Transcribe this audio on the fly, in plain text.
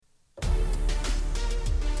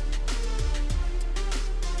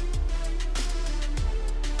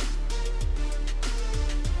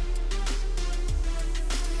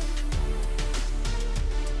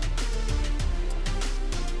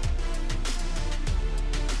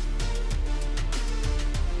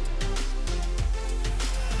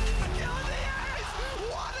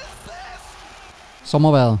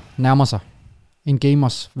Sommervejret nærmer sig. En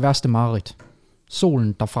gamers værste mareridt.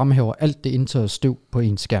 Solen, der fremhæver alt det indtørrede støv på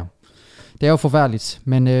en skærm. Det er jo forfærdeligt,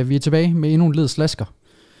 men vi er tilbage med endnu en led slasker.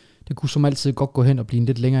 Det kunne som altid godt gå hen og blive en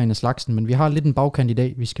lidt længere end af slagsen, men vi har lidt en bagkant i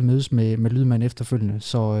dag. Vi skal mødes med lydmand efterfølgende,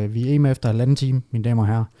 så vi er med efter 1,5 time, mine damer og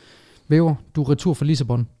herrer. Væver, du er retur fra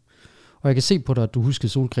Lissabon, og jeg kan se på dig, at du husker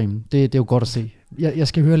solcremen. Det er jo godt at se. Jeg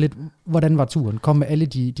skal høre lidt, hvordan var turen? Kom med alle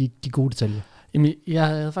de gode detaljer. Jamen, jeg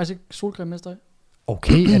havde faktisk ikke solcreme med dig.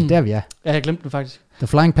 Okay, er det der vi er? Ja, jeg glemte den faktisk. The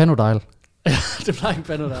Flying Panodile. The Flying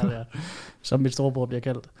Panodile, ja. Som mit storebror bliver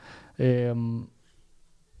kaldt.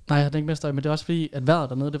 Nej, jeg havde ikke med dig, men det er også fordi, at vejret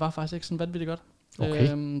dernede, det var faktisk ikke sådan vanvittigt godt.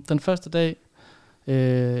 Okay. Den første dag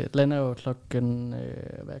lander jo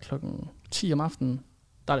klokken 10 om aftenen.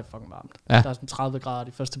 Der er det fucking varmt. Ja. Der er sådan 30 grader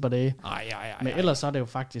de første par dage. Ej. Men ellers så er det jo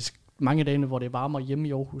faktisk mange dage, hvor det er varmere hjemme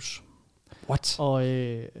i Aarhus. What? Og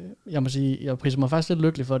jeg må sige, jeg priser mig faktisk lidt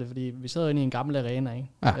lykkelig for det, fordi vi sidder inde i en gammel arena, ikke?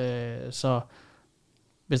 Ja. Så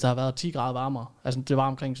hvis der har været 10 grader varmere, altså det var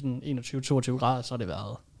omkring sådan 21-22 grader, så har det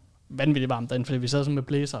været vanvittigt varmt derinde, fordi vi sad sådan med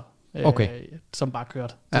blæser, som bare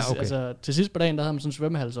kørte. Ja, okay. Altså til sidst på dagen, der havde man sådan en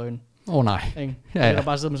svømmehalsøjne. Nej. Ikke? Ja. Der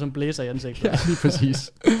bare sidder med sådan en blæser i ansigtet. Ja, lige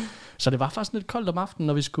præcis. Så det var faktisk lidt koldt om aftenen,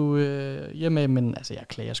 når vi skulle hjem med, men altså jeg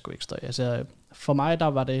klager sgu ikke støj. Altså for mig, der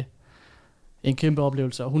var det en kæmpe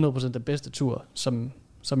oplevelse, og 100% den bedste tur, som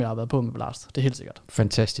jeg har været på med Blast. Det er helt sikkert.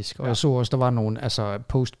 Fantastisk. Og jeg så også, der var nogle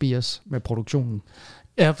post-bias med produktionen.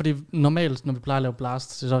 Ja, fordi normalt, når vi plejer at lave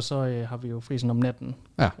Blast, så har vi jo frisen om natten.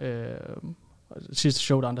 Ja. Sidste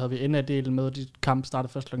showdown, der havde vi NA-delen med, de kampe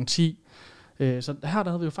startede først kl. 10. Så her, der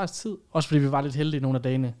havde vi jo faktisk tid, også fordi vi var lidt heldige nogle af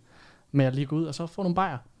dagene, med at lige gå ud og så få nogle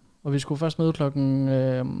bajer. Og vi skulle først møde klokken...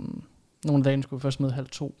 nogle af dagene skulle vi først møde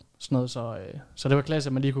 1:30, sådan noget, så det var klasse,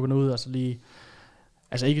 at man lige kunne gå ud og så lige...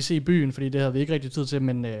 Altså ikke se byen, fordi det havde vi ikke rigtig tid til,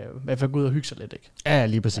 men i hvert fald gå ud og hygge sig lidt, ikke? Ja,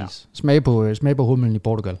 lige præcis. Ja. Smag på humlen i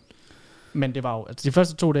Portugal. Men det var jo... Altså de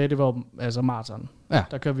første 2 dage, det var jo altså maraton. Ja.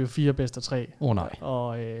 Der kørte vi jo 4 bedst af 3. Nej.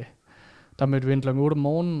 Og der mødte vi ind klokken 8 om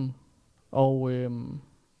morgenen, og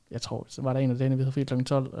jeg tror, så var der en af dagene, vi havde fri klokken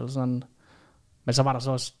 12, eller sådan. Men så var der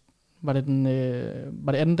så også... Var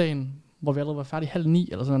det anden dagen, hvor vi allerede var færdige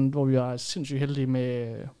 8:30, eller sådan, hvor vi var sindssygt heldige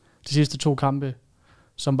med de sidste 2 kampe,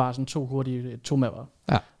 som bare sådan 2 hurtige 2-mapper.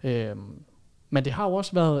 Ja. Men det har jo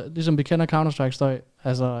også været, ligesom vi kender Counter-Strike-støj,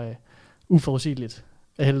 altså uforudsigeligt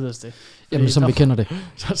af helvedes det. Jamen, som vi kender det.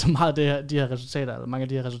 Så meget de her resultater, eller mange af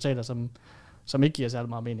de her resultater, som ikke giver særlig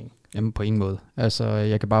meget mening. Jamen, på ingen måde. Altså,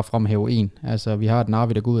 jeg kan bare fremhæve en. Altså, vi har et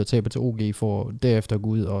Navi, der går ud og taber til OG, for derefter at gå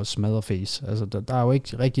ud og smadre Face. Altså, der er jo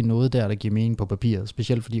ikke rigtig noget der giver mening på papiret.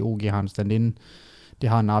 Specielt fordi OG har en stand-in. Det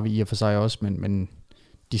har Navi i og for sig også, men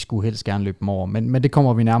de skulle helst gerne løbe dem over. Men det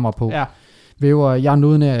kommer vi nærmere på. Ja. Væver, jeg er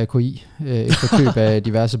nødt af AKI efter køb af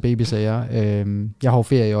diverse babysager. Jeg har jo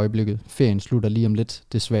ferie i øjeblikket. Ferien slutter lige om lidt,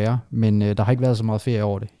 desværre. Men der har ikke været så meget ferie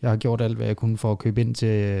over det. Jeg har gjort alt, hvad jeg kunne for at købe ind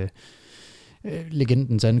til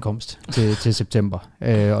legendens ankomst til september.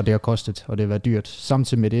 Og det har kostet, og det har været dyrt.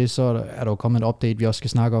 Samtidig med det, så er der jo kommet et update, vi også skal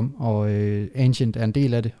snakke om. Og Ancient er en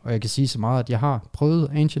del af det. Og jeg kan sige så meget, at jeg har prøvet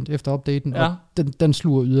Ancient efter updaten. Ja. Og den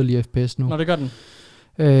sluger yderligere FPS nu. Nå, det gør den.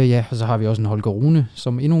 Ja, og så har vi også en Holger Rune,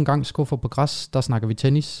 som endnu en gang skuffer på græs. Der snakker vi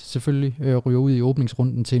tennis selvfølgelig. Ryger ud i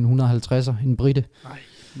åbningsrunden til en 150'er, en brite. Nej,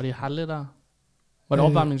 var det Halle der? Var det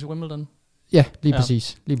opvarmning til Wimbledon? Ja, lige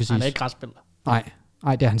præcis. Nej, det er ikke græsspiller.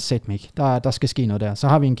 Nej, det er han sat mig ikke. Der skal ske noget der. Så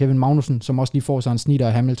har vi en Kevin Magnussen, som også lige får sig en snitter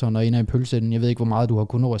af Hamilton og ender i pølsenden. Jeg ved ikke, hvor meget du har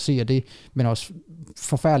kunnet nå at se af det, men også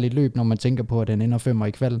forfærdeligt løb, når man tænker på, at den ender 5'er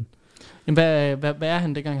i kvalden. Jamen, hvad er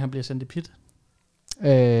han, dengang han bliver sendt i pit?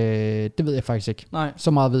 Det ved jeg faktisk ikke. Nej.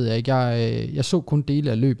 Så meget ved jeg ikke. Jeg så kun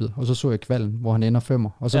dele af løbet, og så jeg kvalden, hvor han ender 5'er.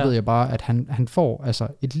 Og så ved jeg bare, at han får altså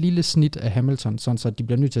et lille snit af Hamilton, sådan så de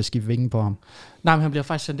bliver nødt til at skifte vingen på ham. Nej, men han bliver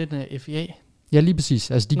faktisk sendt ind af FIA. Ja, lige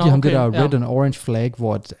præcis. Altså, de giver ham det der red and orange flag,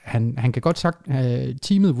 hvor han kan godt sagt,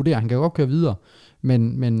 teamet vurderer, han kan godt køre videre,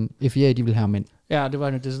 men FIA, de vil have ham ind. Ja, det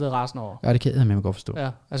var jo det sidder rasende over. Ja, det kan jeg godt forstå. Ja,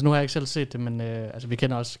 altså nu har jeg ikke selv set det, men vi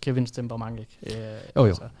kender også Kevins temperament, ikke? Jo.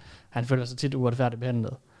 Altså, han føler sig tit uretfærdigt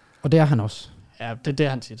behandlet. Og det er han også. Ja, det er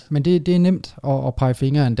han tit. Men det er nemt at pege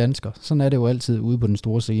fingre af en dansker. Sådan er det jo altid ude på den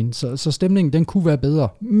store scene. Så stemningen, den kunne være bedre.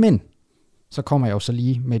 Men så kommer jeg jo så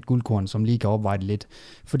lige med et guldkorn, som lige kan opveje det lidt.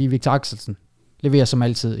 Fordi Victor Axelsen leverer som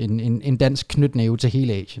altid en dansk knytnæve til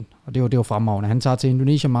hele Asien. Og det er jo fremragende. Han tager til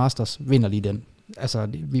Indonesia Masters, vinder lige den. Altså,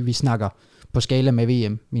 vi snakker på skala med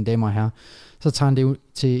VM, mine damer og herrer. Så tager han det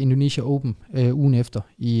til Indonesia Open ugen efter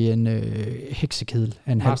i en heksekedel.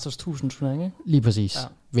 Masters 1000 turnering, ikke? Lige præcis. Ja.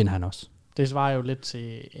 Vinder han også. Det svarer jo lidt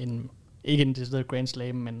til ikke en decideret Grand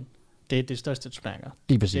Slam, men det er det største turneringer.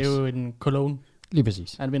 Lige præcis. Det er jo en Cologne. Lige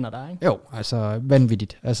præcis. Han vinder der, ikke? Jo, altså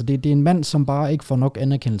vanvittigt. Altså det er en mand, som bare ikke får nok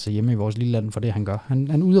anerkendelse hjemme i vores lille land for det, han gør.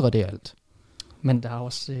 Han udraderer alt. Men der er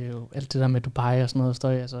også alt det der med Dubai og sådan noget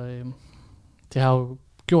støj, altså det har jo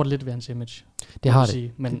gjort lidt ved hans image. Det har det.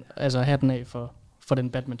 Sige. Men altså hatten af for den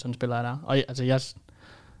badmintonspiller, der. Og altså jeg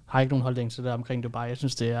har ikke nogen holdning til det omkring Dubai. Jeg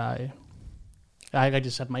synes, det er... jeg har ikke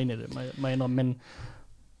rigtig sat mig ind i det, må jeg indrømme, men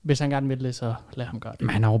hvis han gerne vil det, så lad ham gøre det. Men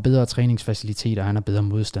han har jo bedre træningsfaciliteter, han har bedre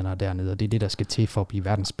modstandere dernede, og det er det, der skal til for at blive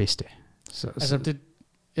verdens bedste.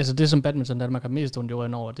 Altså det som badminton Danmark har mest ondt i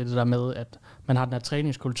røven over, det er det der med, at man har den her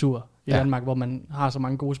træningskultur i Danmark, hvor man har så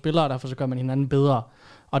mange gode spillere, og derfor så gør man hinanden bedre.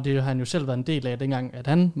 Og det har han jo selv været en del af, dengang at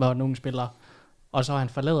han var en ung spiller, og så han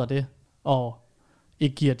forlader det, og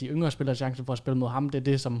ikke giver de yngre spillere chancen for at spille mod ham. Det er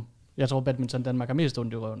det, som jeg tror, badminton Danmark har mest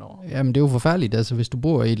ondt i røven over. Jamen det er jo forfærdeligt, altså hvis du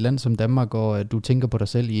bor i et land som Danmark, og du tænker på dig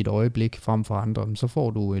selv i et øjeblik frem for andre, så får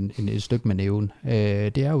du et stykke med næven.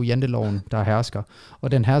 Det er jo janteloven, der hersker,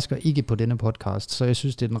 og den hersker ikke på denne podcast, så jeg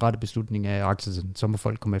synes, det er den rette beslutning af Axelsen, så må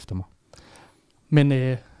folk komme efter mig.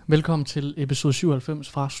 Men velkommen til episode 97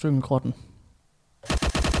 fra Styngelgrotten.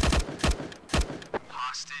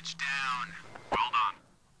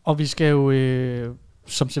 Og vi skal jo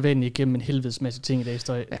som sædvanligt igennem en helvedes masse ting i dag.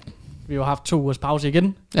 Ja. Vi har jo haft 2 ugers pause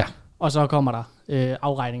igen, og så kommer der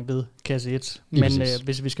afregning ved kasse 1. Men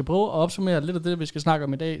hvis vi skal prøve at opsummere lidt af det, vi skal snakke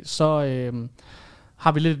om i dag, så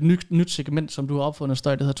har vi lidt et nyt segment, som du har opfundet,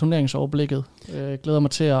 Støj, det hedder turneringsoverblikket. Glæder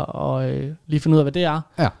mig til at lige finde ud af, hvad det er.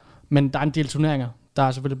 Ja. Men der er en del turneringer. Der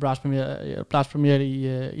er selvfølgelig Brass Premier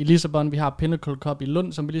i Lissabon. Vi har Pinnacle Cup i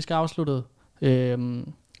Lund, som vi lige skal afslutte.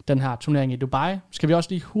 Den her turnering i Dubai skal vi også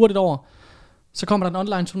lige hurtigt over. Så kommer der en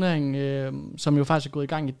online turnering, som jo faktisk er gået i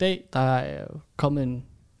gang i dag. Der er kommet en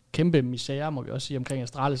kæmpe misære, må vi også sige, omkring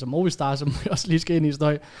Astralis og Movistar, som vi også lige skal ind i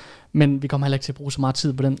Støj. Men vi kommer heller ikke til at bruge så meget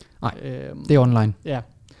tid på den. Nej, det er online. Ja.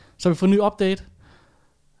 Så har vi fået en ny update.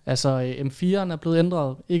 Altså M4'eren er blevet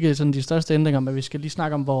ændret. Ikke sådan de største ændringer, men vi skal lige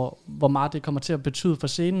snakke om, hvor meget det kommer til at betyde for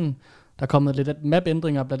scenen. Der er kommet lidt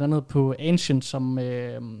map-ændringer, blandt andet på Ancient, som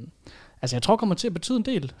altså jeg tror kommer til at betyde en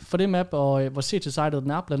del for det map, og hvor CT-sidet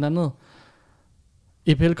den er, blandt andet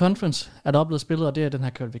EPL Conference er der blevet spillet, og det er den her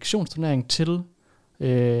kvalifikationsturnering til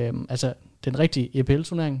altså den rigtige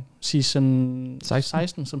EPL-turnering, season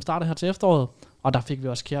 16, som starter her til efteråret, og der fik vi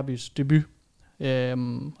også Kjærbys debut,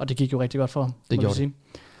 og det gik jo rigtig godt for ham. Det gjorde det.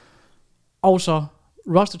 Og så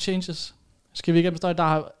roster changes, skal vi igennem Støj. Der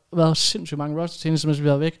har været sindssygt mange roster changes, mens vi har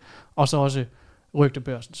været væk, og så også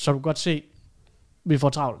rygtebørsen. Så du kan godt se, vi får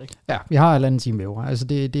travlt, ikke? Ja, vi har 1,5 time væver. Altså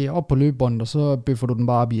det er op på løbebåndet, og så bøffer du den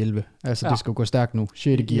bare op i 11. Altså det skal gå stærkt nu. 6.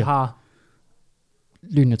 gear. Vi har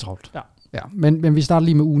lynende travlt. Ja. Men vi starter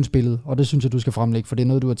lige med ugens billede, og det synes jeg, du skal fremlægge, for det er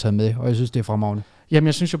noget, du har taget med, og jeg synes, det er fremragende. Jamen,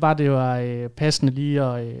 jeg synes jo bare, det var passende lige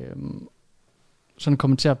at sådan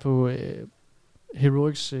kommentere på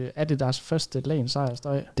Heroics. Er det deres første LAN-sejr,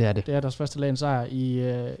 Støj? Det er det. Det er deres første LAN-sejr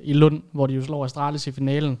i Lund, hvor de jo slår Astralis i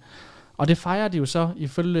finalen. Og det fejrer de jo så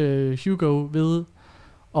ifølge Hugo ved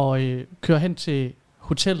at køre hen til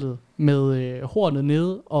hotellet med hornet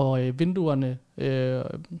nede og vinduerne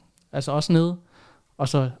altså også nede, og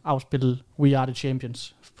så afspille We Are The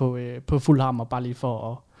Champions på fuld hammer, bare lige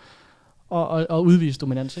for at udvise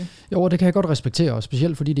dominans, ikke? Jo, det kan jeg godt respektere, og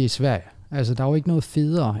specielt fordi det er Sverige. Altså, der er jo ikke noget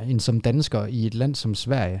federe end som dansker i et land som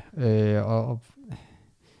Sverige, og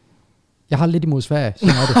jeg har lidt imod Sverige,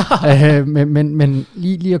 sådan er det. men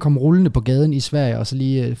lige at komme rullende på gaden i Sverige, og så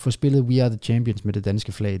lige få spillet We Are The Champions med det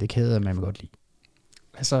danske flag, det kæder man godt lide.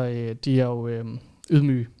 Altså, de er jo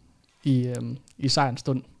ydmyge i sejrens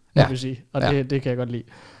stund, må vi sige, og det kan jeg godt lide.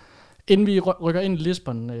 Inden vi rykker ind i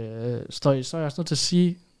Lisbon, Støj, så er jeg også nødt til at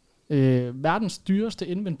sige, verdens dyreste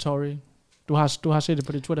inventory, du har set det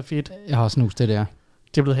på dit Twitter-feed. Jeg har snus det der.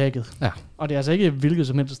 Det er blevet hacket. Ja. Og det er altså ikke hvilket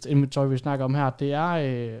som helst inventory, vi snakker om her. Det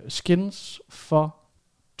er skins for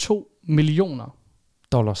 $2 millioner.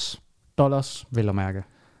 Dollars. Vel at mærke.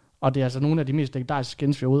 Og det er altså nogle af de mest legendariske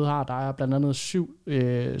skins, vi overhovedet har. Der er blandt andet 7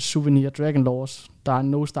 Souvenir Dragon Lords. Der er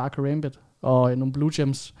en No Star Karambit og nogle Blue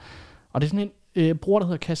Gems. Og det er sådan en bror, der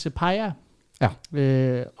hedder Cassiopeia.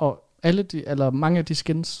 Ja. Og mange af de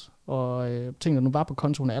skins og ting, der nu var på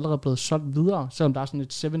kontoen, er allerede blevet solgt videre, selvom der er sådan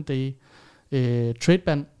et 7-day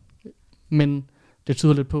trade-ban, men det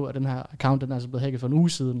tyder lidt på, at den her account, den er altså blevet hacket for en uge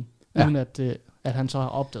siden, uden at han så har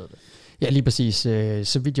opdaget det. Ja, lige præcis.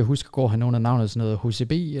 Så vidt jeg husker, går han under navnet sådan noget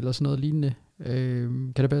HCB, eller sådan noget lignende.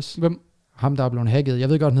 Kan det passe? Hvem? Ham, der er blevet hacket. Jeg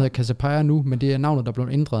ved godt, han hedder Cassiopeia nu, men det er navnet, der er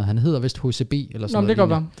blevet ændret. Han hedder vist HCB, eller sådan noget. Det kan godt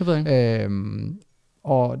være. Det ved jeg ikke.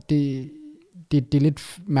 Og det er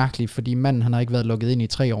lidt mærkeligt, fordi manden, han har ikke været logget ind i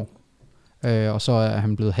 3 år. og så er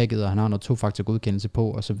han blevet hacket, og han har noget tofaktor godkendelse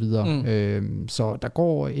på, og så videre. Så der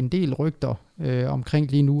går en del rygter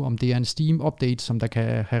omkring lige nu, om det er en Steam-update, som der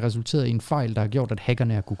kan have resulteret i en fejl, der har gjort, at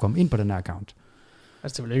hackerne har kunne komme ind på den her account.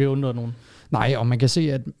 Altså, det vil ikke undre nogen. Nej, og man kan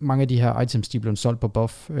se, at mange af de her items, de er blevet solgt på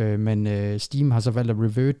buff, men Steam har så valgt at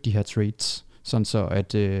revert de her trades, sådan så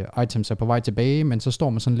at items er på vej tilbage, men så står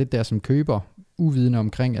man sådan lidt der som køber, uvidende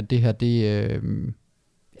omkring, at det her,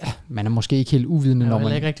 man er måske ikke helt uvidende, når man...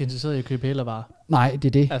 Jeg er ikke rigtig interesseret i at købe hælervarer. Nej, det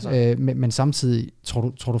er det. Altså. Men samtidig,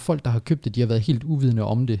 tror du folk, der har købt det, de har været helt uvidende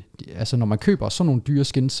om det? Altså, når man køber sådan nogle dyre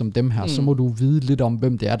skins som dem her, så må du vide lidt om,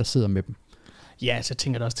 hvem det er, der sidder med dem. Ja, så jeg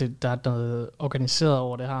tænker da også, der er noget organiseret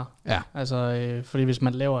over det her. Ja. Altså, fordi hvis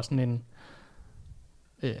man laver sådan en...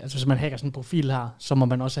 altså, hvis man hacker sådan en profil her, så må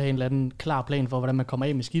man også have en eller anden klar plan for, hvordan man kommer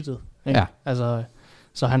af med skidtet. Ikke? Ja. Altså,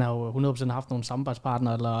 så han har jo 100% haft nogle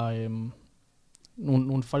samarbejdspartnere, eller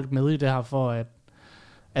nogle folk med i det her, for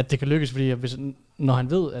at det kan lykkes, fordi når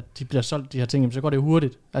han ved, at de bliver solgt, de her ting, så går det jo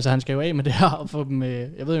hurtigt. Altså, han skal jo af med det her, og få dem...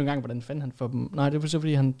 jeg ved jo engang, hvordan fanden han får dem... Nej, det er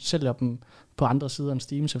fordi, han sælger dem på andre sider end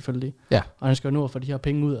Steam, selvfølgelig. Ja. Og han skal jo nå at få de her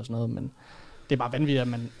penge ud og sådan noget, men det er bare vanvittigt,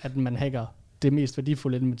 at man hacker det mest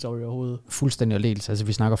værdifulde inventory overhovedet. Fuldstændig aldeles. Altså,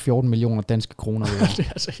 vi snakker 14 millioner danske kroner. Det er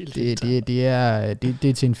altså helt det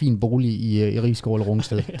er til en fin bolig i Rigskov eller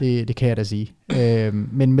Rungsted. Det kan jeg da sige.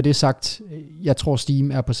 Men med det sagt, jeg tror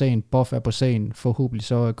Steam er på sagen, Buff er på sagen. Forhåbentlig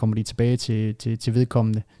så kommer de tilbage til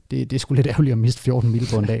vedkommende. Det er sgu lidt ærgerligt at miste 14 mil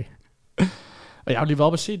på en dag. Og jeg har lige været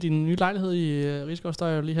op og se din nye lejlighed i Rigskov, der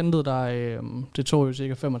har jeg lige hentet dig. Det tog jo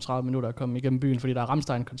cirka 35 minutter at komme igennem byen, fordi der er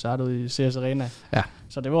Rammstein-koncert ude i CS Arena. Ja.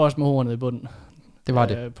 Så det var også med hornet i bunden. Det var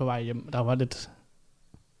det. På vej hjem. Der var lidt...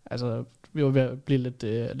 Altså, vi var ved at blive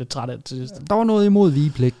lidt trætte til sidst. Der var noget imod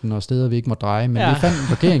vigepligten og steder, vi ikke må dreje, men vi fandt en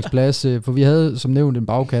parkeringsplads, for vi havde som nævnt en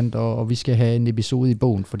bagkant, og vi skal have en episode i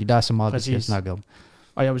bogen, fordi der er så meget, vi skal snakke om.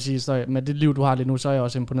 Og jeg vil sige, så med det liv, du har lige nu, så er jeg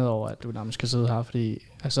også imponeret over, at du nærmest skal sidde her, fordi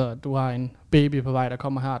altså, du har en baby på vej, der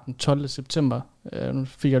kommer her den 12. september. Nu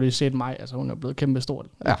fik jeg lige set mig, altså hun er blevet kæmpe stort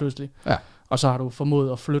pludselig. Ja. Og så har du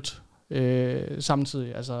formået at flytte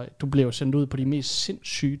samtidig. Altså, du blev jo sendt ud på de mest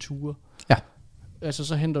sindssyge ture. Ja. Altså,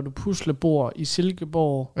 så henter du puslebord i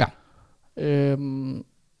Silkeborg. Ja.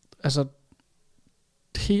 Altså,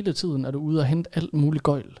 hele tiden er du ude og hente alt muligt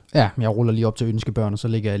gøjl. Ja, jeg ruller lige op til ønskebørn, og så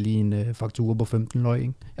lægger jeg lige en faktura på 15 løg,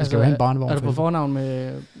 ikke? Jeg skal jo have en barnevogn. Er du på fornavn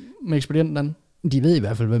med ekspedienten den? De ved i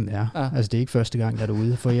hvert fald, hvem det er. Ja. Altså, det er ikke første gang, jeg er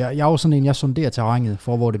derude. For jeg er jo sådan en, jeg sonderer terrænet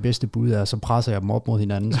for, hvor det bedste bud er, så presser jeg dem op mod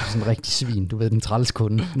hinanden, så sådan en rigtig svin. Du ved, den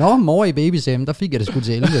trælskunde. Nå, mor i babysam, der fik jeg det sgu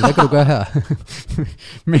til 11. Hvad kan du gøre her?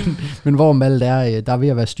 men hvor alt er, der er ved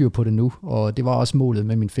at være styr på det nu, og det var også målet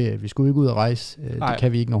med min ferie. Vi skulle ikke ud og rejse. Det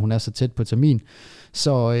kan vi ikke, når hun er så tæt på termin.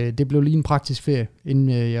 Så det blev lige en praktisk ferie, inden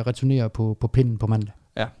jeg returnerer på pinden på mandag.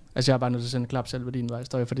 Ja, altså jeg er bare nødt til at sende en klap selv ved din vej,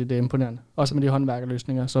 Støj, fordi det er imponerende. Også med de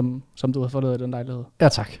håndværkerløsninger, som du har fået i den lejlighed. Ja,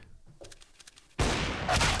 tak.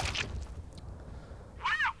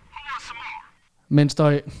 Men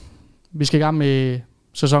Støj, vi skal i gang med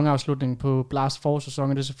sæsonafslutningen på Blast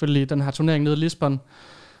forårssæsonen. Det er selvfølgelig den her turnering nede i Lisbon.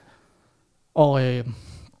 Og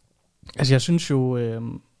altså jeg synes jo,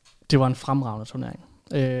 det var en fremragende turnering.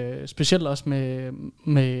 Specielt også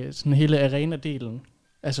med sådan hele arena-delen.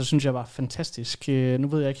 Altså synes jeg var fantastisk. Nu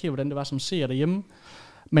ved jeg ikke helt, hvordan det var som seer derhjemme,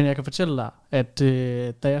 men jeg kan fortælle dig, at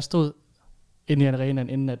da jeg stod inde i arenaen,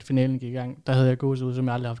 inden at finalen gik i gang, der havde jeg gåsehud, som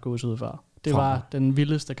jeg aldrig har haft gåsehud før. Det var den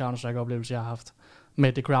vildeste Counter-Strike-oplevelse, jeg har haft.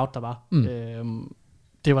 Med det crowd, der var.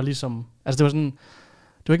 Det var ligesom... Altså det var sådan...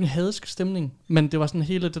 Det var ikke en hadsk stemning, men det var sådan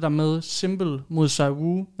hele det der med Simple mod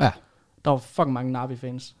Saiwu. Ja. Der var fucking mange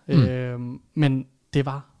Na'Vi-fans. Men det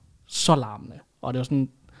var så larmende. Og det var sådan...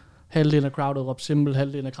 Halvdelen af crowdet råbte Simple,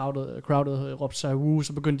 halvdelen af crowdet råbte Saiwu.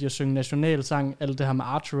 Så begyndte de at synge nationalsang. Alt det her med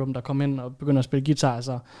Arturum, der kom ind og begyndte at spille guitar.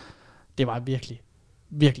 Altså, det var virkelig,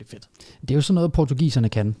 virkelig fedt. Det er jo sådan noget, portugiserne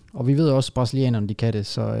kan. Og vi ved også, at brasilianerne de kan det.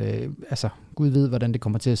 Så altså, Gud ved, hvordan det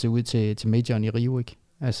kommer til at se ud til majoren i Rio, ikke?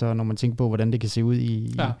 Altså, når man tænker på, hvordan det kan se ud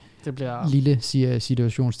i det bliver lille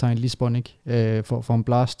situationstegn Lisbon, ikke? For en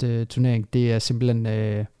blast-turnering. Det er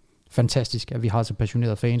simpelthen fantastisk, at vi har så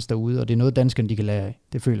passionerede fans derude, og det er noget, danskerne de kan lære af.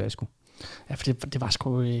 Det føler jeg sgu. Ja, for det var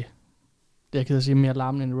sgu, jeg kan sige, mere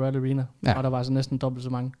larmende end Royal Arena. Ja. Og der var altså næsten dobbelt så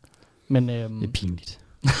mange. Men, det er pinligt.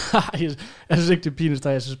 Jeg synes ikke, det er pinligt,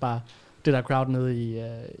 jeg synes bare, det der crowd nede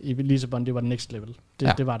i Lisbon, det var next level.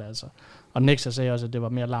 Det var det altså. Og Nexa sagde også, at det var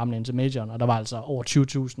mere larmende end til majoren, og der var altså over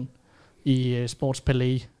 20.000 i Sports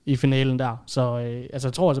Palais i finalen der. Så altså,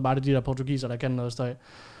 jeg tror altså bare, det er de der portugiser, der kan noget støj.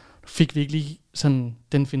 Fik vi ikke lige sådan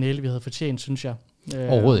den finale, vi havde fortjent, synes jeg.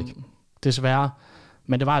 Overhovedet ikke. Desværre.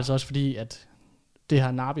 Men det var altså også fordi, at det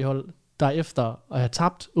her Nabi-hold, der efter at have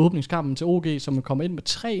tabt åbningskampen til OG, som kommer ind med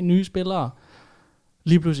 3 nye spillere,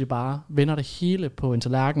 lige pludselig bare vender det hele på en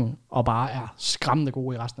tallerken, og bare er skræmmende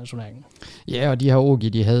gode i resten af turneringen. Ja, og de her OG,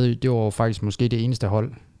 det var faktisk måske det eneste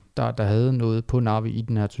hold, der havde noget på Na'Vi i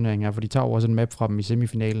den her turnering her, for de tager også en map fra dem i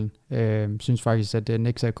semifinalen. Synes faktisk, at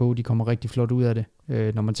Nexa og K, de kommer rigtig flot ud af det.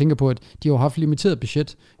 Når man tænker på, at de har haft limiteret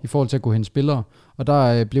budget i forhold til at gå hen spillere, og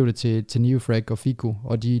der blev det til Neofrag og Fico,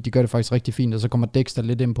 og de gør det faktisk rigtig fint, og så kommer Dexter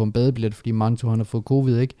lidt ind på en badebillet, fordi Manto han har fået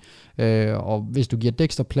covid, ikke? Og hvis du giver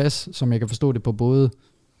Dexter plads, som jeg kan forstå det på både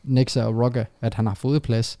Nexa og Rocka, at han har fået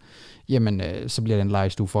plads, jamen så bliver det en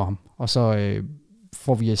legestue for ham. Og så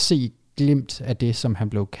får vi at se glimt af det, som han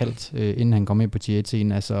blev kaldt, inden han kom ind på tier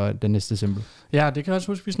 1, altså den næste december. Ja, det kan jeg også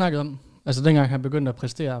huske, vi snakkede om. Altså dengang han begyndte at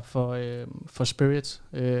præstere for Spirit,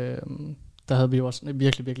 der havde vi jo også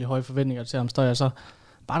virkelig, virkelig høje forventninger til ham. Så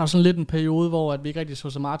var der sådan lidt en periode, hvor at vi ikke rigtig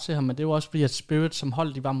så meget til ham, men det var også fordi, at Spirit som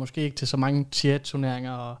hold, de var måske ikke til så mange tier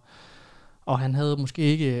 1-turneringer, og han havde måske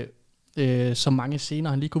ikke så mange scener,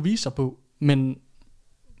 han lige kunne vise sig på. Men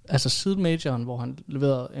altså siden majoren, hvor han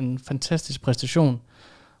leverede en fantastisk præstation,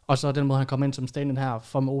 og så den måde, han kom ind som stand-in her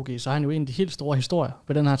for OG, så er han jo en af de helt store historier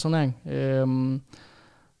ved den her turnering.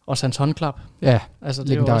 Også hans håndklap. Ja, altså,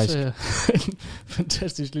 det er jo også en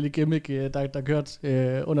fantastisk lille gimmick, der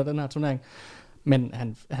kørte under den her turnering. Men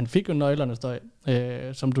han fik jo nøglerne, Støj.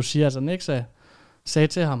 Som du siger, altså Nexa sagde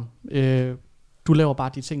til ham, du laver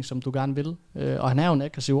bare de ting, som du gerne vil. Og han er jo en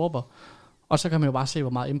aggressiv orber. Og så kan man jo bare se,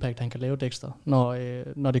 hvor meget impact han kan lave, Dexter,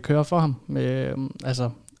 når det kører for ham. Altså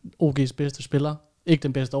OG's bedste spiller. Ikke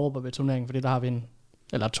den bedste orber ved turneringen, fordi der har vi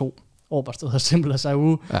to orbersteder, Simple og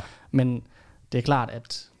Sayu. Ja. Men det er klart,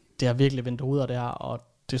 at det har virkelig vendt hovedet der, og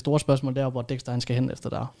det store spørgsmål der, hvor Dexter han skal hen efter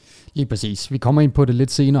der. Lige præcis. Vi kommer ind på det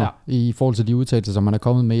lidt senere, i forhold til de udtalelser, som man er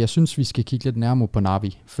kommet med. Jeg synes, vi skal kigge lidt nærmere på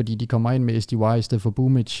Na'Vi, fordi de kommer ind med SDY i stedet for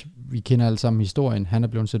Boomich. Vi kender alle sammen historien. Han er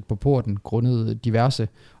blevet sat på porten, grundet diverse.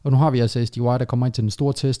 Og nu har vi altså SDY, der kommer ind til den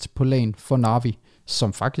store test på LAN for Na'Vi,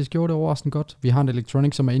 som faktisk gjorde det overraskende godt. Vi har en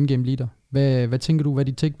Electronic, som er in-game leader. Hvad tænker du, hvad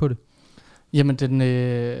de tænker på det? Jamen,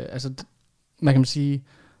 man kan sige,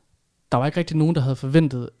 der var ikke rigtig nogen, der havde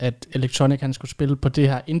forventet, at Electronic han skulle spille på det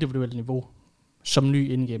her individuelle niveau, som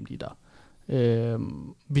ny in-game leader.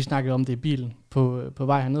 Vi snakkede om det i bilen på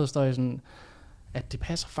vej herned, Støj, sådan, at det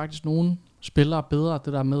passer faktisk nogle spillere bedre,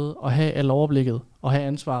 det der med at have alt overblikket og have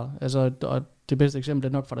ansvaret. Altså, og det bedste eksempel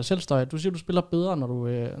er nok for dig selv, Støj. Du siger, du spiller bedre,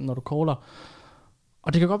 når du caller.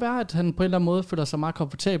 Og det kan godt være, at han på en eller anden måde føler sig meget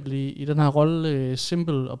komfortabel i den her rolle.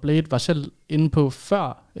 Simple og Blade var selv inde på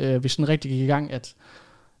før, vi sådan rigtig gik i gang, at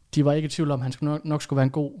de var ikke i tvivl om, at han nok skulle være en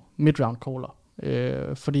god mid-round caller.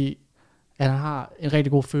 Fordi han har en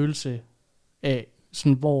rigtig god følelse af,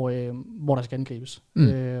 sådan, hvor der skal angribes.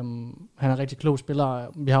 Han er en rigtig klog spiller.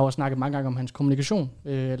 Vi har jo også snakket mange gange om hans kommunikation,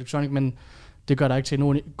 Electronic, men det gør der ikke til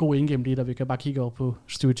nogen god in-game leader. Vi kan bare kigge over på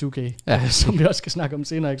Stewie 2K, som vi også skal snakke om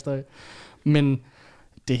senere, ikke? Men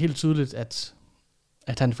det er helt tydeligt, at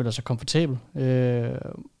han føler sig komfortabel.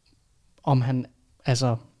 Om han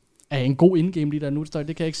altså er en god in-game leader nu, det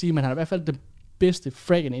kan jeg ikke sige, men han er i hvert fald den bedste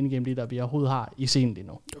fraggende in-game leader, vi overhovedet har i scenen lige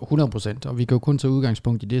nu. 100%, og vi kan jo kun tage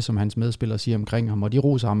udgangspunkt i det, som hans medspillere siger omkring ham, og de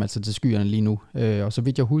roser ham altså til skyerne lige nu. Og så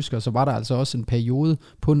vidt jeg husker, så var der altså også en periode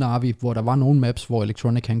på Na'Vi, hvor der var nogle maps, hvor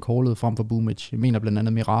Electronic han callede frem for Boomich. Jeg mener blandt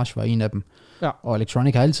andet Mirage var en af dem. Ja. Og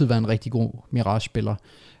Electronic har altid været en rigtig god Mirage-spiller.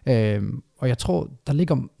 Og jeg tror, der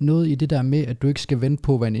ligger noget i det der med, at du ikke skal vente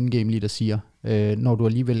på, hvad en in-game leader siger, når du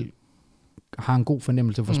alligevel har en god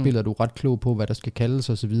fornemmelse for spillet, og du er ret klog på, hvad der skal kaldes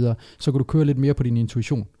og så videre, så kan du køre lidt mere på din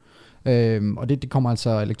intuition. Og det kommer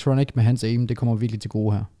altså Electronic med hans aim, det kommer virkelig til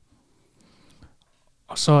gode her.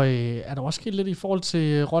 Og så er der også sket lidt i forhold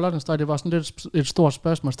til rollerne, så det var sådan lidt et stort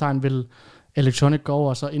spørgsmålstegn, vil Electronic gå over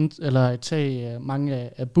og så eller tage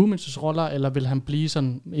mange af Boomich's roller, eller vil han blive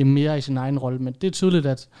sådan mere i sin egen rolle, men det er tydeligt,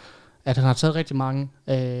 at han har taget rigtig mange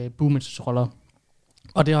af Boomich's roller,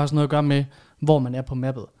 og det har også noget at gøre med, hvor man er på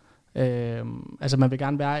mappet. Altså man vil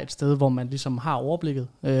gerne være et sted, hvor man ligesom har overblikket.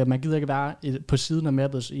 Man gider ikke være på siden af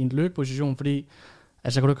mappet i en løbposition, fordi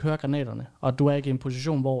altså kan du ikke høre granaterne, og du er ikke i en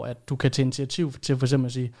position, hvor at du kan tage initiativ til for eksempel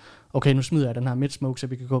at sige, okay, nu smider jeg den her mid-smoke, så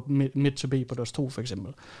vi kan gå mid to B på DOS 2 for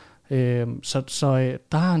eksempel. Så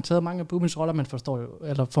der har han taget mange af Boomins roller, men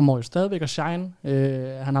formår jo stadigvæk at shine.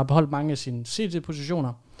 Han har beholdt mange af sine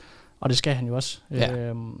CT-positioner, og det skal han jo også.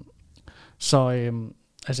 Ja.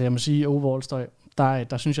 Altså jeg må sige, overall Støj,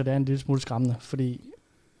 der synes jeg, det er en lille smule skræmmende, fordi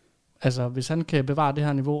altså, hvis han kan bevare det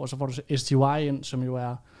her niveau, og så får du STY ind, som jo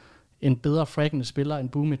er en bedre fraggende spiller end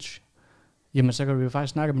Boomich, jamen så kan vi jo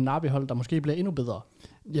faktisk snakke om en Navi-hold, der måske bliver endnu bedre.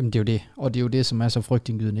 Jamen det er jo det, og det er jo det, som er så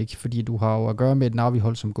frygtindgydende, ikke? Fordi du har jo at gøre med et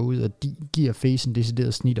Navi-hold, som går ud, og de giver Face en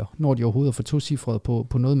decideret snitter, når de overhovedet får 2-cifrede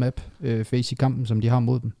på noget map, Face i kampen, som de har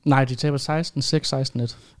mod dem. Nej, de taber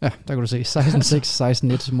 16-6, 16-1. Ja, der kan du se,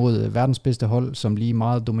 16-6, 16-1 mod verdens bedste hold, som lige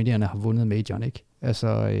meget dominerende har vundet majoren, ikke?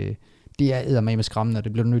 Altså, det er eddermame skræmmende, og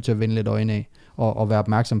det bliver du nødt til at vende lidt øjne af, og være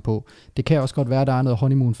opmærksom på. Det kan også godt være, at der er noget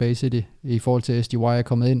honeymoon phase i det, i forhold til SDY er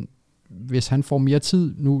kommet ind. Hvis han får mere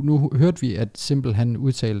tid, nu hørte vi, at Simple han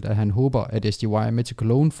udtalte, at han håber, at SDY er med til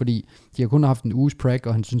Cologne, fordi de har kun haft en uges prag,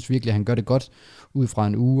 og han synes virkelig, at han gør det godt ud fra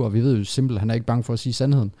en uge, og vi ved jo Simple, han er ikke bange for at sige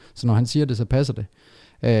sandheden, så når han siger det, så passer det.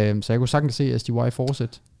 Så jeg kunne sagtens se SDY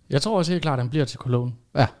fortsætte. Jeg tror også helt klart, at han bliver til Cologne.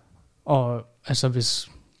 Ja. Og altså, hvis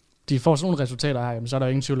de får sådan nogle resultater her, jamen, så er der jo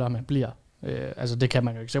ingen tvivl om, at han bliver. Altså, det kan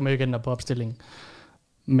man jo ikke. Så kan man jo ikke ændre på opstillingen.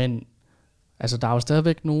 Men altså, der er jo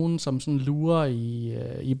stadigvæk nogen, som sådan lurer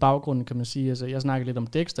i baggrunden, kan man sige. Altså, jeg snakker lidt om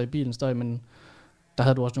Dexter i bilen støj, men der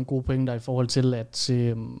havde du også nogle gode pointer i forhold til, at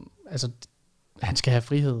altså, han skal have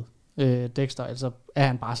frihed. Dexter, altså er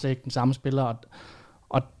han bare slet ikke den samme spiller,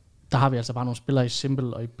 og der har vi altså bare nogle spillere i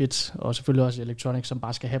Simple og i Bit, og selvfølgelig også i Electronic, som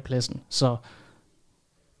bare skal have pladsen.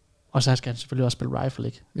 Og så skal han selvfølgelig også spille rifle,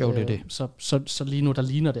 ikke? Jo, det er det. Så lige nu, der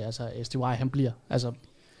ligner det, altså SDY, han bliver. Altså,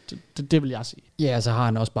 det vil jeg sige. Ja, så har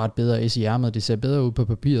han også bare et bedre S i ærmet. Det ser bedre ud på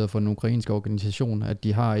papiret for den ukrainske organisation, at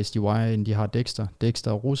de har SDY, end de har Dexter.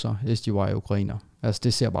 Dexter er russer, SDY er ukrainer. Altså,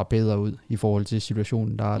 det ser bare bedre ud i forhold til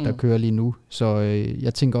situationen, der kører lige nu. Så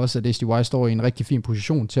jeg tænker også, at SDY står i en rigtig fin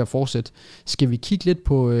position til at fortsætte. Skal vi kigge lidt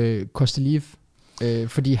på Kosteliv?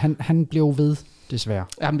 Fordi han bliver jo ved, desværre.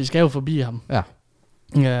 Jamen, vi skal jo forbi ham. Ja.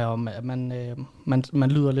 Ja, og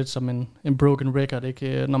man lyder lidt som en broken record,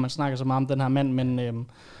 ikke? Når man snakker så meget om den her mand, men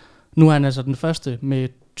nu er han altså den første med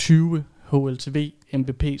 20 HLTV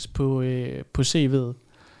MVP's på CV'et,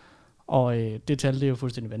 og det tal, det er jo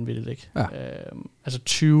fuldstændig vanvittigt, ikke? Ja. Altså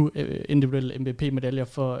 20 individuelle MVP-medaljer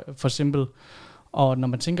for Simple, og når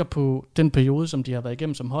man tænker på den periode, som de har været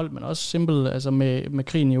igennem som hold, men også Simple, altså med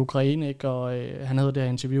krigen i Ukraine, ikke? Og han havde det her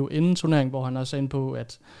interview inden turneringen, hvor han også er inde på,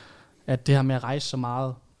 at det her med at rejse så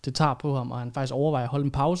meget, det tager på ham, og han faktisk overvejer at holde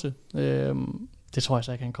en pause. Det tror jeg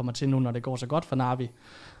så ikke, han kommer til nu, når det går så godt for Navi.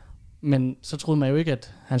 Men så troede man jo ikke,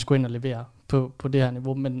 at han skulle ind og levere på det her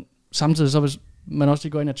niveau. Men samtidig så hvis man også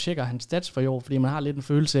lige går ind og tjekker hans stats for i år, fordi man har lidt en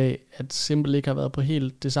følelse af, at Simple ikke har været på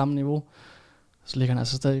helt det samme niveau, så ligger han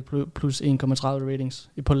altså stadig plus 1,30 ratings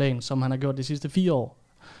på lagen, som han har gjort de sidste 4 år.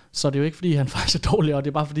 Så det er jo ikke, fordi han faktisk er dårlig, og det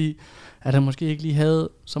er bare fordi, at han måske ikke lige havde,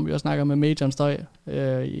 som vi også snakker med Majoren støj,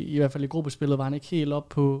 i hvert fald i gruppespillet, var han ikke helt op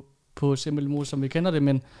på Simple niveau, som vi kender det,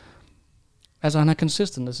 men altså han er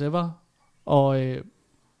consistent as ever, og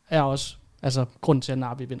er også grund til, at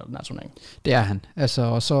Navi vinder den her turnering. Det er han. Altså,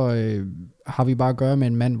 og så har vi bare at gøre med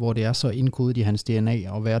en mand, hvor det er så indkodet i hans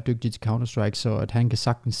DNA at være dygtig til Counter-Strike, så at han kan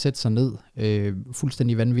sagtens sætte sig ned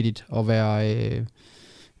fuldstændig vanvittigt og være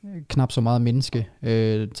knap så meget menneske,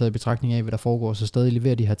 taget i betragtning af, hvad der foregår, så stadig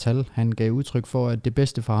leverer de her tal. Han gav udtryk for, at det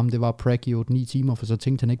bedste for ham, det var at prag i 8-9 timer, for så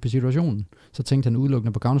tænkte han ikke på situationen. Så tænkte han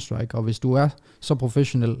udelukkende på Counter-Strike, og hvis du er så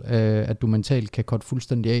professionel, at du mentalt kan cutte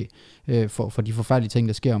fuldstændig af for de forfærdelige ting,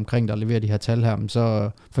 der sker omkring dig, og leverer de her tal her, så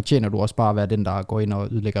fortjener du også bare at være den, der går ind og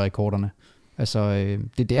ødelægger rekorderne. Altså,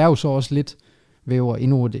 det er jo så også lidt væver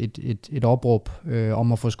endnu et opråb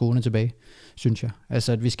om at få skoene tilbage, synes jeg.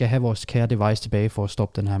 Altså, at vi skal have vores kære device tilbage for at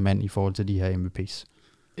stoppe den her mand i forhold til de her MVP's.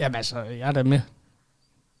 Jamen altså, jeg er da med.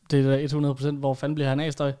 Det er da 100%, hvor fanden bliver han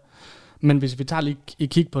af støj. Men hvis vi tager lige et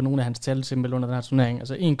kig på nogle af hans tal simpelthen under den her turnering,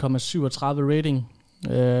 altså 1,37 rating,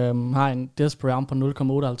 har en death per round på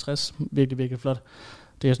 0,58, virkelig, virkelig flot.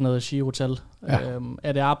 Det er sådan noget Shiro-tal. Ja.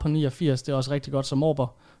 ADR på 89, det er også rigtig godt som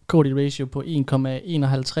Orber. KD ratio på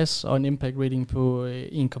 1,51 og en impact rating på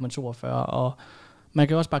 1,42, og man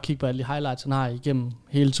kan også bare kigge på alle de highlights, han har igennem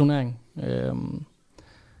hele turneringen.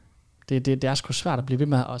 Det er sgu svært at blive ved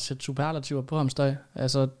med at sætte superlativer på ham støj.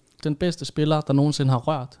 Altså, den bedste spiller, der nogensinde har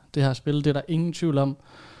rørt det her spil, det er der ingen tvivl om.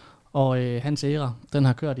 Og hans æra, den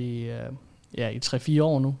har kørt i 3-4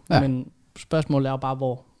 år nu. Ja. Men spørgsmålet er jo bare,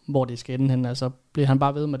 hvor det skal ende hen. Altså, bliver han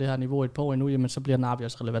bare ved med det her niveau et par år endnu, jamen så bliver Navi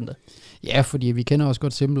også relevante. Ja, fordi vi kender også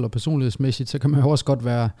godt Simple, og personlighedsmæssigt, så kan man jo også godt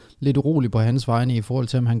være lidt urolig på hans vegne i forhold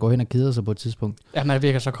til, om han går hen og keder sig på et tidspunkt. Ja, man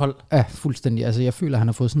virker så kold. Ja, fuldstændig. Altså, jeg føler, at han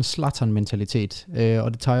har fået sådan en Zlatan-mentalitet,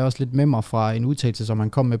 og det tager jeg også lidt med mig fra en udtalelse, som han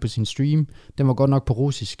kom med på sin stream. Den var godt nok på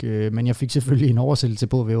russisk, men jeg fik selvfølgelig en oversættelse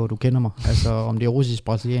på, hvor du kender mig. Altså, om det er russisk,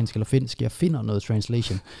 brasiliansk eller finsk, jeg finder noget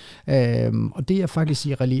translation. Og det er faktisk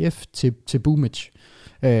i relief til Boomich.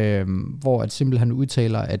 Hvor at Simple han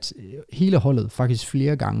udtaler, at hele holdet faktisk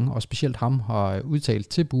flere gange, og specielt ham har udtalt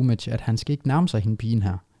til Boomich, at han skal ikke nærme sig hende pigen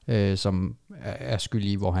her. som er skyld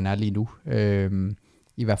i, hvor han er lige nu.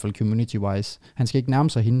 I hvert fald community-wise. Han skal ikke nærme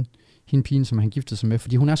sig hende pigen, som han giftede sig med,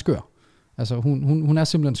 fordi hun er skør. Altså, hun er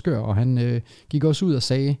simpelthen skør, og han gik også ud og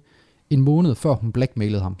sagde, en måned før hun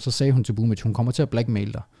blackmailede ham, så sagde hun til Boomic, hun kommer til at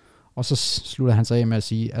blackmaile dig. Og så slutter han sig af med at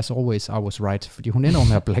sige, as always, I was right, fordi hun ender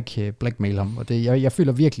med at blackmail ham. Og det, jeg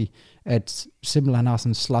føler virkelig, at simpelthen han har sådan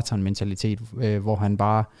en Zlatan-mentalitet, hvor han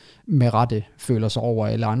bare med rette føler sig over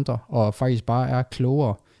alle andre, og faktisk bare er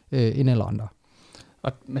klogere end alle andre.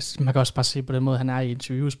 Og man kan også bare se på den måde, han er i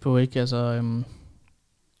interviews på, ikke? Altså,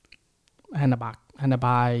 han er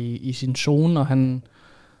bare i sin zone, og man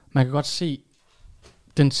kan godt se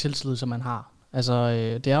den selvtillid, som han har. Altså,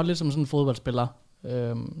 det er jo lidt som sådan en fodboldspiller,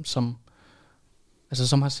 som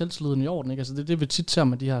har selvtilliden i orden, ikke? Altså, det vi tit ser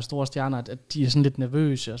med de her store stjerner, at de er sådan lidt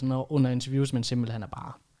nervøse og sådan noget under interviews, men simpelthen er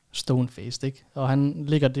bare stone-faced, ikke? Og han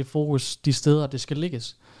lægger det fokus de steder, det skal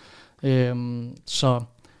ligges. Så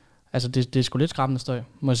altså, det er sgu lidt skræmmende støj,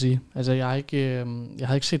 må jeg sige. Altså, jeg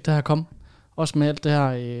havde ikke set det her komme. Også med alt det her,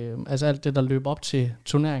 alt det, der løb op til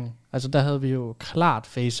turneringen. Altså, der havde vi jo klart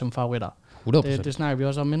FaZe som favoritter. 100%. Det snakker vi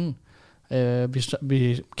også om inden.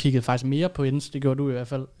 Vi kiggede faktisk mere på inden, det gjorde du i hvert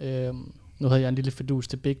fald. Nu havde jeg en lille fidus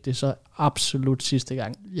til Big, det er så absolut sidste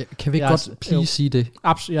gang. Ja, kan vi godt sige det?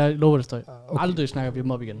 Jeg lover det, Støj. Okay. Aldrig snakker vi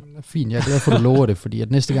dem op igen. Fint, jeg er glad for, at du lover det, fordi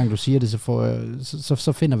at næste gang du siger det,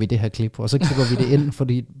 så finder vi det her klip, og så klipper vi det ind,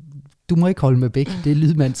 fordi du må ikke holde med Big. Det er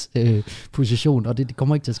lydmands position, og det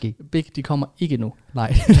kommer ikke til at ske. Big, de kommer ikke nu.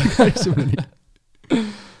 Nej, det gør det simpelthen ikke.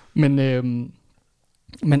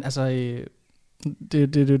 Men altså,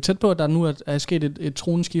 det er jo tæt på, at der nu er sket et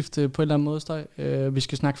tronskift på en eller anden måde, Støj. Vi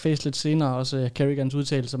skal snakke FaZe lidt senere, også Kerrigans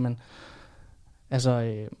udtalelser, men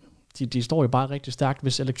altså, de står jo bare rigtig stærkt,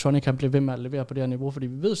 hvis Electronic kan blive ved med at levere på det her niveau, fordi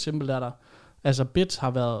vi ved simpelthen, at altså Bits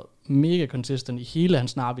har været mega consistent i hele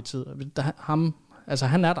hans Navi-tid.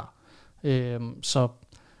 Han er der. Så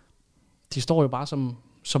de står jo bare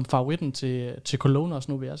som favoritten til Cologne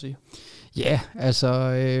også nu, vil jeg sige. Ja, altså...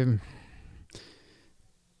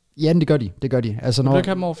 Ja, det gør de. Altså, når, du ikke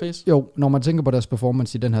have dem over FaZe? Jo, når man tænker på deres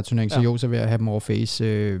performance i den her turnering, så vil jeg have dem over FaZe.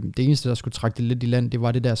 Det eneste, der skulle trække det lidt i land, det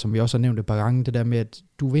var det der, som vi også har nævnt et par gange, det der med, at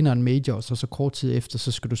du vinder en major, og så kort tid efter,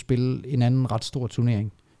 så skal du spille en anden ret stor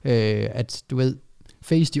turnering. At du ved,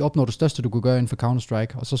 FaZe, de opnår det største, du kunne gøre inden for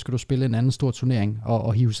Counter-Strike, og så skal du spille en anden stor turnering,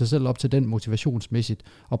 og hive sig selv op til den motivationsmæssigt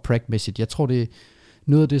og pragmæssigt. Jeg tror, det er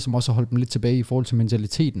noget af det, som også har holdt dem lidt tilbage i forhold til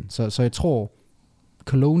mentaliteten. Så jeg tror,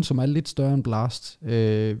 Cologne, som er lidt større end Blast,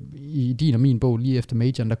 i din og min bog lige efter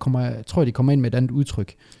majoren, tror jeg, de kommer ind med et andet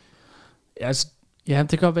udtryk. Ja, det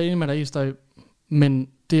kan godt være enig med dig i, Støj, men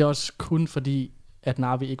det er også kun fordi, at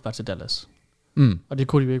Navi ikke var til Dallas. Og det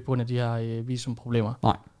kunne de jo ikke på grund af de her visumproblemer.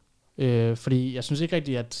 Nej. Fordi jeg synes ikke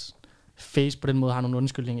rigtigt, at FaZe på den måde har nogle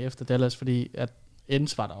undskyldninger efter Dallas, fordi at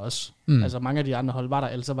Ends var der også. Altså mange af de andre hold var der,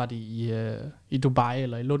 ellers var de i Dubai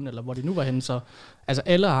eller i Lund, eller hvor de nu var henne. Så altså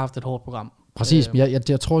alle har haft et hårdt program. Præcis, men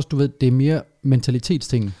jeg tror også, du ved, det er mere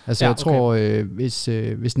mentalitetsting. Altså jeg tror,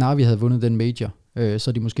 hvis Navi havde vundet den major,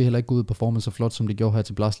 så er de måske heller ikke gået ud performance så flot, som de gjorde her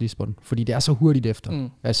til Blast Lisbon. Fordi det er så hurtigt efter.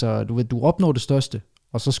 Altså du ved, du opnår det største,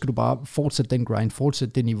 og så skal du bare fortsætte den grind,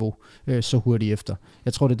 fortsætte det niveau så hurtigt efter.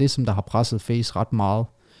 Jeg tror, det er det, som der har presset FaZe ret meget,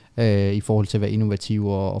 i forhold til at være innovativ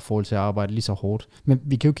og forhold til at arbejde lige så hårdt. Men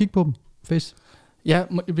vi kan jo kigge på dem, FaZe. Ja,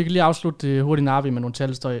 vi kan lige afslutte hurtigt Navi med nogle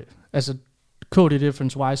talstøj. Altså KD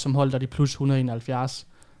difference-wise, som holder de plus 171.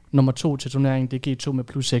 Nummer 2 til turneringen, det er G2 med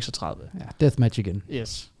plus 36. Ja, deathmatch igen.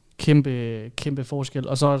 Yes. Kæmpe forskel.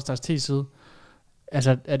 Og så er deres T-side.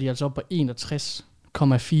 Altså er de altså oppe på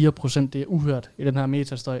 61,4%. Det er uhørt i den her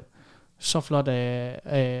metastøj. Så flot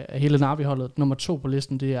af hele Navi-holdet. Nummer 2 på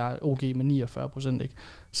listen, det er OG med 49%. Ikke?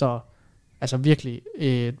 Så altså virkelig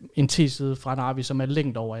en T-side fra Navi, som er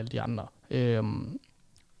længt over alle de andre.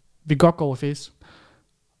 Vi godt går over FaZe.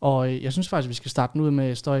 Og jeg synes faktisk, vi skal starte ud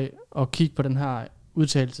med Støj og kigge på den her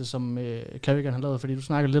udtalelse, som Kerrigan har lavet, fordi du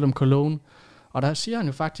snakker lidt om Cologne. Og der siger han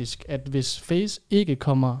jo faktisk, at hvis FaZe ikke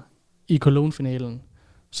kommer i Cologne-finalen,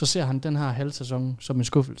 så ser han den her halvsæson som en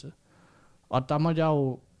skuffelse. Og der måtte jeg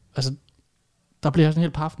jo, altså, der bliver jeg sådan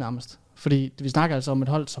helt paf nærmest. Fordi vi snakker altså om et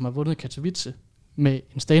hold, som har vundet Katowice med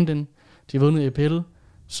en stand-in. De har vundet EPL,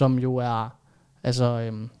 som jo er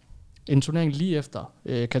altså en turnering lige efter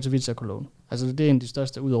Katowice og Cologne. Altså det er en af de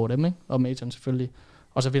største ud over dem, ikke? Og majoren selvfølgelig.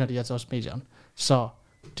 Og så vinder de altså også majoren. Så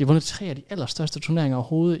de har vundet 3 af de allerstørste turneringer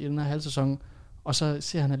overhovedet i den her halvsæson. Og så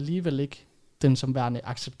ser han alligevel ikke den som værende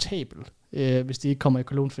acceptabel, hvis de ikke kommer i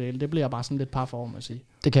Cologne-finale. Det bliver bare sådan lidt par for, må jeg sige.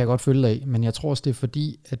 Det kan jeg godt følge af, men jeg tror også, det er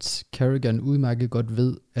fordi, at Kerrigan udmærket godt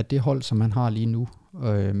ved, at det hold, som han har lige nu,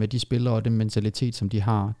 med de spillere og den mentalitet, som de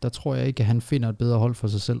har, der tror jeg ikke, at han finder et bedre hold for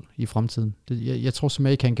sig selv i fremtiden. Jeg tror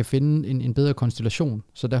simpelthen ikke, at han kan finde en bedre konstellation.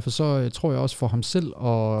 Så derfor så tror jeg også for ham selv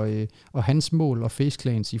og hans mål og Face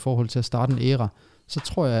Clans i forhold til at starte en æra, så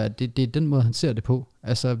tror jeg, at det er den måde, han ser det på.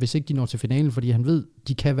 Altså, hvis ikke de når til finalen, fordi han ved,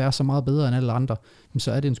 de kan være så meget bedre end alle andre,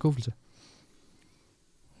 så er det en skuffelse.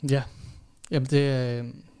 Ja, jamen det er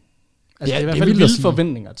i hvert det fald vilde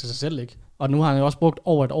forventninger til sig selv, ikke? Og nu har han jo også brugt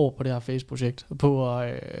over et år på det her Face-projekt, på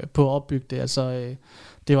at opbygge det. Altså,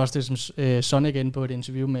 det er også det, som Sonic er inde på et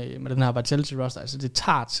interview med den her Vitality roster. Altså, det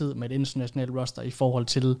tager tid med et internationalt roster i forhold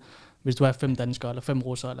til, hvis du er 5 danskere eller 5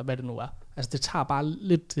 russere, eller hvad det nu er. Altså, det tager bare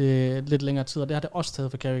lidt længere tid, og det har det også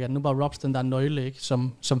taget for Karrigan. Nu var Robs den der nøgle, ikke?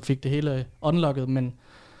 Som fik det hele unlocket, men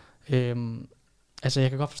altså, jeg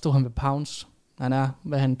kan godt forstå ham ved Pounds. Han er,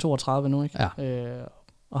 han 32 nu, ikke? Ja.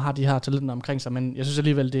 Og har de her talenter omkring sig, men jeg synes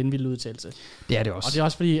alligevel, det er en vild udtalelse. Det er det også. Og det er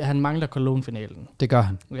også fordi, han mangler Cologne-finalen. Det gør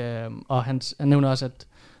han. Og han nævner også, at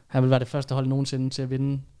han vil være det første hold nogensinde til at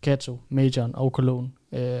vinde Kato, Majoren og Cologne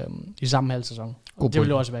i samme halv sæson. Det vil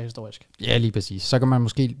jo også være historisk. Ja, lige præcis. Så kan man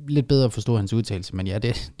måske lidt bedre forstå hans udtalelse, men ja,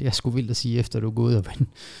 det er sgu vildt at sige, efter du er gået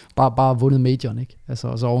og bare vundet Majoren, ikke? Altså,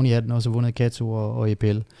 og så oven i hatten også vundet Kato og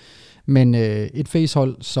EPL. Men et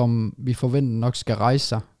facehold, som vi forventer nok skal rejse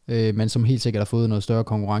sig, men som helt sikkert har fået noget større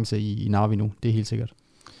konkurrence i Navi nu. Det er helt sikkert.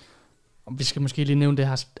 Og vi skal måske lige nævne det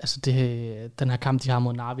her, altså den her kamp, de har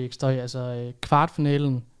mod Navi. Altså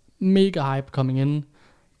kvartfinalen, mega hype coming in.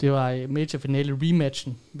 Det var major finale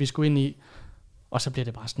rematchen, vi skulle ind i. Og så bliver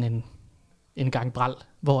det bare sådan en gang bral,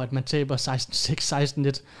 hvor at man taber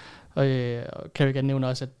 16-6, 16-1. Og Karrigan nævner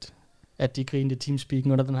også, at de grinte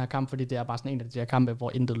teamspeaking under den her kamp, fordi det er bare sådan en af de her kampe,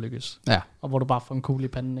 hvor intet lykkes. Ja. Og hvor du bare får en kugle i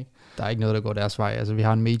panden, ikke? Der er ikke noget, der går deres vej. Altså, vi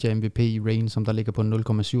har en major MVP i Rain, som der ligger på 0,57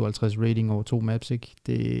 rating over 2 maps, ikke?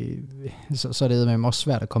 Så er det også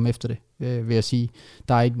svært at komme efter det, vil jeg sige.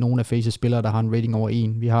 Der er ikke nogen af Faces spillere, der har en rating over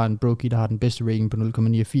 1. Vi har en Brokey, der har den bedste rating på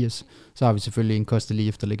 0,89. Så har vi selvfølgelig en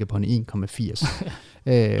Kosteliev, der ligger på en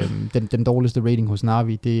 1,80. Den dårligste rating hos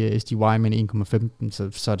Navi, det er SDY med en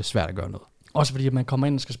 1,15, så er det svært at gøre noget. Også fordi man kommer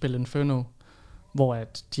ind og skal spille Inferno, hvor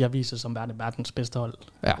at de har vist sig som verdens bedste hold.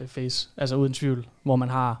 Ja. Face. Altså uden tvivl. Hvor man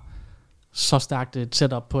har så stærkt et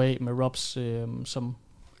setup på A med Robs, som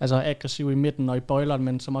altså er aggressiv i midten og i boileren,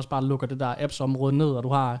 men som også bare lukker det der apps-område ned. Og du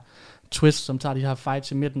har Twist, som tager de her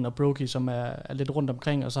fights i midten, og Brokey, som er lidt rundt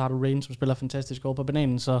omkring. Og så har du Rain, som spiller fantastisk over på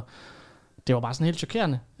bananen. Så det var bare sådan helt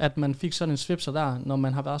chokerende, at man fik sådan en svipser der, når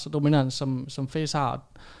man har været så dominerende, som Face har.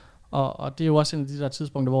 Og det er jo også en af de der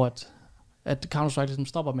tidspunkter, hvor at Counter-Strike ligesom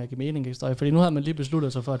stopper med at give mening, ikke? Fordi nu havde man lige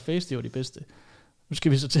besluttet sig for, at Face, det var de bedste. Nu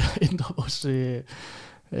skal vi så til at ændre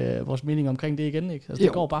vores mening omkring det igen, ikke? Altså,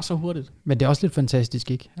 det går bare så hurtigt. Men det er også lidt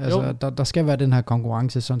fantastisk, ikke? Altså, der skal være den her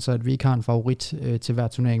konkurrence, sådan så at vi ikke har en favorit til hver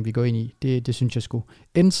turnering, vi går ind i. Det synes jeg sgu.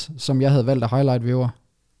 Ends, som jeg havde valgt at highlight ved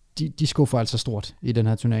de skuffer altså stort i den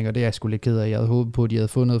her turnering, og det er jeg sgu lidt ked af. Jeg havde håbet på, at de havde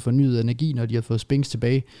fået noget fornyet energi, når de havde fået Spinks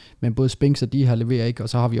tilbage, men både Spinks og de her leverer ikke, og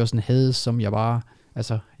så har vi også en Hades, som jeg bare...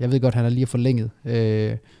 Altså, jeg ved godt, han er lige forlænget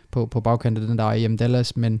på bagkanten af den der IM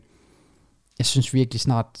Dallas, men jeg synes virkelig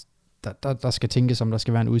snart, der skal tænkes, om der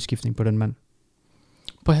skal være en udskiftning på den mand.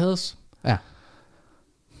 På Hades? Ja.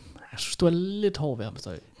 Jeg synes, du er lidt hård ved ham.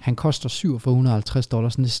 Han koster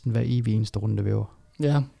 $750 næsten hver evig eneste runde væver.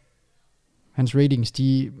 Ja. Hans ratings,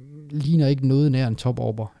 de ligner ikke noget nær en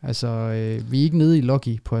top-orber. Altså, vi er ikke nede i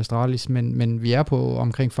Lucky på Astralis, men vi er på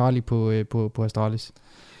omkring farlig på Astralis.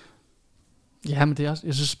 Ja, men det er også,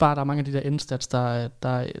 jeg synes bare, der er mange af de der endstats, der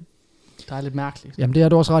er lidt mærkeligt. Jamen det er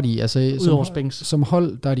du også ret i. Altså, som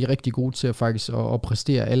hold, der er de rigtig gode til at faktisk at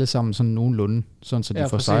præstere alle sammen sådan nogenlunde, sådan så de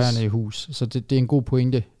får sejrene i hus. Så det er en god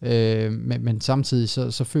pointe. Men samtidig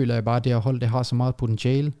så føler jeg bare, at det her hold, det har så meget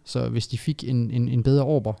potentiale, så hvis de fik en bedre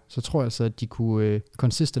orber, så tror jeg altså, at de kunne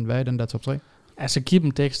consistent være i den der top 3. Altså giv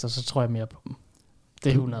dem Dexter, så tror jeg mere på dem. Det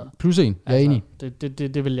er 100. Plus 1, jeg er enig.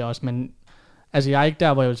 Det vil jeg også, men altså, jeg er ikke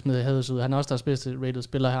der, hvor jeg vil smide Hades ud. Han er også deres bedste rated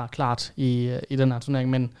spiller her, klart, i den her turnering.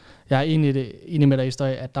 Men jeg er enig med dig i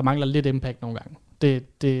stedet, at der mangler lidt impact nogle gange.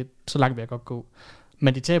 Det så langt vil jeg godt gå.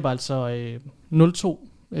 Men de taber altså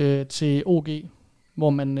 0-2 til OG, hvor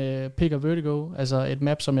man picker Vertigo. Altså et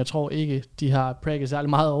map, som jeg tror ikke, de har practiced særlig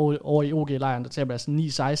meget over i OG-lejren. Der taber altså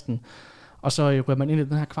 9-16. Og så ryger man ind i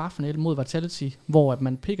den her kvartfinale mod Vitality, hvor at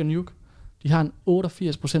man picker Nuke. De har en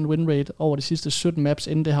 88% win rate over de sidste 17 maps,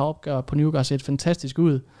 inden det her opgør på Nuke har set fantastisk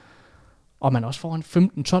ud. Og man også får en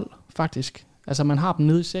 15-12, faktisk. Altså, man har dem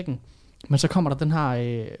nede i sækken. Men så kommer der den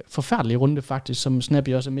her forfærdelige runde, faktisk, som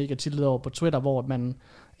Snappy også er mega tiltet over på Twitter, hvor man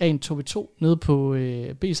er en 2v2 nede på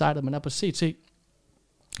B-sidet, man er på CT.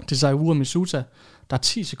 Det er Zaire Misuta, Der er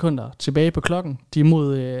 10 sekunder tilbage på klokken. De er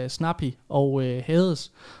mod Snappy og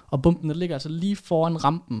Hades, og bomben der ligger altså lige foran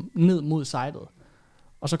rampen ned mod sidet.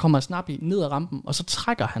 Og så kommer Snappy ned ad rampen, og så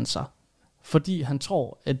trækker han sig, fordi han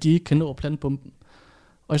tror, at de ikke kan nå at plante bomben.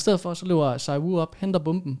 Og i stedet for, så løber Saiwu op, henter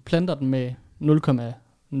bomben, planter den med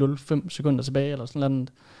 0,05 sekunder tilbage, eller sådan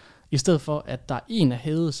noget. I stedet for, at der er en af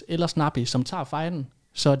Hades eller Snappy, som tager fejlen,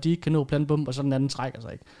 så de ikke kan nå at plante bomben, og så den anden trækker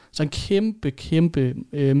sig ikke. Så en kæmpe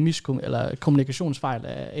eller kommunikationsfejl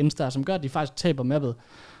af Enstar, som gør, at de faktisk taber mappet.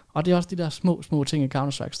 Og det er også de der små ting i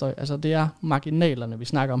Counter-Strike-støj. Altså det er marginalerne, vi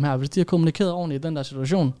snakker om her. Hvis de har kommunikeret ordentligt i den der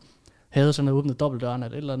situation, havde sådan åbnet dobbeltdøren,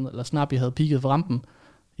 eller Snappy havde peaket for rampen,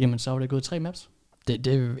 jamen så var det gået 3 maps. Det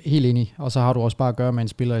er helt enig. Og så har du også bare at gøre med en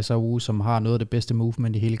spiller i Saiwu, som har noget af det bedste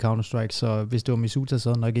movement i hele Counter-Strike, så hvis det var Misuta, så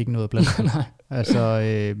havde nok ikke noget at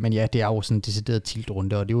blande. Men ja, det er jo sådan en decideret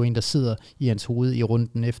tiltrunde, og det er jo en, der sidder i hans hoved i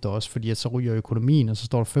runden efter os, fordi at så ryger økonomien, og så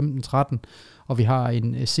står der 15-13, og vi har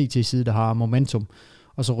en CT-side, der har momentum,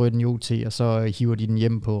 og så ryger den jo til, og så hiver de den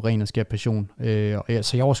hjem på ren og skær passion.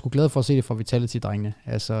 Så jeg var sgu glad for at se det fra Vitality-drengene.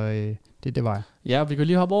 Det var jeg. Ja, vi kan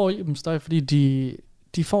lige hoppe over i dem, Støj, fordi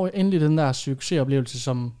de får endelig den der succesoplevelse,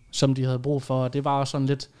 som de havde brug for, og det var også sådan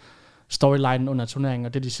lidt storyline under turneringen,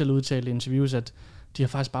 og det de selv udtalte i interviews, at de har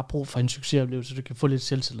faktisk bare brug for en succesoplevelse, så du kan få lidt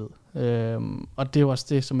selvtillid. Og det er jo også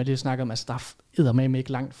det, som jeg lige snakker om, at der eddermame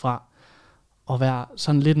ikke langt fra at være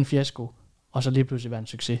sådan lidt en fiasko, og så lige pludselig være en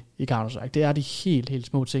succes i Counter-Strike. Det er de helt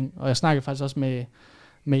små ting, og jeg snakkede faktisk også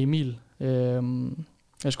med Emil.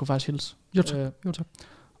 Jeg skulle faktisk hilse. Jo tak.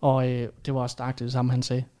 Og det var også stærkt det samme, han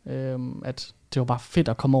sagde, at det var bare fedt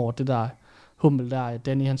at komme over det der hummel der.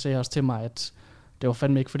 Danny, han sagde også til mig, at det var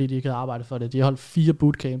fandme ikke, fordi de ikke havde arbejdet for det. De har holdt 4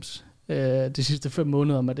 bootcamps de sidste 5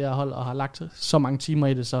 måneder med det her hold, og har lagt så mange timer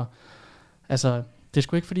i det, så altså, det er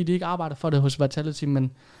sgu ikke, fordi de ikke arbejder for det hos Vitality,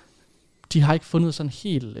 men de har ikke fundet sådan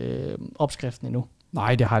helt opskriften endnu.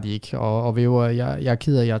 Nej, det har de ikke, og Væver, jeg er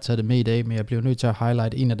ked af, at jeg har taget det med i dag, men jeg bliver nødt til at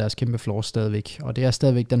highlight en af deres kæmpe flaws stadigvæk, og det er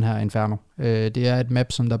stadigvæk den her Inferno. Det er et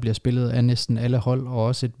map, som der bliver spillet af næsten alle hold, og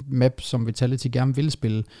også et map, som Vitality gerne vil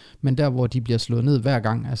spille, men der, hvor de bliver slået ned hver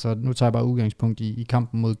gang, altså nu tager jeg bare udgangspunkt i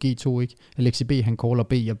kampen mod G2, ikke? Alexi B, han caller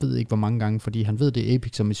B, jeg ved ikke hvor mange gange, fordi han ved, det er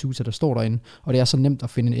Apex og Misuta, der står derinde, og det er så nemt at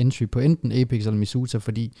finde en entry på enten Apex eller Misuta,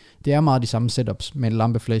 fordi det er meget de samme setups med en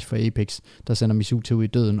lampeflash for Apex, der sender Misuta ud i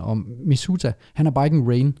døden, og Misuta, han har bare ikke en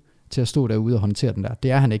rain til at stå derude og håndtere den der.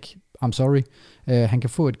 Det er han ikke. I'm sorry. Han kan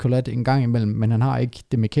få et collat en gang imellem, men han har ikke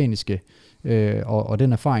det mekaniske og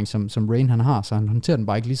den erfaring, som Rain han har, så han håndterer den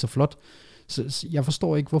bare ikke lige så flot. Så jeg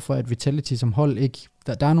forstår ikke, hvorfor at Vitality som hold ikke...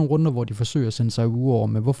 Der er nogle runder, hvor de forsøger at sende sig over,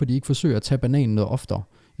 men hvorfor de ikke forsøger at tage bananen noget oftere,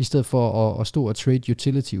 i stedet for at stå og trade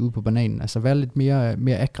utility ude på bananen. Altså være lidt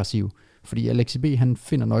mere aggressiv. Fordi Alexi B, han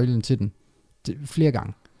finder nøglen til den flere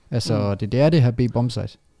gange. Altså det er det her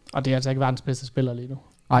B-bombsite. Og det er altså ikke verdens bedste spiller lige nu.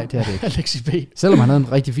 Nej, det er det ikke. Alexi B. Selvom han havde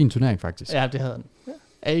en rigtig fin turnering, faktisk. Ja, det havde han.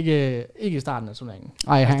 Ikke i starten af turneringen.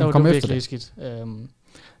 Nej, han kom efter det. Skidt.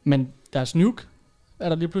 Men deres nuke er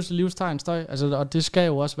der lige pludselig livstegn støj. Altså, og det skal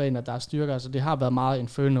jo også være en af deres styrker. Altså, det har været meget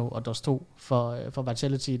Inferno og DOS 2 for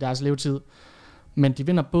Vitality i deres levetid. Men de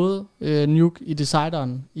vinder både nuke i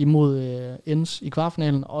decideren imod ENCE i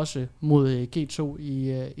kvartfinalen, og også mod G2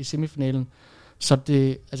 i semifinalen. Så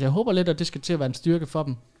jeg håber lidt, at det skal til at være en styrke for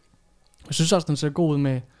dem. Jeg synes også, den ser god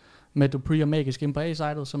ud med Dupree og Magisk ind på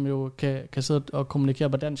A-sidet, som jo kan sidde og kommunikere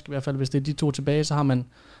på dansk. I hvert fald, hvis det er de to tilbage, så har man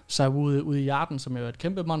sig ude i hjerten, som jo er et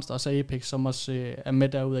kæmpe monster, og så Apex, som også er med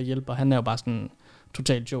derude og hjælper. Han er jo bare sådan en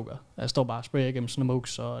total joker. Jeg står bare og sprayer igennem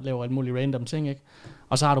smokes og laver alt muligt random ting, ikke?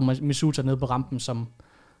 Og så har du Misuta nede på rampen, som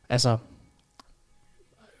altså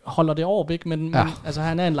holder det overblik, men altså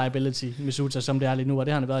han er en liability, Misuta, som det er lige nu, og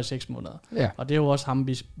det har han været i 6 måneder. Ja. Og det er jo også ham,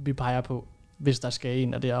 vi peger på, hvis der skal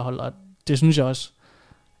en af det her hold, og det synes jeg også,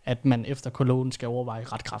 at man efter Cologne skal overveje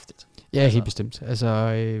ret kraftigt. Ja, helt bestemt.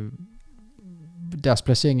 Altså, deres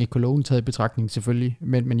placering i Cologne taget i betragtning selvfølgelig,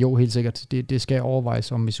 men jo, helt sikkert, det skal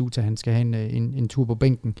overvejes, om Misuta han skal have en tur på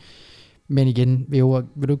bænken. Men igen, vil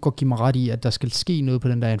du ikke godt give mig ret i, at der skal ske noget på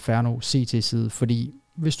den der Inferno CT-side, fordi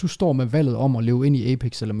hvis du står med valget om at løbe ind i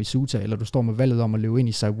Apex eller Misuta, eller du står med valget om at løbe ind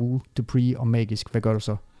i Saiwu, Dupree og Magisk, hvad gør du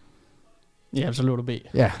så? Ja, så løber du B.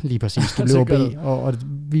 Ja, lige præcis. Du løber B, og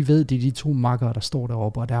vi ved, det er de 2 makkere, der står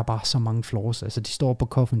deroppe, og der er bare så mange flaws. Altså, de står på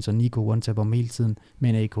Coffins og Nico one-tapper om hele tiden,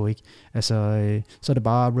 men AK ikke. Altså, så er det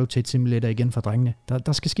bare Rotate Simulator igen for drengene.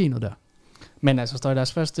 Der skal ske noget der. Men altså, står i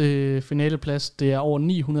deres første finaleplads, det er over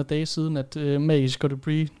 900 dage siden, at Magisk og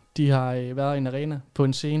Dupree, de har været i en arena på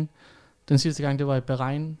en scene. Den sidste gang, det var i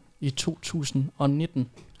Bahrain i 2019,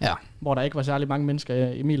 hvor der ikke var særlig mange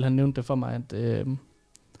mennesker. Emil, han nævnte det for mig, at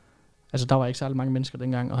altså, der var ikke særlig mange mennesker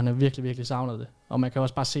dengang, og han har virkelig, virkelig savnet det. Og man kan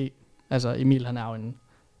også bare se, Altså Emil, han er jo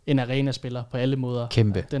en arena-spiller på alle måder.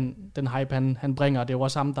 Kæmpe. Den hype, han bringer, det er jo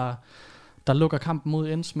også ham, der lukker kampen mod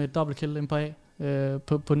Ends med et dobbeltkill ind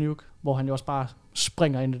på Nuke, hvor han jo også bare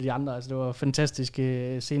springer ind i de andre. Altså det var fantastisk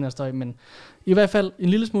scener støj, men i hvert fald en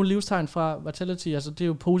lille smule livstegn fra Vitality. Altså det er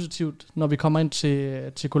jo positivt, når vi kommer ind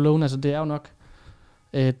til Cologne. Altså det er jo nok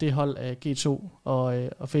det hold af G2 og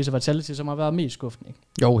Face Vitality, som har været mest skuffende. Ikke?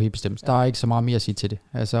 Jo, helt bestemt. Der er ikke så meget mere at sige til det.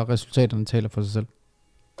 Altså resultaterne taler for sig selv.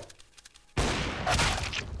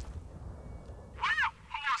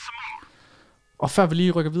 Og før vi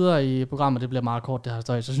lige rykker videre i programmet, det bliver meget kort det her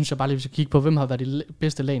støj, så synes jeg bare lige, vi skal kigge på, hvem har været de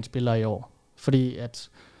bedste LAN-spillere i år. Fordi at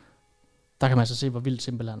der kan man altså se, hvor vildt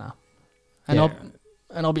simpel han er. Han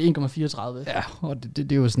er oppe i 1,34. Ja, og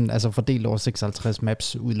det er jo sådan, altså fordelt over 56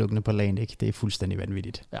 maps udelukkende på LAN, ikke? Det er fuldstændig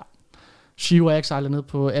vanvittigt. Ja. Shio og Exile er nede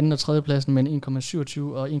på 2. og 3. pladsen med en 1,27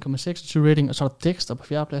 og 1,26 rating, og så er der Dexter på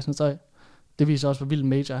 4. pladsen støj. Det viser også, hvor vild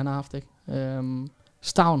major han har haft, ikke?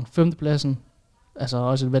 Stavn, 5. pladsen. Altså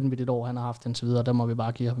også et vanvittigt år, han har haft indtil videre. Der må vi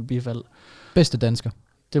bare give ham et bifald. Bedste dansker.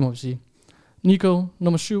 Det må vi sige. Nico,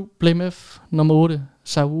 nummer 7. Blame F, nummer 8.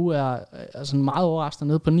 Sawu er altså meget overraskende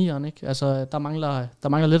nede på 9'eren, ikke? Altså, der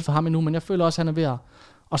mangler lidt for ham endnu, men jeg føler også, at han er ved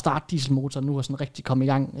at starte dieselmotoren nu og sådan rigtig komme i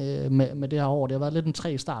gang med det her år. Det har været lidt en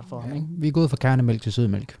træg start for ham, ikke? Vi er gået fra kernemælk til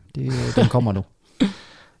sødmælk. Den kommer nu.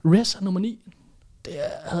 Rez er nummer 9. Det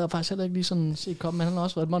havde jeg faktisk heller ikke lige sådan set komme, men han har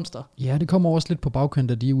også været et monster. Ja, det kommer også lidt på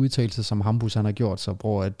bagkant af de udtalelser, som Hampus han har gjort, så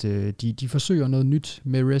bror, at de forsøger noget nyt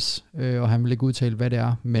med Rez, og han vil ikke udtale, hvad det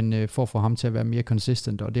er, men for at få ham til at være mere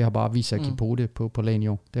consistent, og det har bare vist sig at give på det på LAN i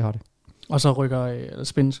år. Det har det. Og så rykker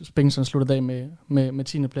Spinson slutter af med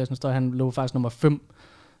 10. pladsen, så han lå faktisk nummer 5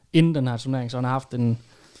 inden den her turnering, så han har haft en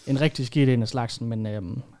rigtig skidt en af slagsen, men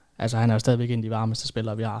altså han er jo stadigvæk en af de varmeste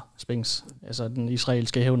spillere, vi har, Spinks, altså den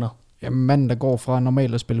israelske hævner. Ja, manden, der går fra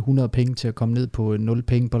normalt at spille 100 penge til at komme ned på 0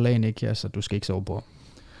 penge på LAN, ikke? Altså, du skal ikke sove på.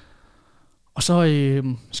 Og så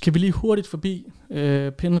skal vi lige hurtigt forbi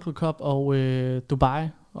Pinnacle Cup og Dubai,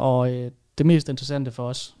 og det mest interessante for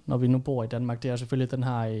os, når vi nu bor i Danmark, det er selvfølgelig den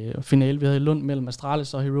her finale, vi havde i Lund mellem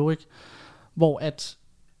Astralis og Heroic, hvor at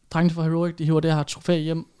drengene fra Heroic, de hiver det her trofæ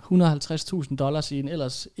hjem, $150,000 i en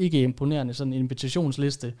ellers ikke imponerende sådan en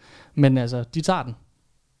invitationsliste, men altså, de tager den.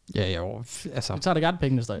 Ja, altså... Vi tager det gerne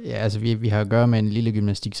pengene stadig. Ja, altså vi har at gøre med en lille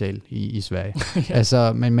gymnastiksal i Sverige. Ja.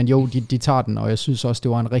 Altså, men jo, de tager den, og jeg synes også,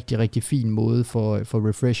 det var en rigtig, rigtig fin måde for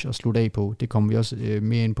Refresh at slutte af på. Det kommer vi også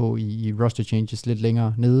mere ind på i roster changes lidt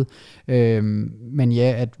længere nede. Men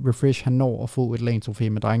ja, at Refresh han når at få et LAN-trofæ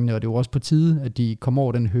med drengene, og det var også på tide, at de kom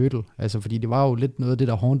over den hurdle. Altså, fordi det var jo lidt noget af det,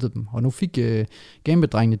 der håndede dem. Og nu fik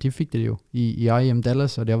Gambit-drengene, de fik det jo i IEM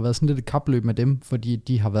Dallas, og det har været sådan lidt et kapløb med dem, fordi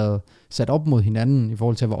de har været sat op mod hinanden i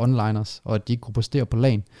forhold til at være onliners, og at de ikke kunne præstere på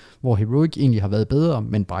LAN, hvor Heroic egentlig har været bedre,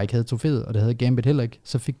 men bare ikke havde trofæet, og det havde Gambit heller ikke.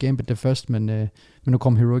 Så fik Gambit det først, men nu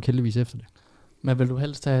kom Heroic heldigvis efter det. Men vil du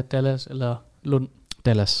helst have Dallas eller Lund?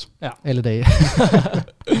 Dallas. Ja. Alle dage.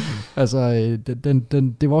 Altså,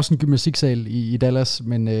 det var også en gymnastiksal i Dallas,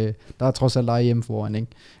 men der er trods alt IEM foran,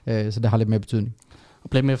 ikke? Så det har lidt mere betydning. Og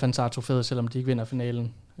Blame F, han tager trofæet, selvom de ikke vinder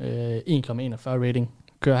finalen. 1,41 rating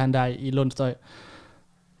kører han der i Lundstøj.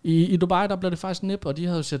 I Dubai, der blev det faktisk nip, og de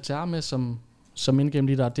havde jo set til med som indgame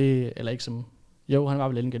leader, det, eller ikke som, jo, han var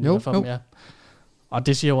vel indgame leader for dem, ja. Og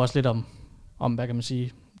det siger jo også lidt om, hvad kan man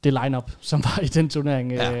sige, det lineup, som var i den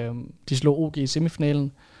turnering. Ja. De slog OG i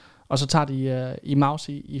semifinalen, og så tager de i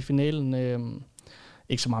Mouse i finalen.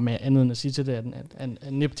 Ikke så meget mere andet end at sige til det, at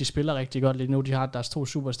NIP, de spiller rigtig godt lige nu. De har deres 2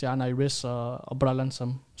 superstjerner i Riz og Brolland,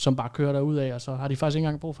 som bare kører derud af, og så har de faktisk ikke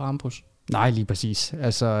engang brug for Hampus. Nej, lige præcis.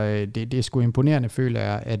 Altså, det er sgu imponerende, føler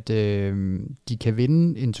jeg, at de kan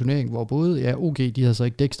vinde en turnering, hvor både, OG, de havde så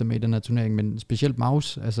ikke Dexter med i den her turnering, men specielt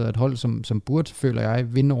Mouse, altså et hold, som burde, føler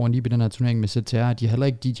jeg, vinde over NIP i den her turnering med ZTR. De har heller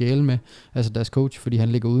ikke DJL med, altså deres coach, fordi han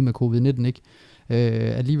ligger ude med covid-19, ikke?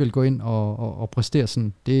 Alligevel gå ind og præstere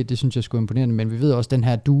sådan, det synes jeg er sgu imponerende, men vi ved også, den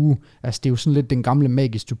her duo, altså det er jo sådan lidt den gamle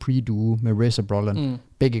Magic to Pre-duo med Rez og Brolland.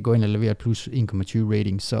 Begge går ind og leverer plus 1,20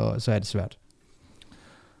 rating, så er det svært.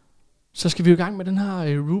 Så skal vi jo i gang med den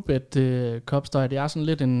her Rubet Cup-støj. Det er sådan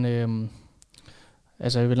lidt en,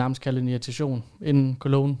 altså jeg vil nærmest kalde det en irritation inden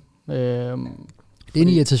Cologne. Det er en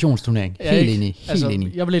irritationsturnering. Helt enig.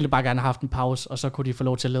 Jeg ville egentlig bare gerne have haft en pause, og så kunne de få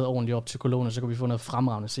lov til at lede ordentligt op til Cologne, og så kunne vi få noget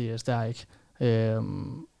fremragende CS der, ikke?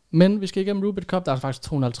 Men vi skal igennem Rubet Cup, der er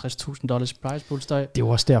faktisk $250,000 prize pool støj. Det er jo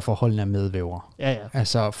også derfor holdene er medvæver. Ja.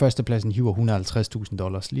 Altså førstepladsen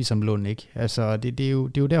hiver $150,000, ligesom Lund, ikke? Altså det er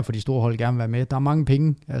jo derfor de store hold gerne vil være med. Der er mange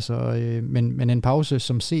penge, altså, men en pause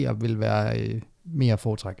som seer vil være mere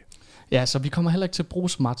foretræk. Ja, så vi kommer heller ikke til at bruge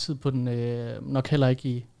så meget tid på den, nok heller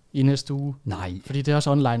ikke i næste uge. Nej. Fordi det er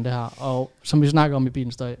også online det her, og som vi snakker om i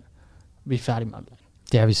bilen støj, vi er færdige med online.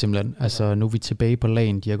 Det er vi simpelthen. Altså, nu er vi tilbage på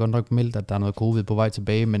LAN. De har godt nok meldt, at der er noget covid på vej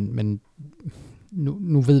tilbage, men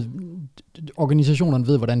nu ved organisationerne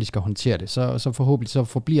ved, hvordan de skal håndtere det. Så forhåbentlig så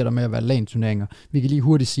forbliver der med at være LAN-turneringer. Vi kan lige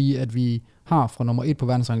hurtigt sige, at vi har fra nummer 1 på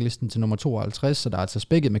verdensranglisten til nummer 52, så der er altså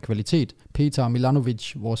spækket med kvalitet. Petar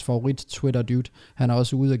Milanovic, vores favorit Twitter-dude, han er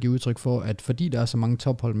også ude og give udtryk for, at fordi der er så mange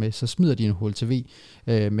tophold med, så smider de en HLTV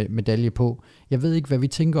med medalje på. Jeg ved ikke, hvad vi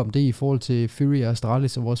tænker om det i forhold til Fury og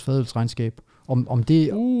Astralis og vores fadelsregnskab. Om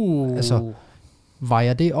det, altså,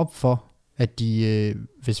 vejer det op for, at de,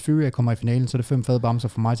 hvis Fury kommer i finalen, så er det 5 fadbamser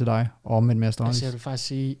fra mig til dig, og omvendt med Astralis. Altså, jeg vil faktisk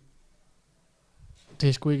sige, det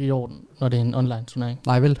er sgu ikke i orden, når det er en online turnering.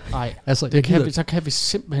 Nej vel? Nej, altså, så kan vi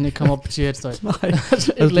simpelthen ikke komme op på tier 1 støj. Nej,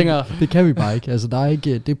 ikke længere. Det kan vi bare ikke. Altså, der er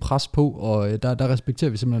ikke det pres på, og der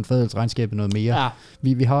respekterer vi simpelthen fadelsregnskabet noget mere. Ja.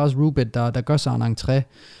 Vi har også Rubet, der gør sig en entré,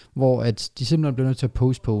 hvor at de simpelthen bliver nødt til at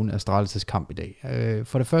postpone Astralis' kamp i dag.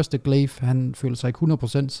 For det første, Glaive, han føler sig ikke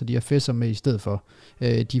 100%, så de har Fesser med i stedet for.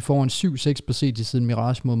 De får en 7-6 på CT-siden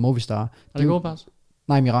Mirage mod Movistar. Er det god pas?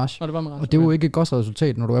 Nej, Mirage. Nå, det var Mirage. Og det er jo ikke et godt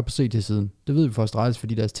resultat, når du er på CT-siden. Det ved vi for Astralis,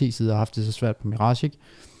 fordi deres T-side har haft det så svært på Mirage, ikke?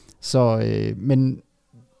 Så, men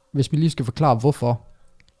hvis vi lige skal forklare, hvorfor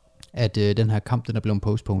at den her kamp, den er blevet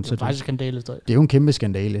postponed. Det er faktisk skandale. Det er jo en kæmpe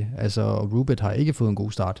skandale. Altså, Rubet har ikke fået en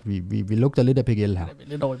god start. Vi lugter lidt af PGL her. Ja,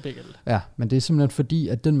 lidt over i PGL. Ja, men det er simpelthen fordi,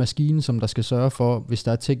 at den maskine, som der skal sørge for, hvis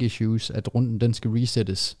der er tech issues, at runden den skal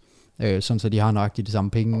resettes, sådan så de har nøjagtigt de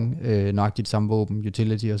samme penge, nøjagtigt de samme våben,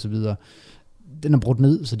 utility og så videre. Den er brudt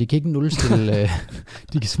ned, så de kan ikke nulstille,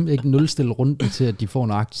 de kan simpelthen ikke nulstille runden til, at de får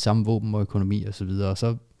nøjagtigt samme våben og økonomi og så videre.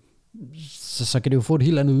 Så kan det jo få et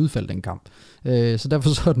helt andet udfald, den kamp. Så derfor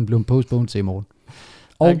så er den blevet postponed til i morgen.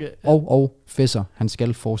 Og Fesser, han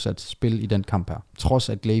skal fortsat spille i den kamp her, trods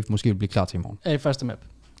at Glaive måske vil blive klar til i morgen. Ja, i første map.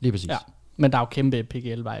 Lige præcis. Ja. Men der er jo kæmpe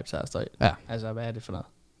PGL-vibes her. Ja. Altså, hvad er det for noget?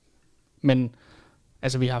 Men,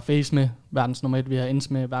 altså, vi har FaZe med, verdens nummer 1, vi har Ins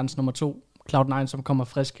med, verdens nummer 2, Cloud9, som kommer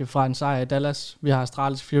frisk fra en sejr i Dallas, vi har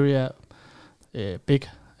Astralis, Fury, Big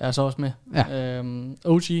er så også med. Ja.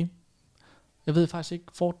 OG, jeg ved faktisk ikke,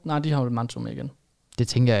 nej, de har jo Manto med igen. Det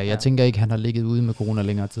tænker jeg. Jeg tænker ikke, han har ligget ude med corona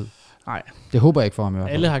længere tid. Nej. Det håber jeg ikke for ham i hvert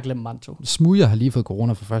fald. Alle har glemt Manto. Smoothie har lige fået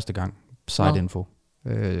corona for første gang. Side info.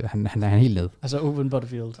 Han er helt ned. Altså Owen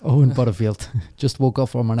Butterfield. Owen Butterfield. Just woke up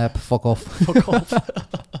from a nap. Fuck off. Fuck off.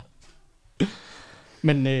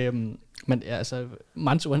 men ja, altså,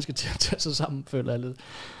 Manto, han skal til at tage sig sammen, føler jeg lidt.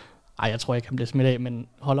 Ej, jeg tror ikke, han bliver smidt af, men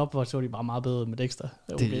hold op, hvor så de bare meget bedre med Dexter.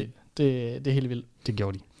 Okay. Det er helt vildt. Det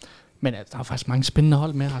gjorde de. Men altså, der er faktisk mange spændende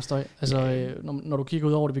hold med her, Støj. Altså, når du kigger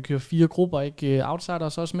ud over det, vi kører 4 grupper, ikke?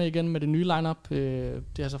 Outsiders også med igen med det nye lineup. Det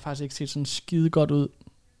har så faktisk ikke set sådan skide godt ud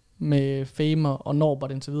med Famer og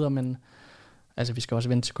Norbert indtil videre, men altså, vi skal også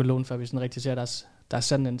vente til Cologne, før vi sådan rigtig ser deres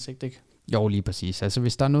sande ansigt, ikke? Jo, lige præcis. Altså,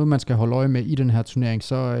 hvis der er noget, man skal holde øje med i den her turnering,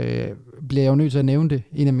 så bliver jeg jo nødt til at nævne det.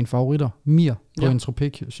 En af mine favoritter, Mir på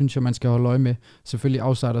Entropic, synes jeg, man skal holde øje med. Selvfølgelig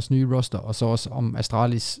Outsiders nye roster, og så også om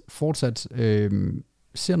Astralis fortsat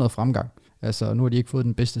ser noget fremgang. Altså, nu har de ikke fået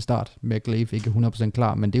den bedste start med Glaive, ikke 100%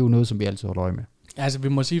 klar, men det er jo noget, som vi altid holder øje med. Ja, altså, vi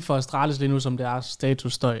må sige for Astralis lige nu, som det er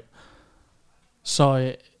status-støj,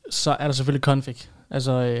 så er der selvfølgelig Config.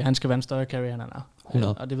 Altså, han skal være en større carry, end han er.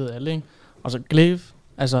 100. Og det ved alle, ikke? Og så Glaive,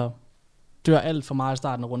 altså, dør alt for meget i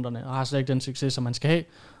starten af runderne, og har slet ikke den succes, som man skal have.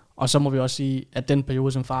 Og så må vi også sige, at den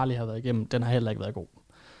periode, som Farley har været igennem, den har heller ikke været god.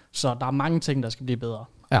 Så der er mange ting, der skal blive bedre.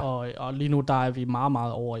 Ja. Og lige nu, der er vi meget,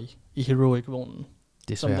 meget over i Heroic-vognen.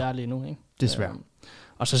 Som det er lige nu, ikke? Desværre.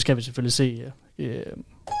 Og så skal vi selvfølgelig se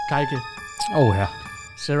Kajke. Ja.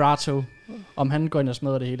 Serato. Om han går ind og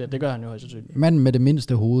smadrer det hele, det gør han jo højst sandsynligt. Manden med det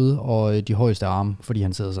mindste hoved og de højeste arme, fordi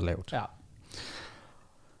han sidder så lavt. Ja.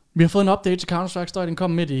 Vi har fået en update til Counter-Strike, den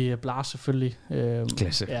kom midt i Blast selvfølgelig.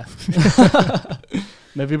 Klasse. Ja.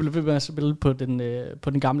 Men vi blev ved med at spille på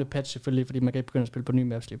den gamle patch selvfølgelig, fordi man kan ikke begynde at spille på nye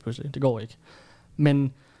maps lige pludselig. Det går ikke.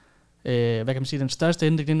 Men hvad kan man sige, den største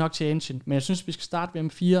ændring, det er nok til Ancient. Men jeg synes, vi skal starte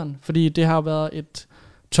ved M4'eren, fordi det har været et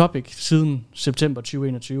topic siden september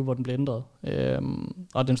 2021, hvor den blev ændret.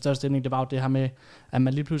 Og den største ændring, det var jo det her med, at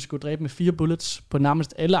man lige pludselig kunne dræbe med 4 bullets på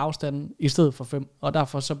nærmest alle afstande, i stedet for 5. Og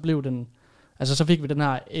derfor så blev den, altså så fik vi den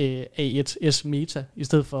her A1S meta, i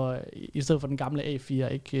stedet for den gamle A4,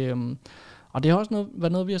 ikke? Og det har også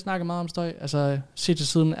været noget, vi har snakket meget om, Støj. Altså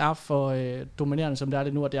CT-siden er for dominerende, som det er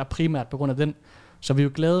det nu, og det er primært på grund af den. Så vi er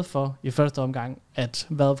jo glade for i første omgang, at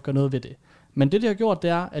Valve gør noget ved det. Men det, de har gjort, det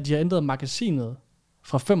er, at de har ændret magasinet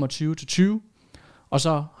fra 25 til 20, og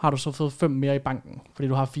så har du så fået 5 mere i banken, fordi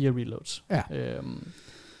du har 4 reloads. Ja.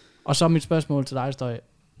 Og så er mit spørgsmål til dig, Støj.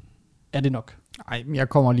 Er det nok? Ej, jeg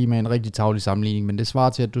kommer lige med en rigtig tavlig sammenligning, men det svarer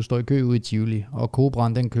til, at du står i kø ude i Tivoli, og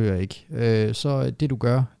Cobraen, den kører ikke. Så det du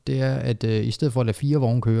gør, det er, at i stedet for at lade 4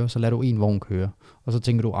 vogne køre, så lader du 1 vogn køre. Og så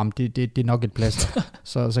tænker du, det er nok et plaster.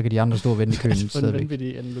 så kan de andre stå og vente i køen. Det er en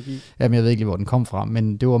vanvittig analogi. Jamen, jeg ved ikke lige, hvor den kom fra,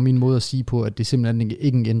 men det var min måde at sige på, at det simpelthen ikke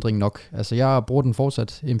en ændring nok. Altså, jeg bruger den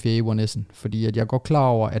fortsat, MFA One S'en, fordi at jeg går klar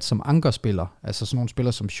over, at som ankerspiller, altså sådan nogle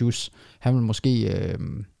spillere som Schuss, han vil måske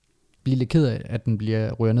blive lidt ked af, at den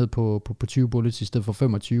bliver ryger ned på 20 bullets i stedet for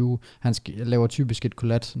 25. Han laver typisk et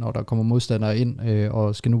kollat, når der kommer modstandere ind,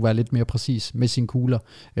 og skal nu være lidt mere præcis med sine kugler,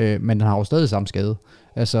 men han har jo stadig samme skade,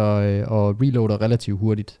 altså, og reloader relativt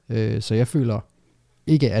hurtigt. Så jeg føler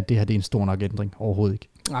ikke, at det her det er en stor nok ændring, overhovedet ikke.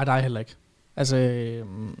 Nej, der er heller ikke. Altså,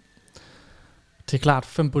 det er klart,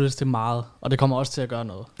 5 bullets det er meget, og det kommer også til at gøre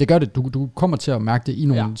noget. Det gør det. Du kommer til at mærke det i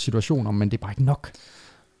nogle situationer, men det er bare ikke nok.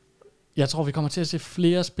 Jeg tror, vi kommer til at se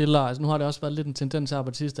flere spillere. Altså, nu har det også været lidt en tendens her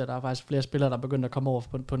på sidste, at der er faktisk flere spillere, der er begyndt at komme over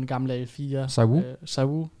på den gamle A4.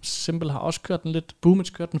 Sawu. Simple har også kørt den lidt.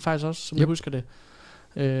 Boomage kørte den faktisk også, som jeg husker det.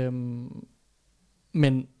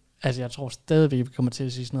 Men altså, jeg tror stadigvæk, vi kommer til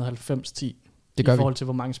at sige sådan noget 90-10. I forhold til,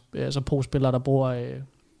 hvor mange pro-spillere, der bruger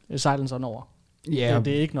silenceren over. Yeah.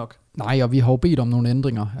 Det er ikke nok. Nej, og vi har jo bedt om nogle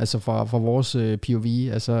ændringer, altså fra vores POV.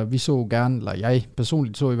 Altså, vi så gerne, eller jeg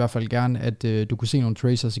personligt så i hvert fald gerne, at du kunne se nogle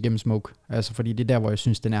tracers igennem smoke. Altså, fordi det er der, hvor jeg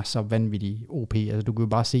synes, den er så vanvittig OP. Altså, du kan jo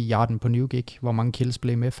bare se Yarden på New Gig, hvor mange kills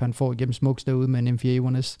BlameF han får igennem smokes derude med en MFA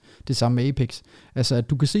 1S. Det samme med Apex. Altså, at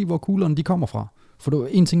du kan se, hvor kuglerne de kommer fra. For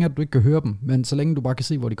en ting er, at du ikke kan høre dem, men så længe du bare kan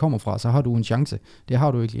se, hvor de kommer fra, så har du en chance. Det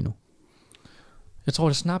har du ikke lige nu. Jeg tror,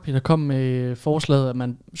 det er Snappy, der kom med forslaget, at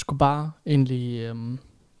man skulle bare egentlig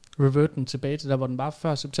revert den tilbage til der, hvor den var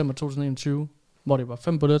før september 2021, hvor det var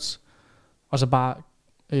 5 bullets, og så bare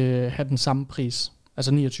have den samme pris,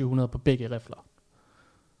 altså 2900 på begge rifler.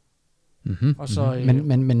 Mm-hmm, og så,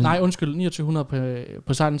 men nej, undskyld, 2900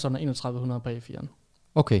 på silenceren og 3100 på A4'en.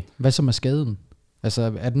 Okay, hvad så med skaden?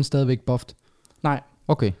 Altså, er den stadigvæk buffed? Nej.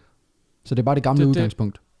 Okay, så det er bare det gamle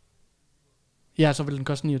udgangspunkt? Ja, så vil den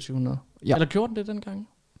koste 2900. Ja. Eller gjorde den det dengang?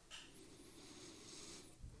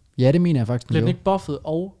 Ja, det mener jeg faktisk. Blev den ikke buffet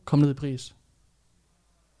og kom ned i pris?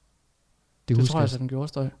 Det tror jeg, at den gjorde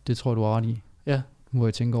støj. Det tror du er ret i. Ja. Nu må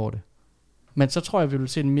jeg tænke over det. Men så tror jeg, vi vil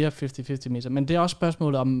se en mere 50-50 meter. Men det er også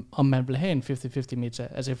spørgsmålet, om man vil have en 50-50 meter,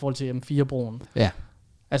 altså i forhold til M4-broen. Ja.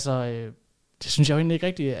 Altså, det synes jeg jo egentlig ikke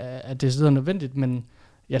rigtigt, at det er nødvendigt, men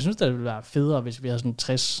jeg synes, det ville være federe, hvis vi havde sådan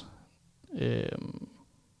 60...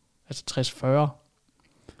 altså 60-40.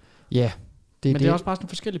 Ja. Men det er også bare sådan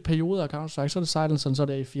forskellige perioder af Counter-Strike. Så er det Silenceren, så er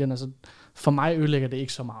det A4'en. Altså, for mig ødelægger det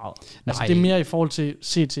ikke så meget. Altså, det er mere i forhold til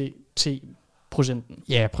CT-procenten.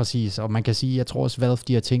 Ja, præcis. Og man kan sige, jeg tror også, Valve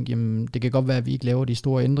de har tænkt, jamen, det kan godt være, at vi ikke laver de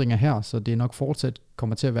store ændringer her, så det er nok fortsat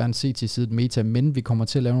kommer til at være en CT-sidet meta, men vi kommer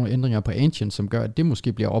til at lave nogle ændringer på Ancient, som gør, at det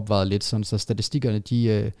måske bliver opvejet lidt, sådan, så statistikkerne,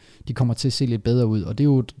 de kommer til at se lidt bedre ud. Og det er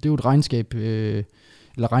jo et regnskab,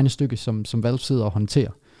 eller regnestykke, som Valve sidder og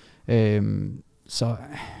håndterer. Så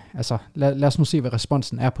altså, lad os nu se, hvad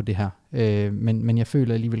responsen er på det her. Men jeg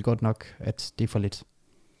føler alligevel godt nok, at det er for lidt.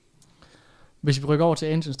 Hvis vi rykker over til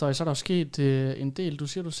Ancient Story, så er der jo sket en del. Du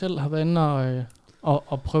siger, du selv har været inde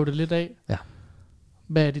og prøvet det lidt af. Ja.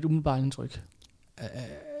 Hvad er dit umiddelbare indtryk?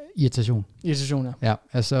 Irritation. Irritation, ja. Ja,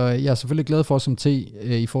 altså jeg er selvfølgelig glad for som T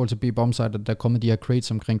i forhold til B-Bombsite, at der er kommet de her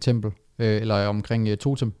crates omkring Temple, eller omkring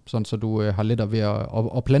Totem, sådan så du har lettere ved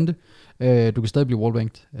at plante. Du kan stadig blive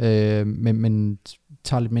wallbanked, men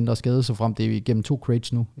tager lidt mindre skade, så frem det er igennem 2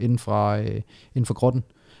 crates nu, inden for grotten.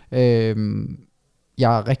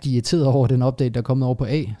 Jeg er rigtig irriteret over den update, der er kommet over på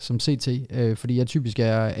A, som CT, fordi jeg typisk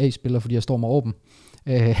er A-spiller, fordi jeg står med åben.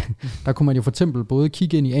 Der kunne man jo for eksempel både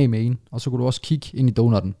kigge ind i A-main, og så kunne du også kigge ind i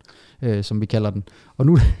donutten, som vi kalder den. Og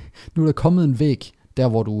nu er der kommet en væg, der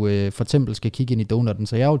hvor du for eksempel skal kigge ind i donutten,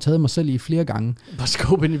 så jeg har jo taget mig selv i flere gange. Bare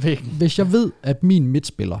skub ind i væggen. Hvis jeg ved, at min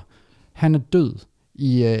midtspiller, han er død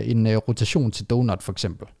i en rotation til donut for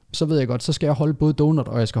eksempel, så ved jeg godt, så skal jeg holde både donut,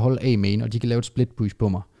 og jeg skal holde A-main, og de kan lave et split push på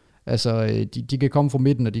mig. Altså, de kan komme fra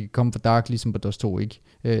midten, og de kan komme fra dark, ligesom på DOS 2, ikke?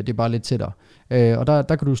 Det er bare lidt tættere. Og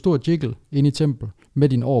der kan du stå og jiggle ind i Temple med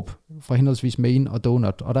din orb fra henholdsvis main og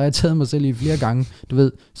donut. Og der har jeg taget mig selv i flere gange, du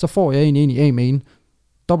ved. Så får jeg en ind i A-main,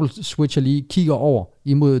 dobbelt switcher lige, kigger over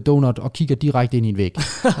imod donut og kigger direkte ind i en væg.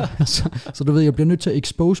 så du ved, jeg bliver nødt til at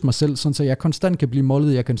expose mig selv, sådan så jeg konstant kan blive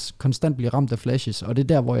mollet, jeg kan konstant blive ramt af flashes. Og det er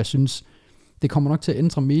der, hvor jeg synes, det kommer nok til at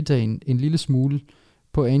ændre metaen en lille smule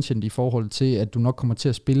på Ancient i forhold til, at du nok kommer til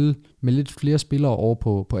at spille med lidt flere spillere over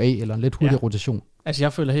på A, eller en lidt hurtigere rotation. Altså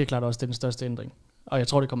jeg føler helt klart også, at det er den største ændring. Og jeg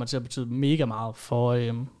tror, det kommer til at betyde mega meget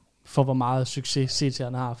for hvor meget succes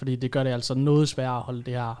CT'erne har, fordi det gør det altså noget sværere at holde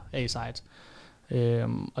det her A-side.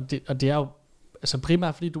 Og det er jo altså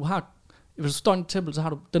primært fordi du har, hvis du står i en tempel, så har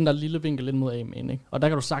du den der lille vinkel ind mod A-main, ikke? Og der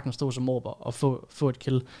kan du sagtens stå som orber og få et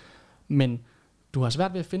kill. Men du har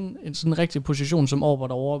svært ved at finde en sådan rigtig position som orber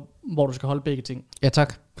derovre, hvor du skal holde begge ting. Ja,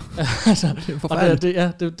 tak. Altså,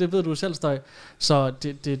 det ved du selv, Støj. Så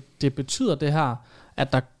det betyder det her,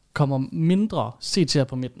 at der kommer mindre CT'er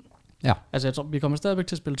på midten. Ja. Altså jeg tror, vi kommer stadigvæk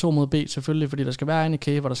til at spille 2 mod B, selvfølgelig, fordi der skal være en i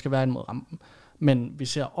cave, og der skal være en mod rampen. Men vi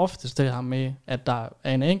ser oftest det her med, at der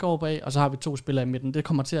er en anchor over A, og så har vi 2 spillere i midten. Det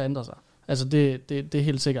kommer til at ændre sig. Altså det er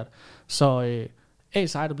helt sikkert. Så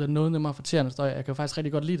A-side er blevet noget nemmere for tiernes Støj. Jeg kan faktisk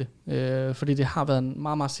rigtig godt lide det, fordi det har været en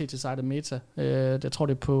meget, meget CT-sided meta. Jeg tror,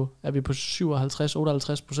 er vi på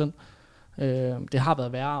 57-58%. Det har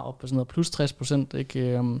været værre op på sådan noget plus 60%,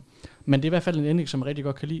 ikke? Men det er i hvert fald en ændring, som jeg rigtig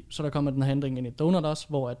godt kan lide. Så der kommer den her ændring ind i Donut også,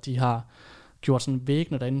 hvor at de har gjort sådan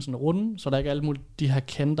væggene derinde sådan runde, så der ikke er alle mulige de her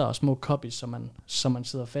kanter og små copies, som man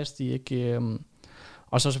sidder fast i, ikke?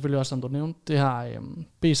 Og så selvfølgelig også, som du nævnte, det her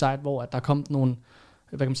B-side, hvor at der er kommet nogle,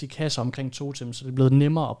 hvad kan man sige, kasser omkring totem, så det er blevet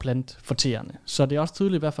nemmere at plante for tæerne. Så det er også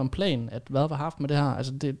tydeligt, hvad for en plan, at hvad har haft med det her.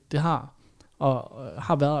 Altså det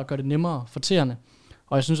har været at gøre det nemmere for tæerne.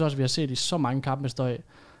 Og jeg synes også, at vi har set i så mange kampe med Støj,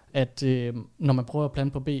 at når man prøver at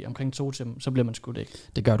plante på B omkring totem, så bliver man skudt, ikke?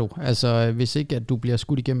 Det gør du. Altså, hvis ikke at du bliver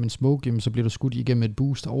skudt igennem en smoke, så bliver du skudt igennem et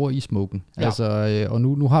boost over i smoken. Ja. Altså, og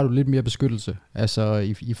nu har du lidt mere beskyttelse. Altså,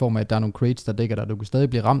 i form af, at der er nogle crates, der dækker dig. Du kan stadig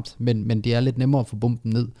blive ramt, men det er lidt nemmere at få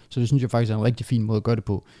bomben ned. Så det synes jeg faktisk er en rigtig fin måde at gøre det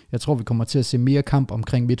på. Jeg tror, vi kommer til at se mere kamp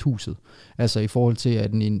omkring midthuset. Altså, i forhold til,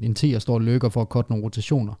 at en T'er står og løkker for at cutte nogle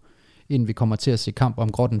rotationer, inden vi kommer til at se kamp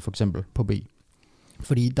om grotten, for eksempel, på B.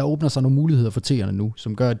 Fordi der åbner sig nogle muligheder for T'erne nu,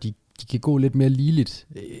 som gør, at de kan gå lidt mere ligeligt.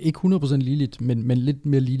 Ikke 100% ligeligt, men lidt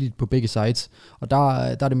mere ligeligt på begge sides. Og der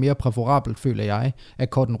er det mere præferabelt, føler jeg, at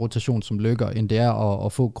cutte en rotation som lykker, end det er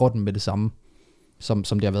at få grotten med det samme, som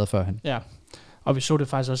det har været førhen. Ja, og vi så det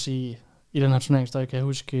faktisk også i den her turnering, der kan jeg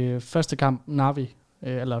huske første kamp Na'Vi,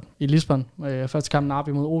 eller i Lisbon, første kamp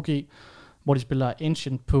Na'Vi mod OG, hvor de spiller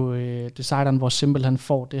Ancient på Decideren, hvor Simple han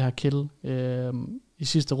får det her kill i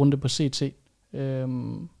sidste runde på CT.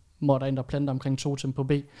 Hvor der er en, der planter omkring totem på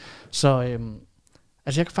B. Så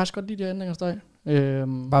altså jeg kan faktisk godt lide de her ændringer, Støj.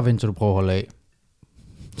 Bare vent til du prøver at holde af.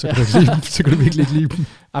 Så kan du virkelig ikke lide dem.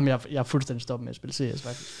 Jamen jeg er fuldstændig stoppet med at spille CS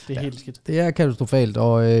faktisk. Det er helt skidt. Det er katastrofalt,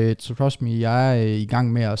 og trust me, jeg er i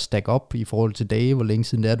gang med at stack op i forhold til dage, hvor længe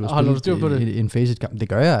siden det er, du har spillet en Faceit-kamp. Det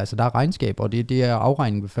gør jeg, altså der er regnskab, og det er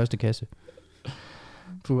afregning ved første kasse.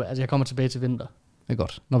 Altså jeg kommer tilbage til vinter. Det er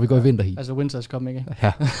godt, når vi går i vinter hit. Altså winter is coming, ikke?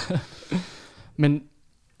 Ja. Men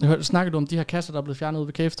snakkede du om de her kasser, der er blevet fjernet ud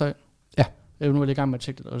ved Cave-Støj? Ja. Nu er jeg i gang med at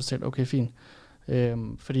tjekke det, og så tænkte okay, fint.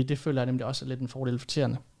 Fordi det føler jeg nemlig også er lidt en fordel for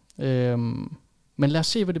tæerne. Men lad os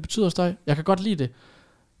se, hvad det betyder, Støj. Jeg kan godt lide det.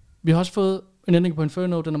 Vi har også fået en ændring på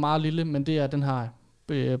Inferno, den er meget lille, men det er den her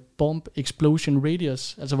bomb explosion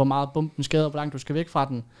radius, altså hvor meget bomben skader, hvor langt du skal væk fra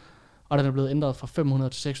den. Og den er blevet ændret fra 500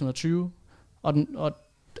 til 620. Og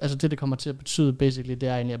altså det kommer til at betyde, basically, det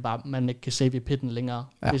er egentlig, at bare, man ikke kan save i pitten længere,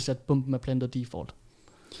 hvis at bomben er plantet default.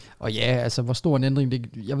 Og ja, altså hvor stor en ændring,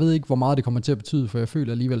 jeg ved ikke, hvor meget det kommer til at betyde, for jeg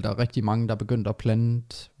føler alligevel, der er rigtig mange, der er begyndt at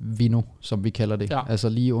plante Vino, som vi kalder det. Ja. Altså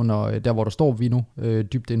lige under, der hvor der står Vino,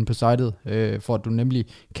 dybt inde på sitet, for at du nemlig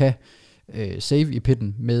kan save i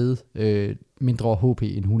pitten med mindre HP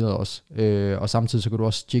end 100 også. Og samtidig så kan du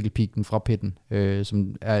også jiggle peek den fra pitten,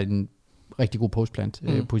 som er en rigtig god postplant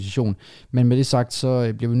position. Men med det sagt,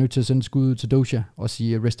 så bliver vi nødt til at sende skud til Doja og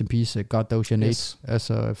sige rest in peace, God Doja Nate. Yes.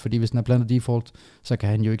 Altså, fordi hvis den er plantet default, så kan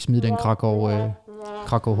han jo ikke smide den Krakow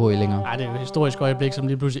HE længere. Nej, det er jo et historisk øjeblik, som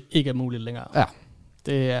lige pludselig ikke er muligt længere. Ja.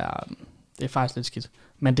 Det er faktisk lidt skidt.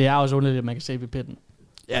 Men det er også underligt, at man kan save i pitten.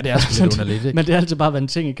 Ja, det er også lidt underligt, ikke? Men det er altid bare været en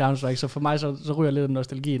ting i Counter-Strike, så for mig så ryger lidt af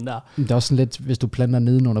nostalgien der. Det er også sådan lidt, hvis du planter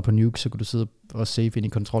nedenunder på nuke, så kan du sidde og save ind i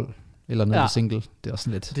kontrol. Eller noget single. Det er også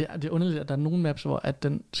lidt. Det er underligt, at der er nogle maps, hvor at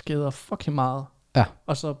den skader fucking meget. Ja.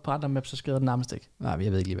 Og så på andre maps, så skader den nærmest ikke. Nej,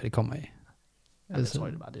 jeg ved ikke lige, hvad det kommer af. Ja, altså, jeg tror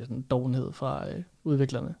det bare, det er sådan en dovenhed fra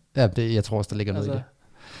udviklerne. Ja, jeg tror også, der ligger noget i det.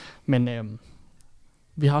 Men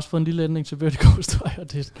vi har også fået en lille ændring til Vertical Støj,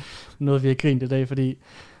 og det er noget, vi har grint i dag, fordi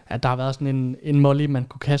at der har været sådan en molly, man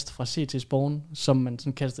kunne kaste fra CT spawn, som man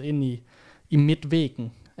sådan kastede ind i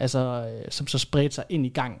midtvæggen, altså som så spredte sig ind i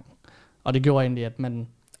gangen. Og det gjorde egentlig, at man...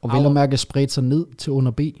 Og vel at mærke spredte sig ned til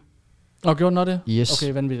under B. Og gjorde den det? Yes.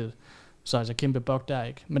 Okay, vanvittigt. Så altså kæmpe bug der,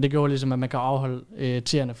 ikke? Men det gjorde ligesom, at man kan afholde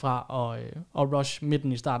tierne fra og rush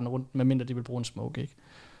midten i starten rundt, medmindre de vil bruge en smoke, ikke?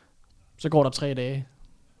 Så går der 3 dage,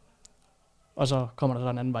 og så kommer der så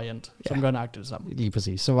en anden variant, som gør nøjagtigt det samme. Lige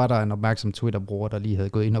præcis. Så var der en opmærksom Twitter-bruger, der lige havde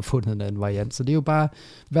gået ind og fundet en anden variant. Så det er jo bare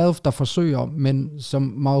Valve, der forsøger, men som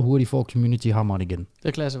meget hurtigt får community-hammeren igen. Det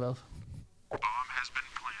er klasse Valve.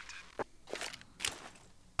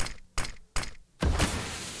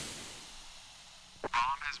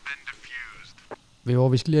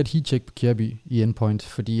 Vi skal lige have et heat-check på Kirby i Endpoint,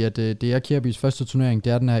 fordi at, det er Kirbys første turnering,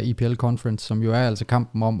 det er den her EPL Conference, som jo er altså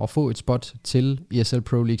kampen om at få et spot til ESL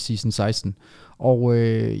Pro League Season 16. Og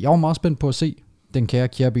jeg var meget spændt på at se den kære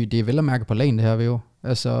Kirby. Det er vel at mærke på lagen det her, Væver.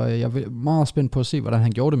 Altså, jeg er meget spændt på at se, hvordan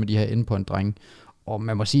han gjorde det med de her Endpoint-drenge. Og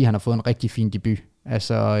man må sige, at han har fået en rigtig fin debut.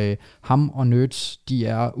 Altså, ham og Nerds, de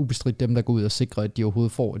er ubestridt dem, der går ud og sikrer, at de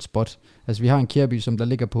overhovedet får et spot. Altså, vi har en Kirby, som der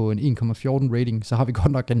ligger på en 1,14 rating. Så har vi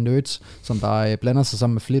godt nok en Nerds, som der blander sig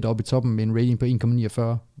sammen med Flit op i toppen med en rating på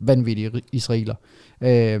 1,49. Vanvittige israeler.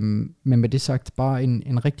 Men med det sagt, bare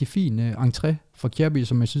en rigtig fin entré for Kirby,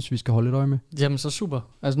 som jeg synes, vi skal holde et øje med. Jamen, så super.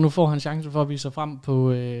 Altså, nu får han chancen for at vise sig frem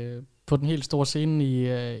på den helt store scene i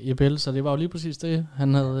EPL, så det var jo lige præcis det,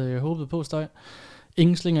 han havde håbet på, Støj.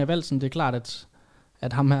 Ingen slinger i valsen. Det er klart,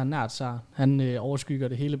 at ham her nært sig, han overskygger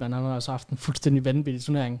det hele, men han har altså haft en fuldstændig vanvittig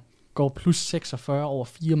turnering. Går plus 46 over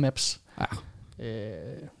 4 maps. Ja.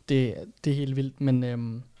 Det er helt vildt,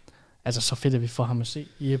 men altså så fedt, at vi får ham at se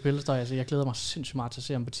i EPL. Altså, jeg glæder mig sindssygt meget til at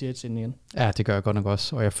se ham på tier 1 igen. Ja, det gør jeg godt nok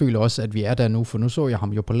også, og jeg føler også, at vi er der nu, for nu så jeg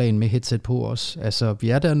ham jo på lagen med headset på os. Altså, vi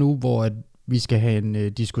er der nu, hvor at vi skal have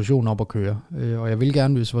en diskussion op at køre, og jeg vil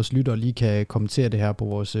gerne, hvis vores lyttere lige kan kommentere det her på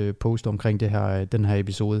vores post omkring den her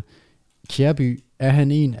episode. Kirby, er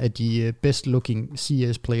han en af de best looking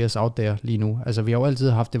CS players out there lige nu? Altså, vi har jo altid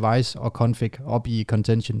haft Device og Config op i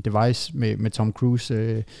contention. Device med Tom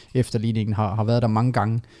Cruise efterligningen har været der mange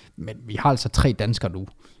gange, men vi har altså 3 danskere nu,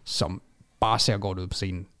 som bare ser godt ud på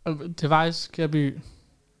scenen. Device, Kirby,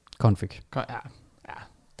 Config. Ja,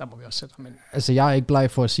 der må vi også sætte ham ind. Altså, jeg er ikke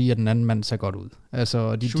bleg for at sige, at den anden mand ser godt ud.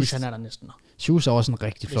 Altså, Shoes, han er der næsten. Shoes er også en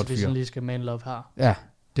rigtig flot fyr. Hvis vi sådan lige skal man love her. Ja,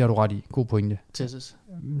 det har du ret i. God pointe. Tesses.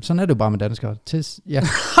 Sådan er det jo bare med danskere. Ja.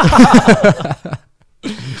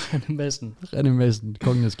 René Madsen,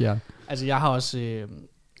 kongen af Skjern. Altså, jeg har også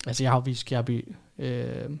jeg har vist Kirby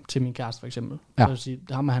til min kæreste, for eksempel. Ja. Så at sige,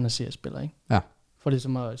 ham er han er CS-spiller, ikke? Ja. For det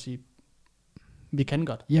som at sige, vi kan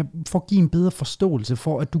godt. Ja, for at give en bedre forståelse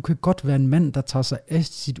for, at du kan godt være en mand, der tager sig af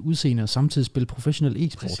sit udseende og samtidig spille professionel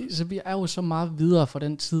e-sport. Præcis, så vi er jo så meget videre fra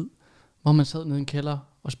den tid, hvor man sad nede i en kælder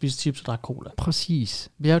og spiste chips og drak cola. Præcis.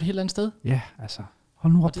 Vi er jo et helt andet sted. Ja, altså.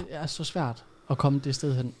 Hold nu op. Og det er så svært at komme det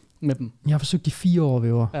sted hen med dem. Jeg har forsøgt i 4 år,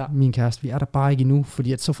 Væver, min kæreste. Vi er der bare ikke endnu,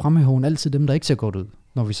 fordi at så fremhæver hun altid dem, der ikke ser godt ud,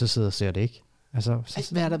 når vi så sidder og ser det, ikke? Altså,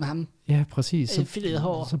 hvad er der med ham? Ja, præcis.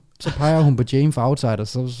 Så peger hun på Jane for Outsiders,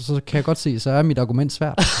 så kan jeg godt se, så er mit argument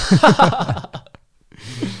svært.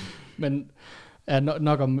 Men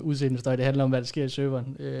nok om udseendestøj, det handler om, hvad der sker i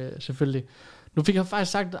serveren, selvfølgelig. Nu fik jeg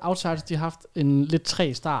faktisk sagt, at Outsiders, de har haft en lidt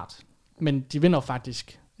træg start, men de vinder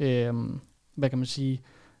faktisk, hvad kan man sige,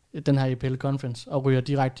 den her EPL Conference, og ryger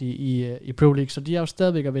direkte i Pro League, så de er jo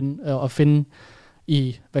stadigvæk at vinde og finde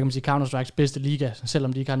i, hvad kan man sige, Counter-Strikes bedste liga,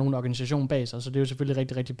 selvom de ikke har nogen organisation bag sig, så det er jo selvfølgelig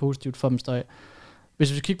rigtig, rigtig positivt for dem. Støj.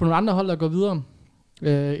 Hvis vi kigger på nogle andre hold, der går videre,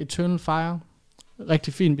 Eternal Fire,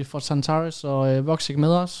 rigtig fint, vi får Santaris og Voxic med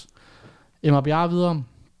os, MRBR videre,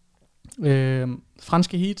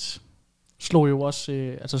 franske Heat slog jo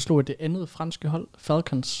også, slog det andet franske hold,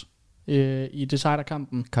 Falcons, i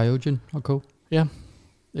deciderkampen. Kyojin og Co. Ja,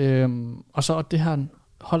 og så det her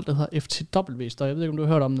hold, der hedder FTW, så jeg ved ikke, om du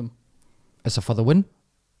har hørt om dem. Altså for the win?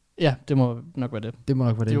 Ja, det må nok være det. Det må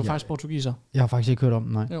nok være det. Det er jo faktisk portugiser. Jeg har faktisk ikke hørt om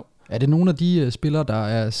dem, nej. Jo. Er det nogle af de spillere, der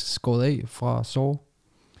er skåret af fra Saw,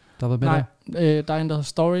 der har været med der? Nej, der er en, der hedder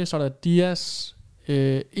Story, så er der Diaz,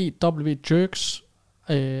 EW Jerks,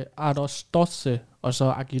 Ardos Dorse, og så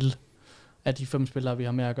Agil af de 5 spillere, vi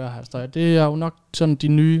har med at gøre her. Så det er jo nok sådan de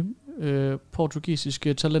nye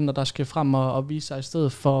portugisiske talenter, der skal frem og vise sig, i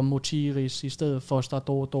stedet for Motiris, i stedet for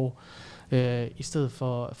Stadodo, i stedet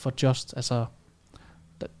for Just. Altså,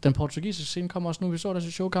 den portugisiske scene kommer også nu. Vi så der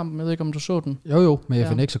til showkampen. Jeg ved ikke, om du så den. Jo, med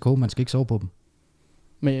FNX og Co. Man skal ikke sove på dem.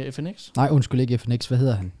 Med FNX? Nej, undskyld, ikke FNX. Hvad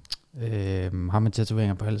hedder han? Har man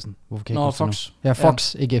tatoveringer på halsen? Hvorfor kan jeg ikke Fox. Ja,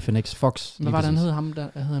 Fox, ikke FNX. Fox. Hvad var det, han hed? Ham, der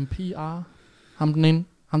hed han PR? Ham den ene.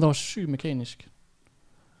 Ham, der var syg mekanisk.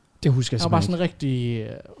 Det husker jeg simpelthen. Han var bare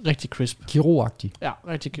sådan rigtig crisp. Kirurg-agtig. Ja,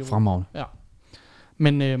 rigtig kirurg. Fremragende. Ja.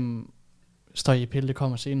 Men Støj i pille, det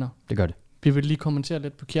kommer senere. Det gør det. Vi vil lige kommentere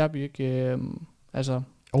lidt på Kirby, ikke?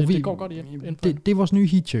 Det går godt i det er vores nye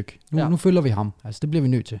heat-check. Nu følger vi ham. Altså, det bliver vi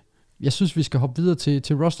nødt til. Jeg synes, vi skal hoppe videre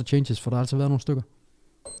til roster changes, for der har altså været nogle stykker.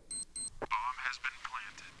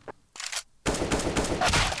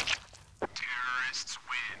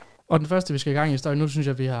 Og den første, vi skal i gang i Støj, nu synes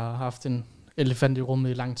jeg, vi har haft en elefant i rummet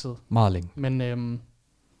i lang tid. Meget længe. Men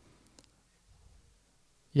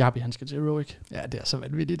Jabi, han skal til Heroic. Ja, det er så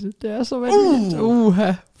vanvittigt.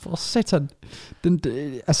 For satan.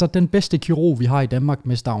 Den bedste kirurg, vi har i Danmark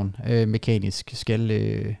med stavn, mekanisk,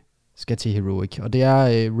 skal til Heroic. Og det er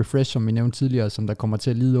Refresh, som vi nævnte tidligere, som der kommer til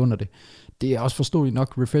at lide under det. Det er også forståeligt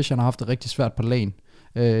nok. Refresh har haft det rigtig svært på LAN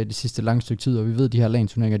det sidste lange stykke tid, og vi ved, at de her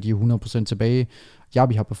LAN-turneringer, de er 100% tilbage.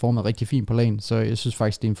 Jabi har performet rigtig fint på LAN, så jeg synes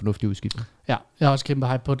faktisk, det er en fornuftig udskiftning. Ja, jeg har også kæmpe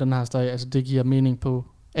hype på den her støj. Altså, det giver mening på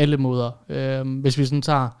alle måder. Hvis vi sådan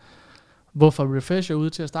tager, hvorfor Refresh er ude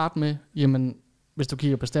til at starte med, jamen, hvis du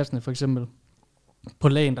kigger på statsene for eksempel, på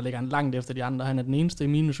LAN, der ligger han langt efter de andre. Han er den eneste i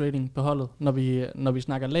minus rating på holdet, når vi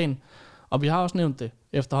snakker LAN. Og vi har også nævnt det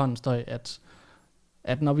efterhånden, støj,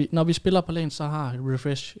 at når vi spiller på LAN, så har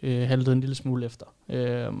Refresh haltet en lille smule efter.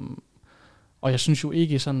 Og jeg synes jo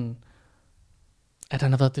ikke sådan, at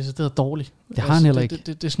han har været decideret dårlig. Det har han heller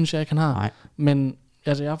ikke. Det synes jeg ikke, han har. Nej. Men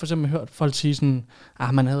altså, jeg har for eksempel hørt folk sige sådan,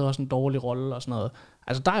 man havde også en dårlig rolle og sådan noget.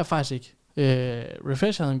 Altså, der er jeg faktisk ikke.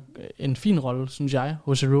 Refresh havde en fin rolle, synes jeg,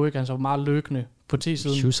 hos Heroic. Han så meget løbende på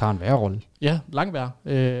T-siden. Shoes har en værre rolle. Ja, langt værre.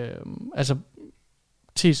 Altså,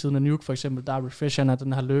 T-siden af Nuke for eksempel, der er Refresh, han er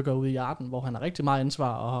den her løkker ude i hjerten, hvor han har rigtig meget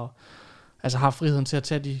ansvar og har friheden til at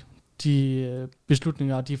tage de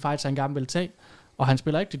beslutninger og de fights, han gerne vil tage. Og han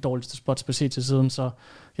spiller ikke de dårligste spots på C-siden, så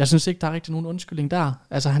jeg synes ikke, der er rigtig nogen undskyldning der.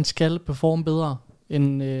 Altså, han skal performe bedre,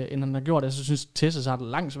 end han har gjort. Jeg synes, Tessus har det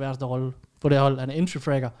langt sværeste rolle på det hold. Han er entry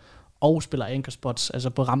fragger og spiller anchor spots, altså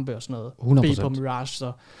på rampe og sådan noget. 100%. B på Mirage,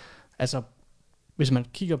 så altså, hvis man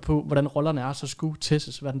kigger på, hvordan rollerne er, så skulle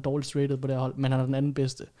Tessus være den dårligst rated på det hold, men han er den anden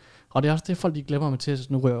bedste. Og det er også det, folk de glemmer med Tessus.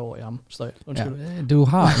 Nu rører jeg over i ham. Undskyld. Ja, du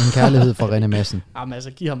har en kærlighed for René Madsen. Jamen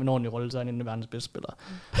altså, giv ham en ordentlig rolle, så er han en af verdens bedste spillere.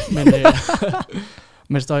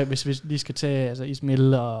 Men Støj, hvis vi lige skal tage altså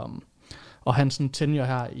Ismail og hans tenure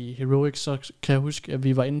her i Heroic, så kan jeg huske, at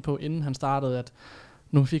vi var inde på, inden han startede, at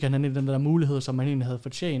nu fik han den der mulighed, som han egentlig havde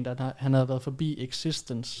fortjent, at han havde været forbi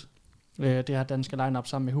Existence. Det her danske line-up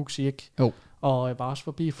sammen med Huxi, ikke? Jo. Og var også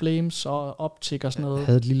forbi Flames og Optic og sådan noget.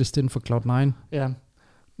 Havde et lille stint for Cloud9. Ja,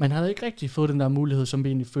 men han havde ikke rigtig fået den der mulighed, som vi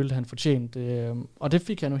egentlig følte, han fortjente. Og det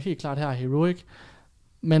fik han jo helt klart her i Heroic.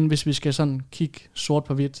 Men hvis vi skal sådan kigge sort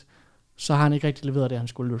på hvidt, så har han ikke rigtig leveret det, han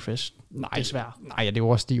skulle Refresh. Nej, desværre. Nej, det er jo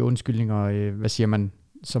også de undskyldninger, hvad siger man,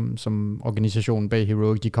 som organisationen bag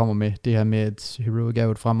Heroic, de kommer med. Det her med, at Heroic er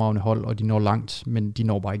jo et fremragende hold, og de når langt, men de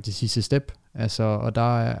når bare ikke det sidste step. Altså, og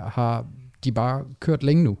der har de bare kørt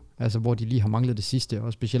længe nu, altså hvor de lige har manglet det sidste,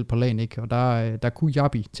 og specielt på LAN, ikke? Og der kunne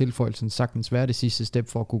Jabi tilføjelsen sagtens være det sidste step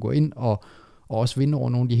for at kunne gå ind og også vinde over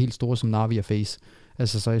nogle af de helt store som Na'Vi og FaZe.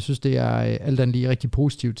 Altså, så jeg synes, det er alt andet lige rigtig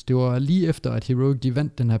positivt. Det var lige efter, at Heroic de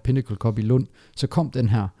vandt den her Pinnacle Cup i Lund, så kom den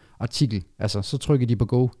her artikel. Altså, så trykkede de på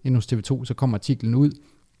Go ind hos TV2, så kom artiklen ud,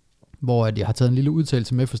 hvor jeg har taget en lille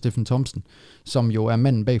udtalelse med for Steffen Thomsen, som jo er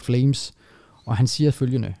manden bag Flames, og han siger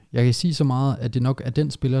følgende: jeg kan sige så meget, at det nok er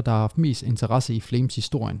den spiller, der har haft mest interesse i Flames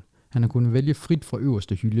historien. Han har kunnet vælge frit fra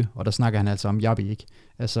øverste hylde, og der snakker han altså om Jabi, ikke?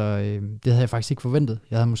 Altså, det havde jeg faktisk ikke forventet.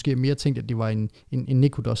 Jeg havde måske mere tænkt, at det var en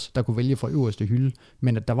Nikodos, der kunne vælge fra øverste hylde,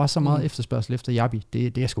 men at der var så meget efterspørgsel efter Jabi,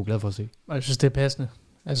 det er jeg sgu glad for at se. Og jeg synes, det er passende.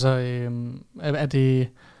 Altså, er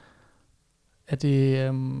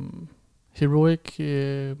det Heroic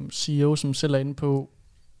CEO, som selv er inde på,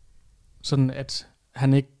 sådan at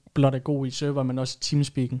han ikke blot er god i server, men også i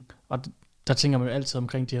teamspeaking, og der tænker man jo altid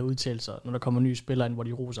omkring de her udtalelser, når der kommer nye spillere ind, hvor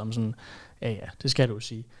de roser om sådan, ja, det skal du jo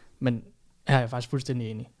sige. Men her er jeg faktisk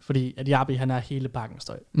fuldstændig enig, fordi at Jabi, han er hele pakken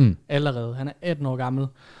Støj. Allerede. Han er 18 år gammel,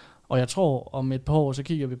 og jeg tror, om et par år, så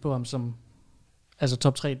kigger vi på ham som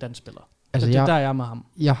top 3 dansspiller. Altså, det er der, jeg er med ham.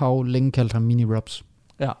 Jeg har jo længe kaldt ham Mini-Robs.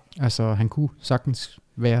 Ja. Altså, han kunne sagtens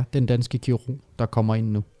være den danske kirurg, der kommer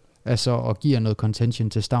ind nu. Altså, og giver noget contention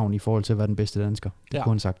til Stavn i forhold til at være den bedste dansker. Det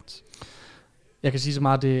kunne han sagtens. Jeg kan sige så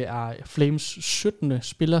meget, det er Flames 17.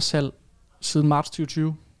 spillersalg siden marts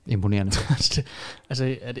 2020. Imponerende.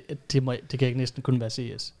 Det kan ikke næsten kun være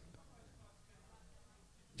CS.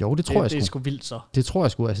 Jo, det tror jeg sgu. Det er sgu vildt så. Det tror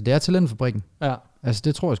jeg sgu. Altså, det er talentfabrikken. Ja. Altså,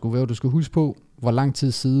 det tror jeg sgu være. Du skal huske på, hvor lang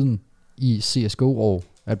tid siden i CSGO-år,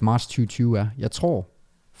 at marts 2020 er. Jeg tror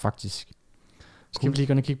faktisk. Skal vi lige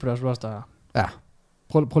gå og kigge på deres roster her? Ja.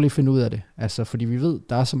 Prøv lige at finde ud af det. Altså, fordi vi ved,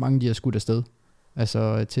 der er så mange, de har skudt afsted.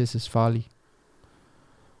 Altså, Tessus farlig.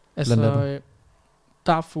 Altså,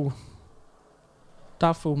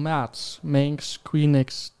 Dafu, Mertz, Manx,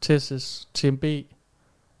 Queenix, Tessus, TMB,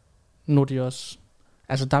 Nodios.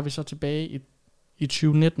 Altså, der er vi så tilbage i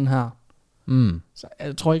 2019 her. Så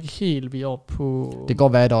jeg tror ikke helt, vi er oppe på... Det kan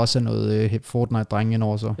godt være, at der også er noget Fortnite-drenge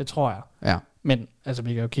indover så. Det tror jeg. Ja. Men, altså,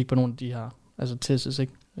 vi kan jo kigge på nogle af de her. Altså, Tessus,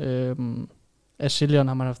 ikke? Azilion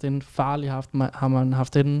har man haft inden. Farlig har man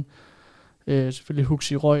haft inden. Selvfølgelig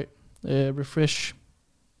Huxi Røg. Refresh.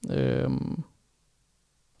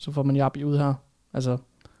 Så får man Jabi ud her. Altså,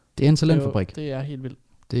 det er en talentfabrik. Det er helt vildt.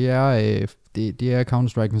 Det er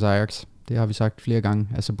Counter-Strike med Ajax. Det har vi sagt flere gange.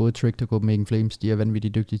 Altså både Tricked og Copenhagen Flames, de er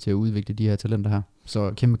vanvittigt dygtige til at udvikle de her talenter her.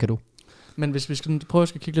 Så kæmpe cadeau. Men hvis vi skal prøve at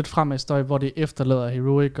kigge lidt fremad, Støj, hvor det efterlader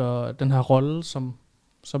Heroic og den her rolle, som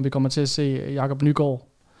vi kommer til at se Jakob Nygaard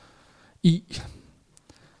i,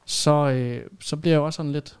 så bliver jeg også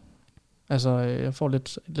sådan lidt, altså jeg får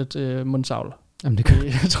lidt mundsavl. Jamen det gør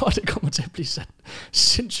Jeg tror, det kommer til at blive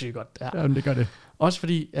sindssygt godt der. Jamen det gør det. Også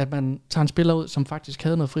fordi, at man tager en spiller ud, som faktisk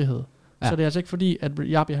havde noget frihed. Ja. Så det er altså ikke fordi, at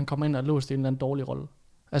Jabi han kommer ind og låser i en eller anden dårlig rolle.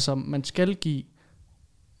 Altså man skal give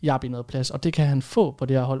Jabi noget plads, og det kan han få på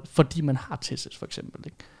det her hold, fordi man har Tessis for eksempel,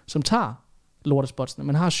 ikke? Som tager lortespotsene.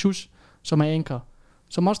 Man har Schuss, som er anchor,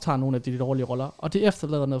 som også tager nogle af de dårlige roller, og det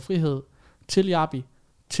efterlader noget frihed til Jabi,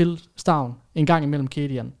 til Stavn, en gang imellem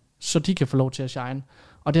Kedian, så de kan få lov til at shine.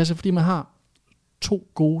 Og det er altså fordi, man har 2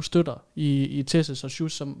 gode støtter i Tessis og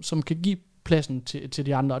Schuss, som kan give pladsen til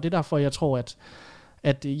de andre, og det er derfor, jeg tror,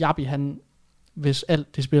 at Jabi, han, hvis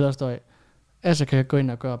alt det spiller Støj, altså kan gå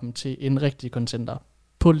ind og gøre dem til en rigtig contender,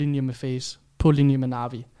 på linje med Face, på linje med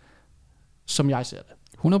Navi, som jeg ser det.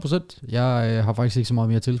 100%. Jeg har faktisk ikke så meget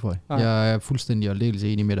mere at tilføje. Nej. Jeg er fuldstændig og dels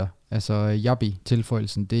enig med dig. Altså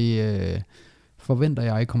Jabi-tilføjelsen, det forventer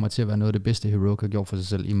jeg ikke kommer til at være noget af det bedste Heroic har gjort for sig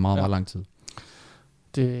selv i meget, meget lang tid.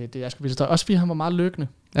 Det jeg skal vise. Også fordi han var meget lykkende.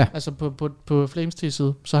 Ja. Altså på Flames til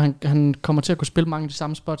side. Så han kommer til at kunne spille mange af de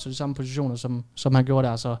samme spots og de samme positioner, som han gjorde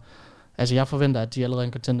der. Så altså jeg forventer, at de allerede er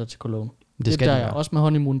en contender til Cologne. Det skal der jeg også med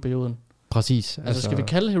honeymoon-perioden. Præcis. Altså skal vi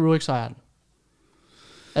kalde Heroic sejren?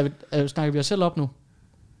 Snakker vi os selv op nu?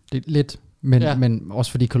 Det er lidt, men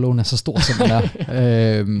også fordi Cologne er så stor, som den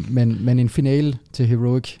er. Men en finale til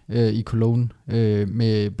Heroic i Cologne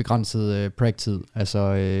med begrænset practid, altså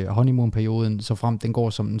honeymoon-perioden, så frem den går,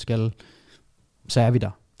 som den skal, så er vi der.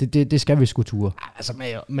 Det skal vi sgu ture. Altså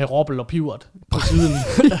med Robbel og Pivot på siden.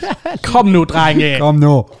 Kom nu, drenge! Kom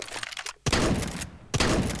nu!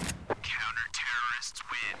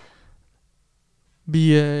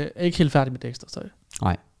 Vi er ikke helt færdige med Dexter, Støj.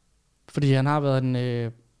 Nej. Fordi han har været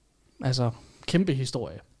en kæmpe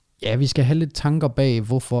historie. Ja, vi skal have lidt tanker bag,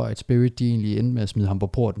 hvorfor at Spirit de egentlig endte med at smide ham på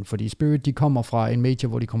porten. Fordi Spirit de kommer fra en major,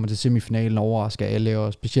 hvor de kommer til semifinalen og overrasker alle,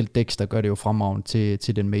 og specielt Dexter gør det jo fremragende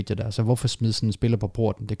til den major der. Så hvorfor smide sådan en spiller på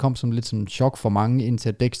porten? Det kom som lidt som en chok for mange,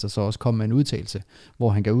 indtil Dexter så også kom med en udtalelse, hvor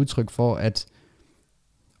han gav udtryk for, at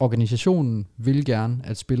organisationen ville gerne,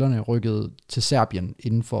 at spillerne rykkede til Serbien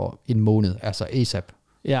inden for en måned, altså ASAP.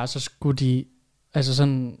 Ja, så skulle de altså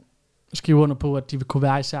sådan skrive under på, at de ville kunne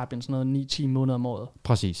være i Serbien sådan noget 9-10 måneder om året.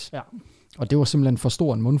 Præcis. Ja. Og det var simpelthen for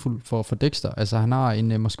stor en mundfuld for Dexter. Altså han har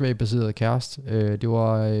en Moskva-baseret kæreste. Det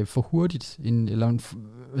var for hurtigt,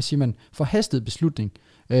 forhastet beslutning,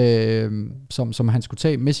 som han skulle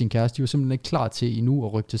tage med sin kæreste. De var simpelthen ikke klar til endnu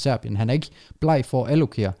at rykke til Serbien. Han er ikke bleg for at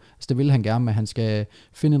allokere. Altså det vil han gerne, men han skal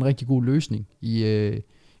finde en rigtig god løsning i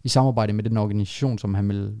samarbejde med den organisation, som han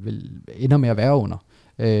vil ender med at være under.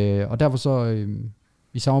 Og derfor så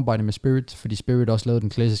i samarbejde med Spirit, fordi Spirit også lavede den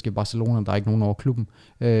klassiske Barcelona, der er ikke nogen over klubben,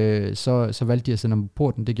 så valgte de at sende ham på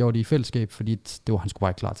porten. Det gjorde de i fællesskab, fordi det var han skulle bare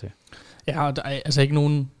ikke klar til. Ja, og der er altså ikke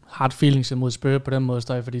nogen hard feelings imod Spirit på den måde,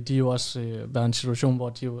 Støj, fordi de jo også været i en situation, hvor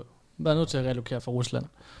de jo været nødt til at relokere fra Rusland.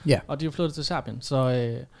 Ja. Og de er jo flyttet til Serbien, så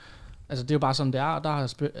altså det er jo bare sådan det er, og der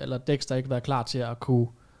har Dexter ikke været klar til at kunne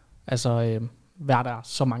være der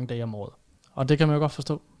så mange dage om året. Og det kan man jo godt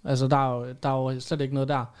forstå. Altså der er jo slet ikke noget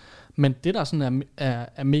der. Men det der sådan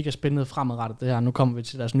er mega spændende fremadrettet, det her, nu kommer vi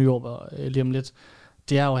til deres nye år lige om lidt,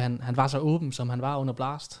 det er jo, at han var så åben, som han var under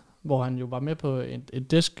Blast, hvor han jo var med på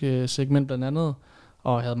et desk-segment blandt andet,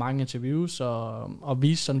 og havde mange interviews, og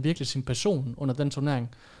viste sådan virkelig sin passion under den turnering,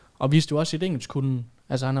 og viste jo også sit engelskkunden.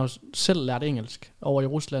 Altså han har jo selv lært engelsk over i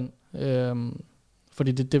Rusland,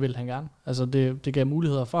 fordi det ville han gerne. Altså det gav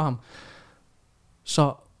muligheder for ham.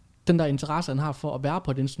 Så den der interesse, han har for at være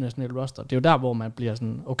på et internationalt roster, det er jo der, hvor man bliver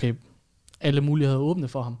sådan, okay, alle muligheder er åbne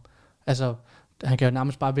for ham. Altså, han kan jo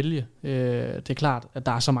nærmest bare vælge. Det er klart, at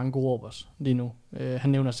der er så mange gode overs lige nu. Han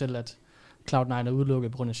nævner selv, at Cloud9 er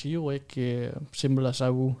udelukket på grund af Shiro, ikke? Simple og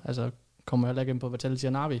Savu, altså kommer heller ikke ind på Vitality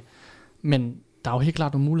og Navi. Men der er jo helt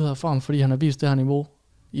klart nogle muligheder for ham, fordi han har vist det her niveau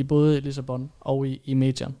i både Lissabon og i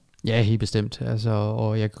Majoren. Ja, helt bestemt. Altså,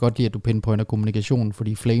 og jeg kan godt lide, at du pinpointer kommunikationen,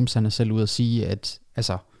 fordi Flames, han er selv ude at sige, at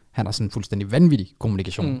altså, han har sådan en fuldstændig vanvittig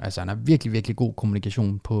kommunikation. Altså han har virkelig, virkelig god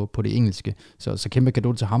kommunikation på det engelske. Så kæmpe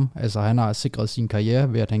cadeau til ham. Altså han har sikret sin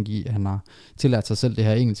karriere ved, at han har tillært sig selv det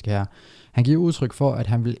her engelske her. Han giver udtryk for, at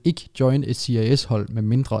han vil ikke join et CIS-hold, med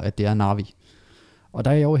mindre at det er Navi. Og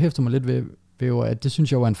der er jeg jo hæftet mig lidt ved, at det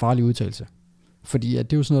synes jeg jo er en farlig udtalelse. Fordi at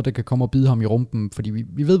det er jo sådan noget, der kan komme og bide ham i rumpen, fordi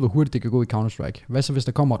vi ved, hvor hurtigt det kan gå i Counter-Strike. Hvad så, hvis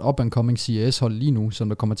der kommer et up-and-coming CS-hold lige nu, som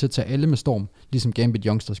der kommer til at tage alle med storm, ligesom Gambit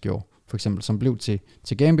Youngsters gjorde, for eksempel, som blev til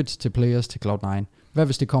Gambit, til Players, til Cloud9. Hvad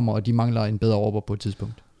hvis det kommer, og de mangler en bedre overbord på et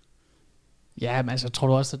tidspunkt? Ja, men altså,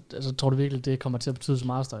 tror du virkelig, det kommer til at betyde så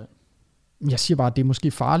meget støj? Jeg siger bare, at det er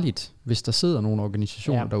måske farligt, hvis der sidder nogle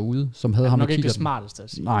organisationer derude, som havde ham nok ikke det smarteste at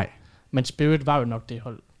sige. Nej. Men Spirit var jo nok det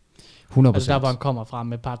hold. 100%. Altså der, hvor han kommer fra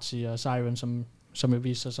med Patsy og Siren, som jo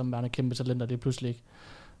viser sig som værende kæmpe talenter, det er pludselig ikke.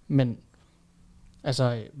 Men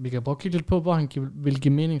altså, vi kan prøve at kigge lidt på, hvor han vil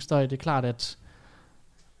give mening støj. Det er klart,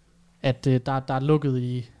 at der er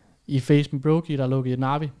lukket i Face med Brokey, der er lukket i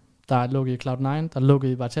Navi, der er lukket i Cloud9, der er lukket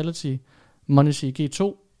i Vitality, Monizy i G2,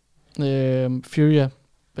 Furia,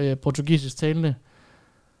 portugisisk talende.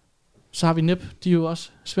 Så har vi NIP, de er jo også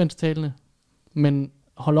svensk talende, men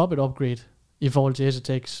hold op et upgrade i forhold til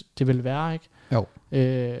STX, det vil være, ikke? Jo.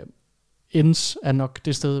 Ends er nok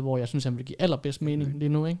det sted, hvor jeg synes, han vil give allerbedst mening lige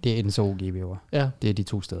nu, ikke? Det er Ends og OGB, ja. Det er de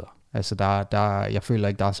to steder. Altså, jeg føler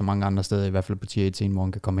ikke, der er så mange andre steder, i hvert fald på tier 1, hvor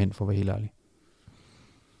han kan komme hen, for at være helt ærlig.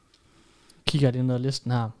 Kigger jeg det ned ad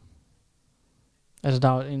listen her. Altså, der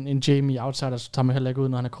er en Jamie outsider, så tager man heller ikke ud,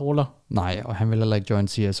 når han er caller. Nej, og han vil heller ikke join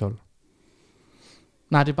CS-hold.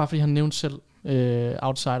 Nej, det er bare, fordi han nævnte selv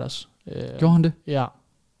outsiders. Gjorde han det? Ja.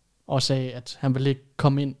 Og sagde, at han ville ikke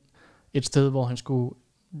komme ind et sted, hvor han skulle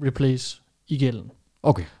replace i gælden.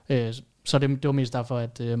 Okay. Så det var mest derfor,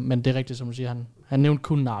 at men det er rigtigt, som du siger, han nævnte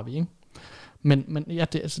kun Navi, ikke? Men ja,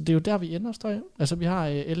 det er jo der, vi ender, støj. Altså, vi har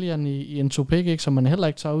Elian i en Topek, ikke, som man heller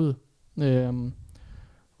ikke tager ud.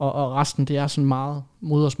 Og resten, det er sådan meget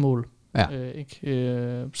modersmål. Ja.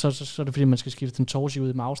 Ikke? Så er det fordi, man skal skifte en Torsi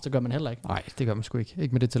ud i mouse. Det gør man heller ikke. Nej, det gør man sgu ikke.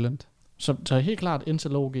 Ikke med det talent. Så helt klart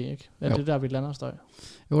Intel OG, ikke? Ja, det er der, vi lander, støj.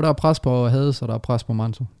 Jo, der er pres på Hades, og der er pres på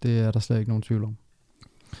Manto. Det er der slet ikke nogen tvivl om.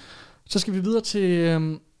 Så skal vi videre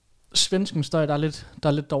til svensken, støj. Der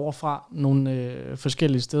er lidt derovre fra nogle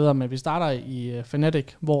forskellige steder, men vi starter i Fnatic,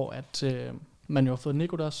 hvor at man jo har fået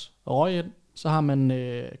Nikodas og Røg ind. Så har man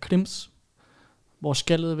Krims, vores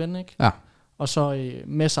skaldede ven, ikke? Ja. Og så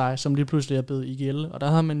Messai, som lige pludselig er blevet IGL. Og der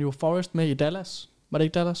havde man jo Forrest med i Dallas. Var det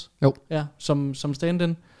ikke Dallas? Jo. Ja, som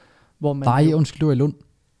stand-in. Hvor man Nej, undskyld, du er i Lund.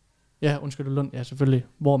 Ja, undskyld, Lund, ja, selvfølgelig.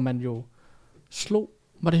 Hvor man jo slog...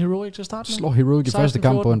 Var det Heroic til starten? Slår Heroic i første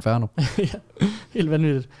kamp på Inferno. Ja, helt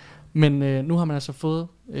vanvittigt. Men nu har man altså fået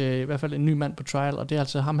i hvert fald en ny mand på trial, og det er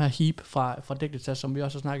altså ham her Heap fra Dignitas, som vi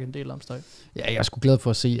også har snakket en del om, støj. Ja, jeg er sgu glad for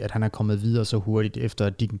at se, at han er kommet videre så hurtigt, efter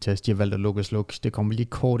at Dignitas de har valgt at lukke og slukke. Det kommer vi lige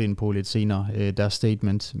kort ind på lidt senere, deres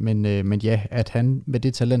statement. Men ja, at han med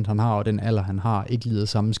det talent, han har, og den alder, han har, ikke lider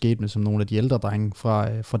samme skæbne som nogle af de ældre drenge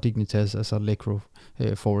fra Dignitas, altså Lekro,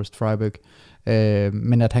 Forrest, Freiburg.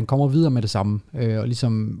 Men at han kommer videre med det samme, og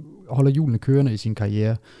ligesom holder hjulene kørende i sin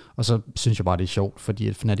karriere. Og så synes jeg bare, det er sjovt, fordi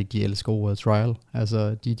at Fnatic, de elsker ordet trial.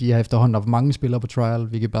 Altså, de har efterhånden haft mange spillere på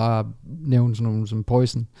trial. Vi kan bare nævne sådan nogle som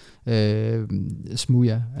Poison,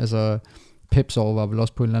 Smuja, altså Pepsor var vel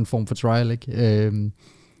også på en eller anden form for trial, ikke?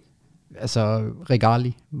 Altså,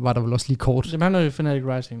 Regali var der vel også lige kort. Det handler jo i Fnatic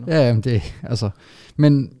Rising nu. Ja, det altså.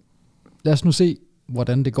 Men lad os nu se,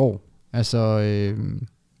 hvordan det går. Altså,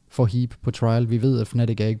 for Heap på trial. Vi ved, at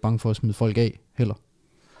Fnatic er ikke bange for at smide folk af, heller.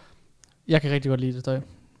 Jeg kan rigtig godt lide det, støj.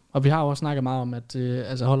 Og vi har også snakket meget om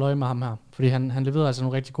at holde øje med ham her. Fordi han leverede altså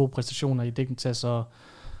nogle rigtig gode præstationer i Dignitas.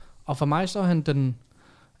 Og for mig så er han den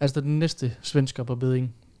næste svensker på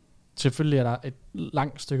beding. Selvfølgelig er der et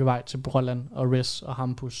langt stykke vej til Brolland og Res og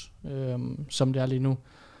Hampus, som det er lige nu.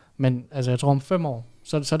 Men altså, jeg tror om 5 år,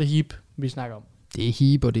 så er det Heap, vi snakker om. Det er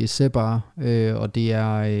Heap, og det er Sebar, og det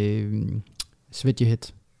er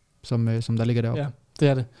Svedjehet, som der ligger deroppe. Ja, det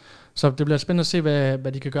er det. Så det bliver spændende at se,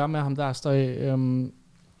 hvad de kan gøre med ham der.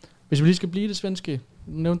 Hvis vi lige skal blive det svenske,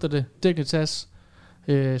 nævnte det, Dignitas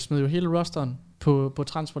smed jo hele rosteren på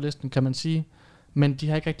transferlisten, kan man sige. Men de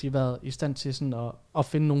har ikke rigtig været i stand til sådan at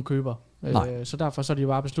finde nogle køber. Så derfor så er de jo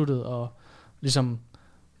bare besluttet at ligesom,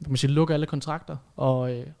 kan man sige, lukke alle kontrakter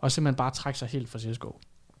og simpelthen bare trække sig helt fra CSGO.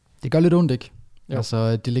 Det gør lidt ondt, ikke? Jo.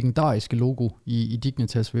 Altså det legendariske logo i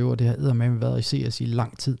Dignitas væver, det har eddermame været i CS i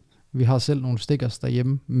lang tid. Vi har selv nogle stickers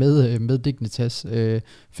derhjemme med Dignitas.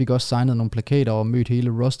 Fik også signet nogle plakater og mødt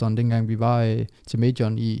hele rosteren, dengang vi var til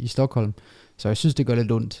Majoren i Stockholm. Så jeg synes, det gør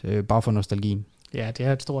lidt ondt, bare for nostalgien. Ja, det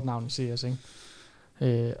er et stort navn i CS, ikke?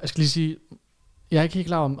 Jeg skal lige sige, jeg er ikke helt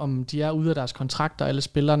klar om de er ude af deres kontrakter, alle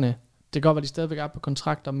spillerne. Det kan godt være, de stadigvæk er på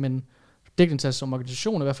kontrakter, men Dignitas som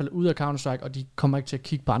organisation er i hvert fald ude af Counter-Strike, og de kommer ikke til at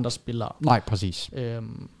kigge på andre spillere. Nej, præcis.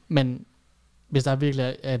 Men hvis der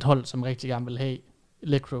virkelig er et hold, som rigtig gerne vil have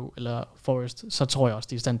Lekro eller Forrest, så tror jeg også,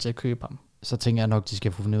 de er i stand til at købe ham. Så tænker jeg nok, de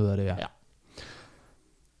skal få fundet ud af det, ja.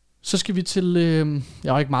 Så skal vi til,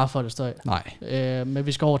 jeg har ikke meget for det støj, Nej. men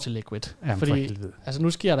vi skal over til Liquid. Jamen, fordi altså, nu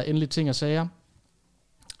sker der endelig ting og sager.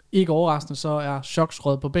 Ikke overraskende, så er Shocks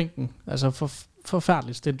røget på bænken. Altså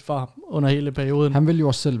forfærdeligt stint for ham under hele perioden. Han vil jo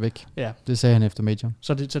også selv væk. Ja. Det sagde han efter majoren.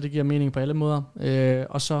 Så det giver mening på alle måder.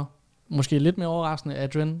 Og så måske lidt mere overraskende,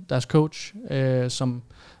 Adrian, deres coach, som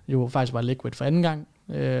jo faktisk var Liquid for anden gang,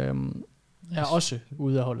 er også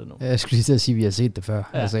ude af holdet nu. Jeg skulle lige til at sige, at vi har set det før.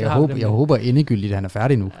 Ja, altså, det jeg håber endegyldigt, at han er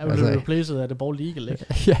færdig nu. Han blev replaced af The Ball League, ikke?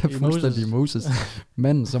 Ja, fuldstændig Moses.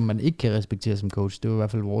 Manden, som man ikke kan respektere som coach. Det var i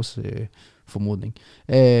hvert fald vores formodning.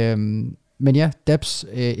 Men ja, Dabs,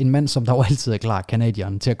 en mand, som der jo altid er klar,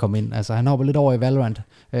 kanadieren, til at komme ind. Altså, han hopper lidt over i Valorant,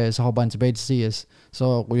 så hopper han tilbage til CS,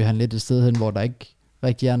 så ryger han lidt et sted hen, hvor der ikke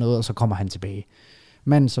rigtig er noget, og så kommer han tilbage.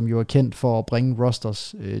 Manden, som jo er kendt for at bringe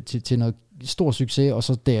rosters til noget stor succes, og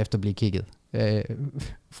så derefter blive kigget.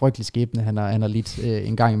 Frygtelig skæbne, han har lidt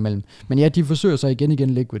en gang imellem. Men ja, de forsøger sig igen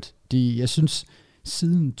Liquid. Jeg synes,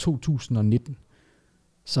 siden 2019,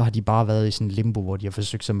 så har de bare været i sådan en limbo, hvor de har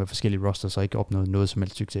forsøgt sig med forskellige rosters, og ikke opnået noget som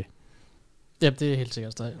helst succes. Ja, det er helt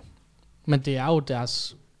sikkert stadig. Men det er jo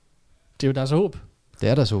deres håb. Det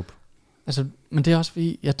er deres håb. Altså, men det er også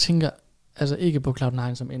fordi, jeg tænker altså ikke på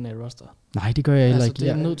Cloud9 som NA-roster. Nej, det gør jeg heller ikke. Det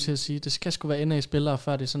er jeg nødt til at sige. Det skal sgu være NA-spillere,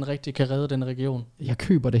 før det sådan rigtig kan redde den region. Jeg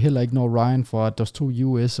køber det heller ikke, når Ryan fra DOS2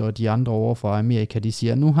 US og de andre over fra Amerika, de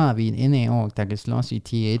siger, nu har vi en NA-org, der kan slås i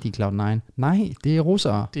T8 i Cloud9. Nej, det er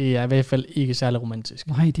russere. Det er i hvert fald ikke særlig romantisk.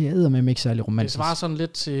 Nej, det er eddermame ikke særlig romantisk. Det svarer sådan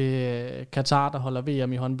lidt til Katar, der holder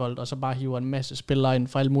VM i håndbold, og så bare hiver en masse spillere ind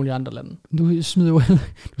fra alle mulige andre lande. Du smider jo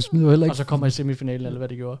heller ikke. Og så kommer i semifinalen, eller hvad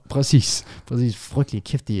det gjorde. Præcis. Frygtelig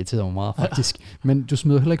kæft, det irriterer mig meget, faktisk. Men du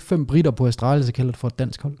smider heller ikke 5 britter på Australien, så kalder det for et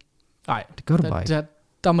dansk hold. Nej, det gør du bare ikke.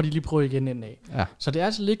 Der må de lige prøve igen indad. Ja. Så det er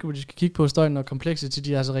altså Liquid, de skal kigge på støjen og komplekse til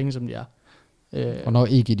de er så ringe, som de er. Og når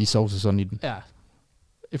ikke de sovser sådan i den. Ja.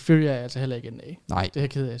 Euphoria er altså heller ikke indad. Nej. Det er jeg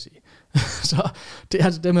ked af at sige. Så det er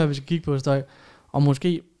altså dem her, vi skal kigge på støj. Og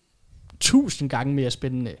måske 1000 gange mere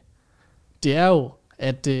spændende. Det er jo,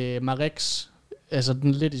 at Marex, altså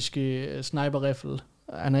den lettiske sniper-riffle,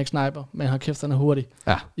 han er ikke sniper, men han kæft, han er hurtig.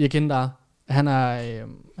 Ja. I Kinder, han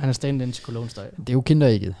er stand-in til Cologne-støj. Det er jo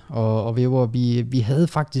Kinderægget, og vi havde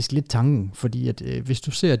faktisk lidt tanken, fordi at hvis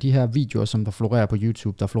du ser de her videoer, som der florerer på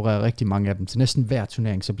YouTube, der florerer rigtig mange af dem, til næsten hver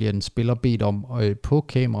turnering, så bliver den spiller bedt om på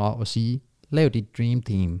kamera at sige, lav dit dream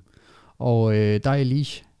team. Og der er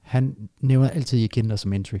Elish, han nævner altid Ekinder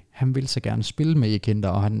som entry. Han vil så gerne spille med Ekinder,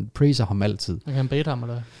 og han praiser ham altid. Kan han bede ham,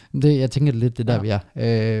 eller? Jeg tænker lidt, det der vi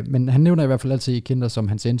er. Men han nævner i hvert fald altid Ekinder som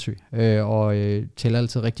hans entry, og taler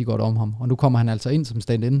altid rigtig godt om ham. Og nu kommer han altså ind som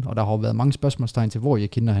stand-in, og der har været mange spørgsmålstegn til, hvor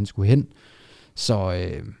Ekinder han skulle hen. Så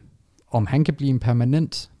om han kan blive en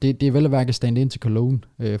permanent, det er vel at værke stand-in til Cologne,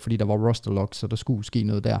 fordi der var roster lock, så der skulle ske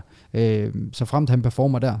noget der. Så frem til han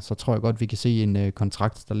performer der, så tror jeg godt, vi kan se en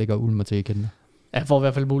kontrakt, der ligger ulmer til Ekinder. Ja, får i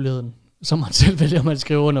hvert fald muligheden. Så man selv vælger, at man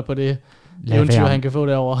skriver under på det eventyr, han kan få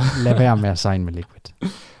derovre. Lad være med at signe med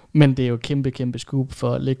Liquid. Men det er jo kæmpe scoop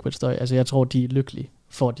for Liquid støj. Altså jeg tror, de er lykkelige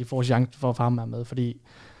for, at de får chance for at få ham med, fordi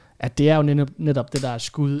at det er jo netop det der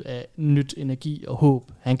skud af nyt energi og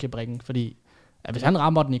håb, han kan bringe. Fordi at hvis han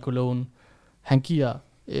rammer den i Cologne, han giver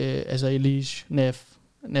Elish, Nef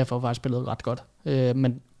har faktisk spillet ret godt,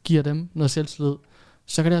 men giver dem noget selvtillid,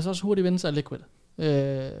 så kan det altså også hurtigt vende sig af Liquid. Det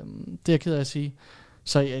er jeg ked af at sige.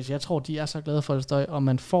 Så jeg tror, de er så glade for det støj, og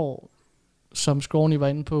man får, som Skråny var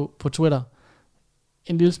inde på Twitter,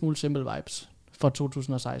 en lille smule simple vibes for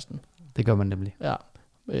 2016. Det gør man nemlig. Ja.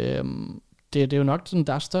 Det er jo nok sådan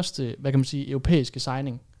deres største, hvad kan man sige, europæiske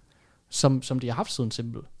signing, som de har haft siden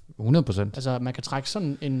Simple. 100%. Altså man kan trække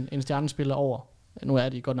sådan en stjernespiller over. Nu er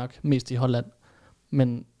de godt nok mest i Holland,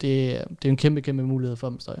 men det er en kæmpe mulighed for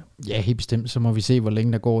dem, støj. Ja, helt bestemt. Så må vi se, hvor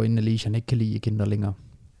længe der går, inden Alicia ikke kan lide Kinder længere.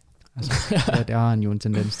 Altså, det har han jo en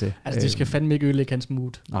tendens til. Altså, det skal fandme ikke ødelægge hans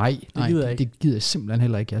mood. Nej, det gider jeg simpelthen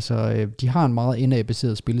heller ikke. Altså, de har en meget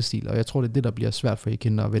NA-baseret spillestil, og jeg tror, det er det, der bliver svært for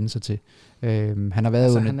Kinder at vende sig til. Han har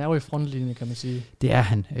været han er jo i frontlinjen, kan man sige. Det er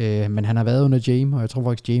han, men han har været under Jame, og jeg tror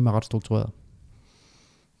faktisk, Jame er ret struktureret.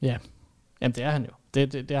 Ja, jamen det er han jo.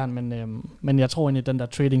 Det er han, men jeg tror egentlig, den der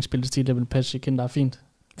trading-spillestil, der vil passe Kinder er fint.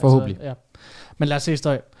 Forhåbentlig. Altså, ja. Men lad os se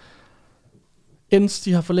støj. Ends,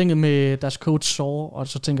 de har forlænget med deres coach Saw, og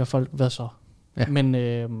så tænker folk, hvad så? Ja. Men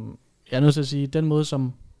jeg er nødt til at sige, den måde,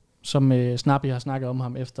 som Snappy har snakket om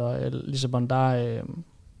ham efter Lissabon,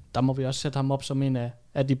 der må vi også sætte ham op som en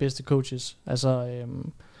af de bedste coaches. Altså,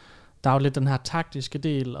 der er jo lidt den her taktiske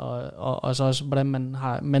del, og så også, hvordan man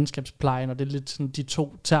har mandskabsplejen, og det er lidt sådan de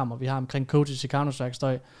to termer, vi har omkring coaches i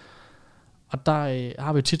Counter-Strike-støj. Og der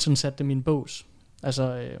har vi jo tit sådan sat dem i en bås.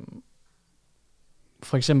 Altså,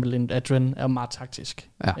 for eksempel en Adren er meget taktisk.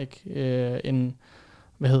 Ja. Ikke?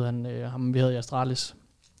 Hvad hedder han? Ham vi havde i Astralis.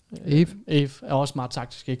 Eve er også meget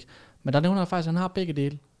taktisk, ikke? Men der nævner jeg faktisk, at han har begge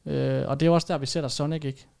dele. Og det er også der, vi sætter Sonic,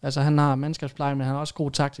 ikke? Altså han har mandskabspleje, men han er også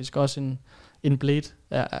god taktisk. Også en Blade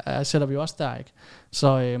sætter vi også der, ikke?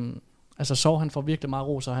 Så så han får virkelig meget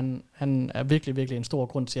ros, og han er virkelig, virkelig en stor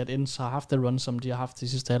grund til, at Ends har haft det run, som de har haft de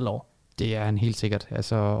sidste halvår. Det er han helt sikkert.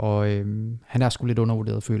 Altså, og han er sgu lidt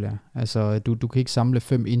undervurderet, føler jeg. Altså, du kan ikke samle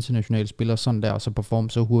 5 internationale spillere sådan der, og så performe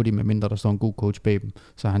så hurtigt, medmindre der står en god coach bag dem.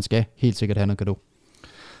 Så han skal helt sikkert have noget cadeau.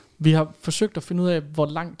 Vi har forsøgt at finde ud af, hvor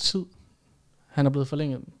lang tid han er blevet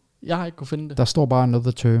forlænget. Jeg har ikke kunne finde det. Der står bare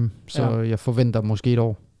another term, så jeg forventer måske et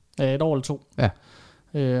år. Ja, et år eller 2. Ja.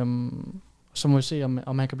 Så må vi se,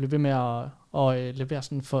 om han kan blive ved med at levere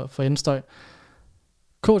sådan for endstøj.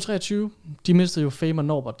 K23, de mistede jo Fame og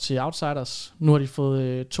Norbert til Outsiders. Nu har de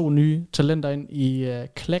fået 2 nye talenter ind i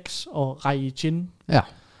Klex og Rai Jin. Ja.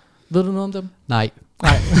 Ved du noget om dem? Nej.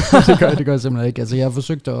 det gør jeg simpelthen ikke. Altså, jeg har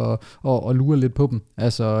forsøgt at lure lidt på dem.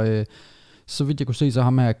 Altså, så vidt jeg kunne se, så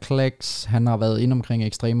ham her Klex, han har været inde omkring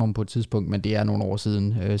Extremum på et tidspunkt, men det er nogle år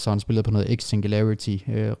siden. Så han spillede på noget X-Singularity.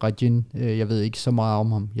 Rajin, jeg ved ikke så meget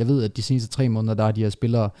om ham. Jeg ved, at de seneste 3 måneder, der har de her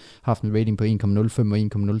spillere haft en rating på 1,05 og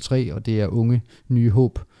 1,03, og det er unge, nye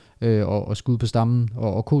håb og skud på stammen.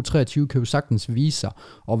 Og K23 kan jo sagtens vise sig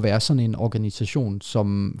at være sådan en organisation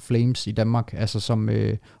som Flames i Danmark, altså som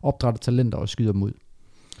opdrætter talenter og skyder dem ud.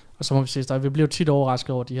 Og så må vi se, vi bliver jo tit overrasket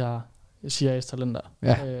over de her CIS-talenter,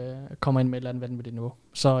 kommer ind med et eller andet vanvittigt niveau.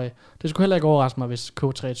 Så det skulle heller ikke overraske mig, hvis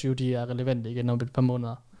K23 de er relevante igen om et par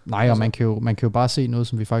måneder. Nej, og man kan jo bare se noget,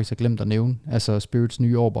 som vi faktisk har glemt at nævne. Altså Spirits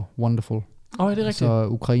nye Orber, Wonderful. Det er rigtigt. Så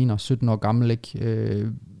ukrainer, 17 år gammel,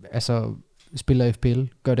 ikke? Spiller FPL,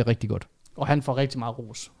 gør det rigtig godt. Og han får rigtig meget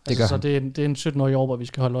ros. Det gør så det er en 17-årig Orber, vi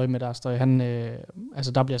skal holde øje med der.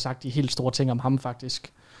 Så der bliver sagt de helt store ting om ham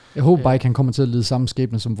faktisk. Jeg håber bare ikke, han kommer til at lide samme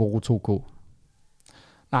skæbne som Voro 2K.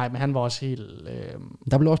 Nej, men han var også helt...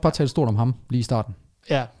 Der blev også bare talt stort om ham lige i starten.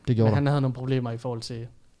 Ja, det gjorde men han havde nogle problemer i forhold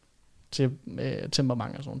til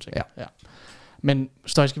temperament og sådan ting. Ja. Men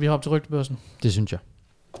Støj, skal vi hoppe til rygtebørsen? Det synes jeg.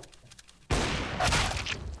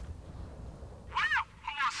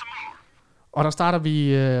 Og der starter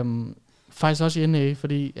vi faktisk også i NA,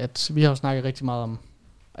 fordi at vi har jo snakket rigtig meget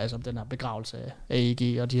om den her begravelse af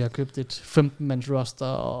AEG, og de har købt et 15-mands roster,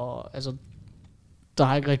 og der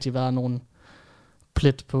har ikke rigtig været nogen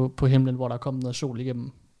plet på himlen, hvor der er kommet noget sol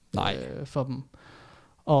igennem for dem.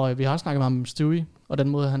 Og vi har også snakket om Stewie, og den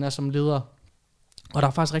måde, han er som leder. Og der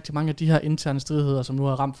er faktisk rigtig mange af de her interne stridigheder, som nu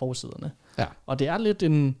har ramt forsiderne. Ja. Og det er lidt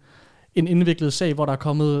en indviklet sag, hvor der er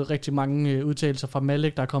kommet rigtig mange udtalelser fra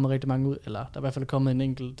Malik, der er kommet rigtig mange ud, eller der er i hvert fald kommet en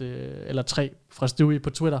enkelt, eller 3 fra Stewie på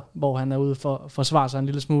Twitter, hvor han er ude for at forsvare sig en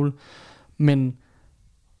lille smule. Men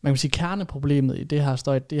man kan sige, kerneproblemet i det her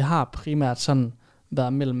Støj, det har primært sådan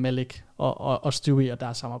været mellem Malik og Stewie og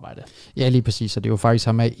deres samarbejde. Ja, lige præcis, og det er jo faktisk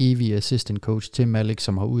ham af evig assistant coach til Malik,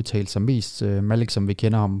 som har udtalt sig mest. Malik, som vi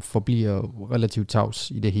kender ham, forbliver relativt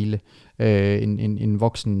tavs i det hele. En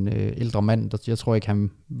voksen ældre mand, der jeg tror ikke,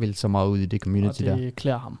 han vil så meget ud i det community der. Og det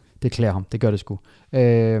klæder ham. Det klæder ham, det gør det sgu.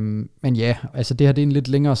 Men ja, altså det her det er en lidt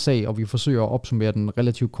længere sag, og vi forsøger at opsummere den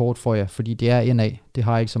relativt kort for jer, fordi det er NA. Det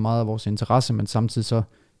har ikke så meget af vores interesse, men samtidig så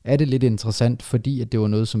er det lidt interessant, fordi at det var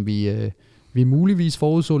noget, som vi muligvis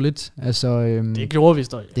forudså lidt. Det gjorde vi,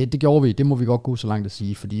 Støj. Det gjorde vi, det må vi godt gå så langt at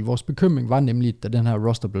sige, fordi vores bekymring var nemlig, da den her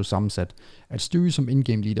roster blev sammensat, at Stewie som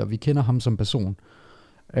in-game leader, vi kender ham som person,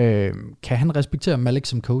 kan han respektere Malik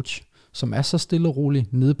som coach, som er så stille og rolig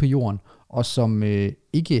nede på jorden, og som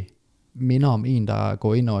ikke minder om en, der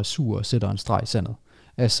går ind og er sur og sætter en streg i sandet.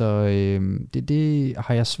 Det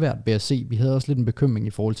har jeg svært ved at se. Vi havde også lidt en bekymring i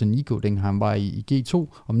forhold til Nico, dengang han var i G2,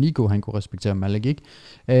 om Nico han kunne respektere Malik, ikke?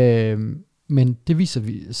 Men det viser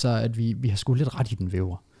sig, at vi har sgu lidt ret i den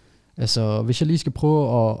væver. Hvis jeg lige skal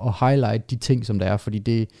prøve at highlight de ting, som der er,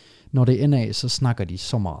 fordi når det ender af, så snakker de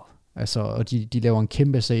så meget. Og de laver en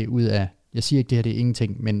kæmpe sag ud af, jeg siger ikke, det her det er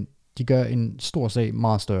ingenting, men de gør en stor sag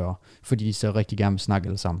meget større, fordi de så rigtig gerne vil snakke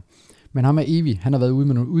alle sammen. Men ham er evig, han har været ude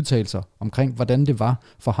med nogle udtalelser omkring, hvordan det var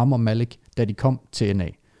for ham og Malik, da de kom til NA.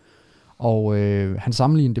 Og han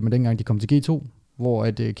sammenlignede det med dengang, de kom til G2, hvor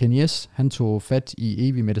at Kenny S, han tog fat i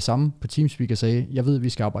Evie med det samme på Teamspeak og sagde, jeg ved, vi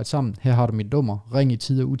skal arbejde sammen, her har du mit nummer, ring i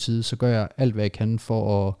tide og utide, så gør jeg alt, hvad jeg kan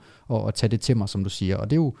for at tage det til mig, som du siger. Og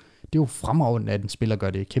det er jo fremragende, at en spiller gør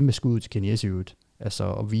det. Kæmpe skud til Kenny S i øvrigt. At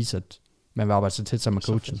vise, at man vil arbejde så tæt sammen med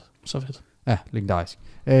coachen. Så fedt. Ja, legendarisk.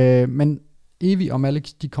 Men Evie og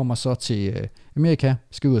Malik, de kommer så til Amerika,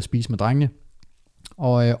 skal ud og spise med drengene.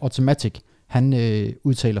 Og Automatic, han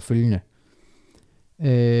udtaler følgende.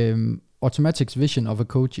 Automatic's vision of a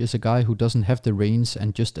coach is a guy who doesn't have the reins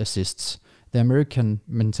and just assists. The American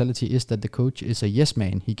mentality is that the coach is a yes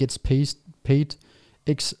man. He gets paid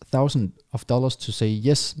x thousand of dollars to say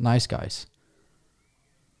yes, nice guys.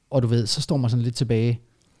 Og du ved, så står man sådan lidt tilbage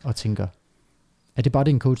og tænker, er det bare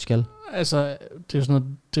det, en coach skal? Altså, det er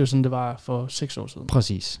jo sådan, det var for 6 år siden.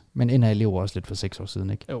 Præcis. Men NA lever også lidt for 6 år siden,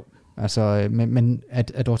 ikke? Jo. Altså, men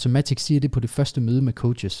at Automatic siger det på det første møde med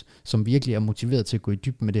coaches, som virkelig er motiveret til at gå i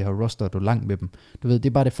dybden med det her roster, og du er langt med dem. Du ved, det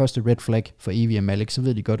er bare det første red flag for Evie og Malik, så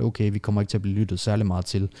ved de godt, okay, vi kommer ikke til at blive lyttet særlig meget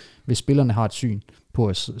til. Hvis spillerne har et syn på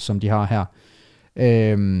os, som de har her.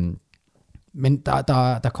 Men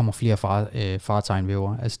der kommer flere faretegn ved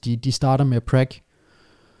over. Altså, de starter med Prag,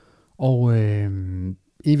 og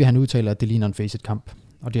Evie han udtaler, at det ligner en facet kamp.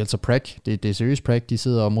 Og det er altså Prag, det er seriøst Prag, de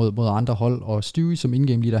sidder mod andre hold, og Stewie som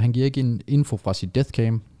in-game leader, han giver ikke en info fra sit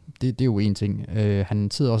deathcam. Det er jo en ting.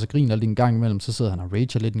 Han sidder også og griner lidt en gang imellem, så sidder han og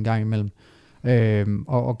rager lidt en gang imellem.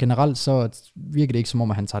 Og generelt så virker det ikke som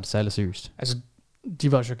om, at han tager det særlig seriøst. Altså,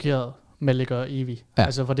 de var chokeret, Malik og Evie. Ja.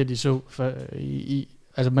 Altså, for det de så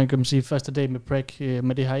altså man kan sige første dag med Prag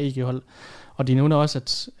med det her EG-hold. Og de nævner også,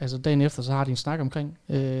 at altså, dagen efter, så har de en snak omkring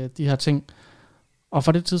de her ting. Og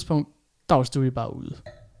fra det tidspunkt, der var Stewie bare ude.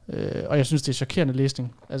 Og jeg synes, det er chokerende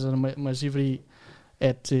læsning. Altså, må jeg sige, fordi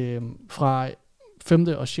at fra 5.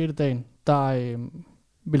 og 6. dagen, der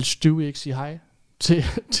vil Stewie ikke sige hej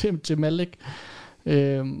til Malik.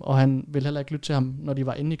 Og han vil heller ikke lytte til ham, når de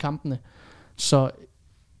var inde i kampene. Så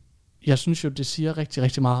jeg synes jo, det siger rigtig,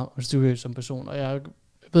 rigtig meget om Stewie som person. Og jeg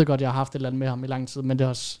ved godt, jeg har haft et eller andet med ham i lang tid, men det er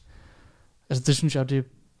også, altså det synes jeg,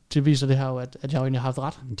 det viser det her jo, at jeg jo egentlig har haft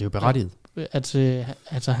ret. Det er jo berettiget.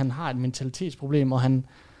 Altså han har et mentalitetsproblem, og han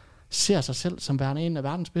ser sig selv som værende en af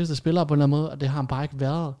verdens bedste spillere på en eller anden måde, og det har han bare ikke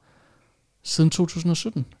været siden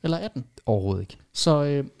 2017 eller 18. Overhovedet ikke.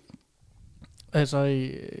 Så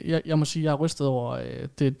jeg må sige, jeg er rystet over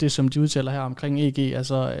det, som de udtaler her omkring EG,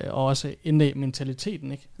 altså, og også indad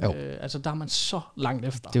mentaliteten, ikke? Altså, der er man så langt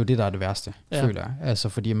efter. Det er jo det, der er det værste, føler jeg. Altså,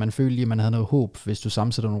 fordi man føler lige, at man havde noget håb, hvis du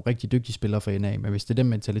sammensætter nogle rigtig dygtige spillere for NA, men hvis det er den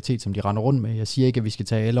mentalitet, som de render rundt med, jeg siger ikke, at vi skal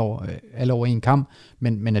tage alle over en kamp,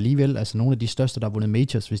 men alligevel, altså nogle af de største, der har vundet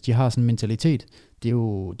majors, hvis de har sådan en mentalitet, det er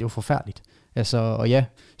jo forfærdeligt. Altså, og ja,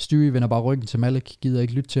 Stewie vender bare ryggen til Malik, gider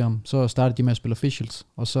ikke lytte til ham, så starter de med at spille officials,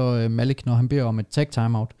 og så Malik, når han beder om et tag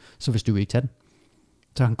timeout, så vil Stewie ikke tage den.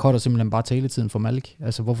 Så han cutter simpelthen bare taletiden for Malik.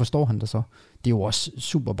 Altså, hvorfor står han der så? Det er jo også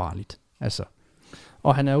super barligt. Altså.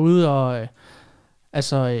 Og han er ude og,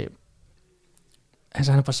 altså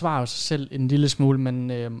han forsvarer jo sig selv en lille smule, men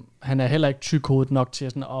han er heller ikke tykhovedet nok til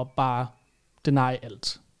sådan at bare deny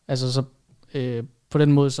alt. Altså, så på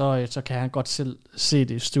den måde, så kan han godt selv se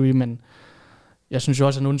det, Stewie, men jeg synes jo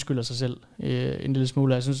også, at han undskylder sig selv en lille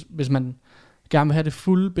smule. Jeg synes, hvis man gerne vil have det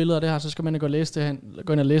fulde billede af det her, så skal man gå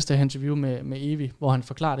ind og læse det her interview med Evie, hvor han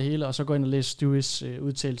forklarer det hele, og så gå ind og læse Stewies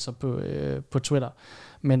udtalelser på Twitter.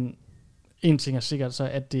 Men en ting er sikkert så,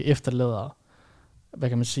 at det efterlader, hvad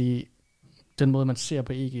kan man sige, den måde, man ser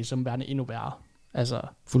på EG som værende endnu værre. Altså,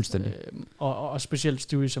 fuldstændig. Og specielt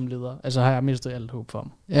Stewie som leder. Altså har jeg mistet alt håb for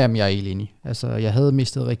ham. Jamen, jeg er helt enig. Altså, jeg havde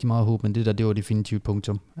mistet rigtig meget håb, men det var definitivt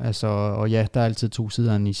punktum. Altså, og ja, der er altid 2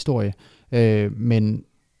 sider af en historie. Men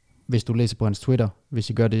hvis du læser på hans Twitter, hvis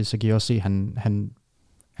I gør det, så kan I også se, at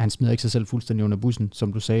han smider ikke sig selv fuldstændig under bussen,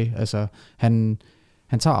 som du sagde. Altså, han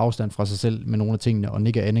tager afstand fra sig selv med nogle af tingene, og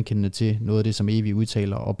nikker anerkendende til noget af det, som Evie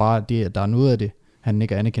udtaler. Og bare det, at der er noget af det, han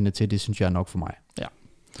nikker anerkendende til, det synes jeg er nok for mig. Ja.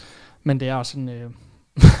 Men det er også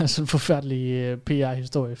en forfærdelig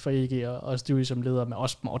PR-historie for EG og Stewie som leder, med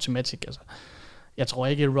også med Automatic. Altså, jeg tror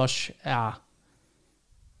ikke, Rush er...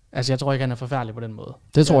 Altså, jeg tror ikke, han er forfærdelig på den måde.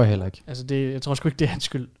 Det tror jeg heller ikke. Altså, jeg tror sgu ikke, det er hans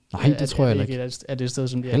skyld. Nej, det tror jeg heller ikke. Er det sted,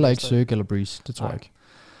 som det heller ikke Søg eller Breeze, det tror jeg ikke.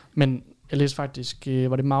 Men jeg læste faktisk,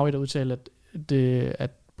 var det Maui, der udtalte,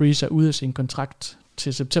 at Breeze er ude af sin kontrakt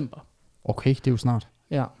til september. Okay, det er jo snart.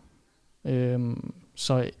 Ja.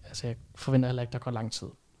 Så altså, jeg forventer heller ikke, der går lang tid.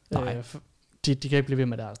 Nej. De kan ikke blive ved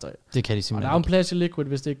med deres støj. Det kan de simpelthen. Og der er jo en plads i Liquid,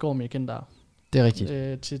 hvis det ikke går med igen der. Det er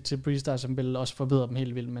rigtigt. Til Breeze der, som vil også forbedre dem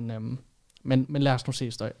helt vildt, men lad os nu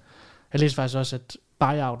se støj. Jeg læste faktisk også, at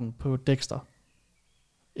buyouten på Dexter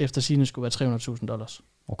efter sigende skulle være $300,000.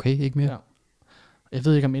 Okay, ikke mere. Ja. Jeg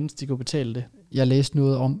ved ikke, om de kunne betale det. Jeg læste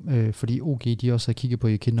noget om, fordi OG de også har kigget på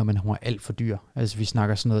Yekinder, men hun er alt for dyr. Altså vi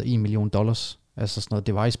snakker sådan noget $1 million. Altså sådan noget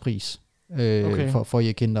device-pris for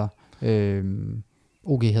Yekinder.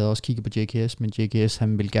 OG havde også kigget på JKS, men JKS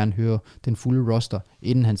han ville gerne høre den fulde roster,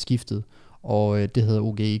 inden han skiftede. Og det havde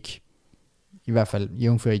OG ikke. I hvert fald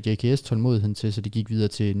jævnfør i JKS tålmodigheden til, så det gik videre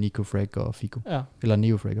til Nico Frag og Fico. Ja. Eller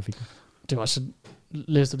Neo Frag og Fico. Det var også,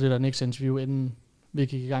 læste du det der Knicks interview, inden vi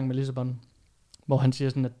gik i gang med Lissabon, hvor han siger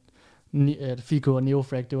sådan, at Figo og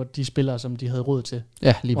Neofrag, det var de spillere, som de havde råd til.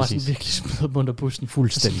 Ja, lige og præcis. Sådan virkelig smidt dem under bussen.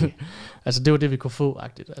 Fuldstændig. Altså det var det, vi kunne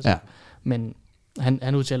få-agtigt. Altså. Ja. Men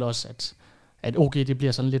han udtaler også, at OG det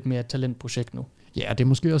bliver sådan lidt mere et talentprojekt nu. Ja, det er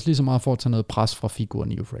måske også lige så meget for at tage noget pres fra Figo og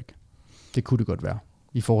Neofrag. Det kunne det godt være.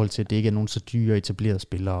 I forhold til, at det ikke er nogen så dyre etablerede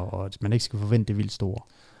spillere, og at man ikke skal forvente det vildt store.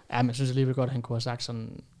 Ja, men jeg synes alligevel godt, at han kunne have sagt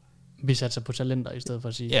sådan, vi satser på talenter, i stedet for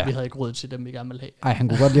at sige, vi havde ikke råd til dem, vi gerne vil have. Ej, han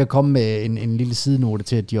kunne godt lige at komme med en lille sidenote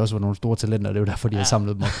til, at de også var nogle store talenter, og det var derfor, de havde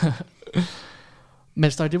samlet dem op.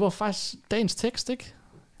 Men Støj, det var faktisk dagens tekst, ikke?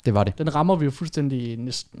 Det var det. Den rammer vi jo fuldstændig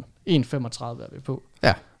næsten. 1,35 er vi på.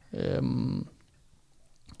 Ja.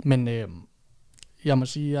 Men jeg må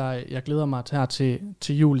sige, jeg glæder mig her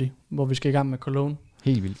til juli, hvor vi skal i gang med Cologne.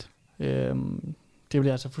 Helt vildt. Det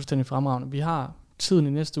bliver altså fuldstændig fremragende. Vi har tiden i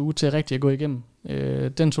næste uge til rigtig at gå igennem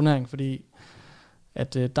den turnering, fordi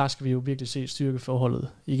at der skal vi jo virkelig se styrkeforholdet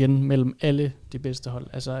igen mellem alle de bedste hold.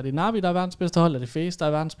 Altså er det Navi, der er verdens bedste hold? Er det FaZe, der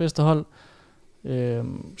er verdens bedste hold?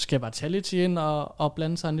 Skal Vitality ind og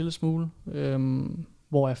blande sig en lille smule?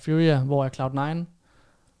 Hvor er Furia? Hvor er Cloud9?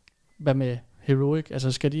 Hvad med Heroic?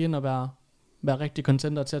 Altså skal de ind og være rigtig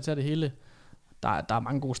contenter til at tage det hele? Der er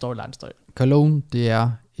mange gode storylines der. Cologne, det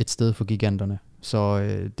er et sted for giganterne. Så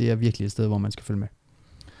det er virkelig et sted, hvor man skal følge med.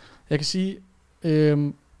 Jeg kan sige,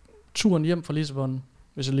 turen hjem fra Lissabon,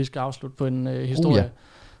 hvis jeg lige skal afslutte på en historie,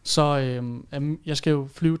 så jeg skal jo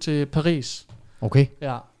flyve til Paris. Okay.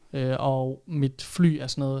 Ja, og mit fly er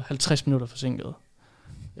sådan noget 50 minutter forsinket.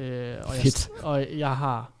 Og jeg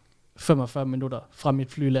har 45 minutter fra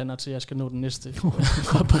mit fly lander til jeg skal nå den næste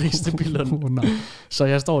fra Paris til Billund. Så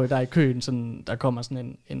jeg står jo der i køen, sådan, der kommer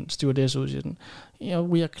sådan en stewardess ud og siger sådan, yeah,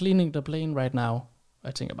 we are cleaning the plane right now. Og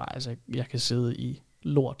jeg tænker bare, altså jeg kan sidde i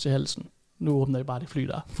lort til halsen. Nu åbner jeg bare det fly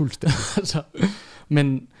der. Fuldstændig. Altså,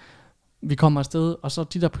 men vi kommer afsted, og så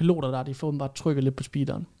de der piloter der, de får dem bare trykket lidt på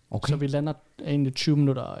speederen. Okay. Så vi lander egentlig 20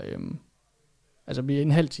 minutter, altså vi er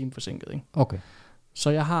en halv time forsinket, ikke? Okay. Så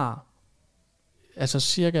jeg har, altså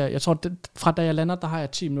cirka, jeg tror, fra da jeg lander, der har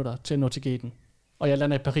jeg 10 minutter til at nå til gaten. Og jeg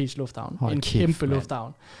lander i Paris Lufthavn. Kæmpe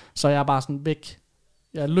lufthavn. Så jeg er bare sådan væk.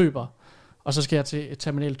 Jeg løber, og så skal jeg til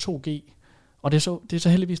terminal 2G. Og det er så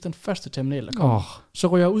heldigvis den første terminal, der kommer. Så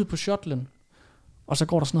ryger jeg ud på shuttlen, og så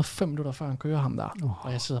går der sådan noget 5 minutter, før han kører ham der.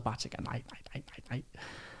 Og jeg sidder bare og tænker, nej.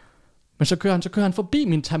 Men så kører han forbi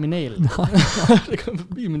min terminal. Det kører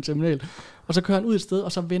forbi min terminal. Og så kører han ud et sted,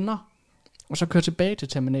 og så vender. Og så kører tilbage til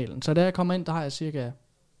terminalen. Så da jeg kommer ind, der har jeg cirka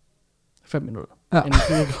 5 minutter. Ja.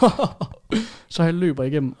 Så jeg løber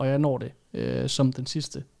igennem, og jeg når det som den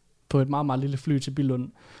sidste. På et meget, meget lille fly til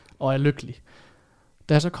Billund. Og er lykkelig.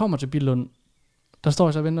 Da jeg så kommer til Billund, der står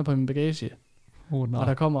jeg så og venter på min bagage. Og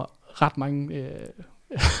der kommer ret mange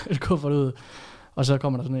kufferter ud. Og så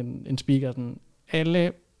kommer der sådan en speaker, sådan,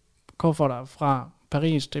 alle kufferter fra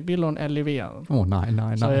Paris til Billund er leveret.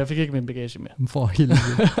 Nej. Så jeg fik ikke min bagage med. For helvede.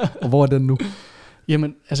 Og hvor er den nu?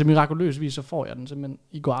 Jamen, altså mirakuløsvis, så får jeg den simpelthen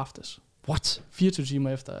i går aftes. What? 24 timer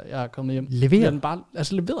efter, jeg er kommet hjem. Leveret? Den bare,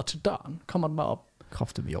 altså leveret til døren, kommer den bare op.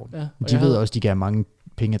 Kraftigt i orden. Ja, de ved også, de gav mange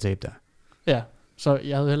penge at tabe der. Ja, så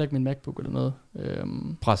jeg havde heller ikke min MacBook eller noget.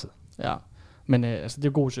 Presset. Ja, men altså det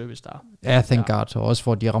er god service der. Ja, thank God. Og også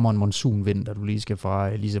for, at de rammer en monsunvind, da du lige skal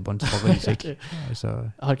fra Lissabon til Paris, ikke? Altså.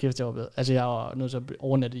 Hold kæft, jeg var ved. Altså jeg var nødt til at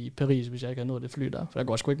overnatte i Paris, hvis jeg ikke havde nået det fly der. For der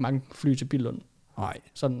går sgu ikke mange fly til Billund. Nej.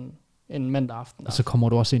 Sådan en mandag aften. Og så kommer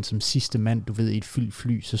du også ind som sidste mand, du ved, i et fyldt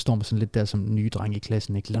fly, så står man sådan lidt der som nye dreng i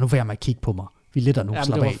klassen, ikke? Lad nu være med at kigge på mig. Vi er lidt der nu,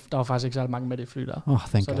 slap af. Der var faktisk ikke særlig mange med det fly der.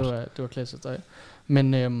 Thank God. Så det var klassisk der.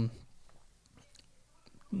 Men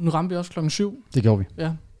nu ramte vi også 7:00. Det gjorde vi.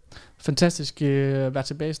 Ja. Fantastisk være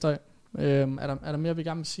tilbage, Støj. Er der mere, vi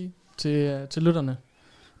gerne vil sige til lytterne?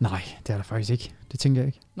 Nej, det er der faktisk ikke. Det tænker jeg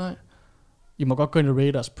ikke. Nej. I må godt gå ind og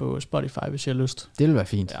rate os på Spotify, hvis I har lyst. Det vil være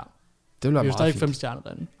fint. Ja. Det vil være meget fint. Vi er stadig 5 5 stjerner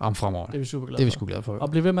derinde. Fremover. Det er vi super glade for. Det er vi sgu glade for.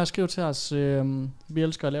 Og bliv ved med at skrive til os. Vi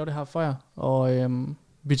elsker at lave det her for jer. Og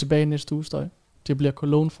vi er tilbage næste uge, Støj. Det bliver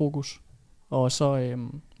Cologne-fokus. Og så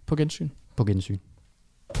på gensyn. På gensyn.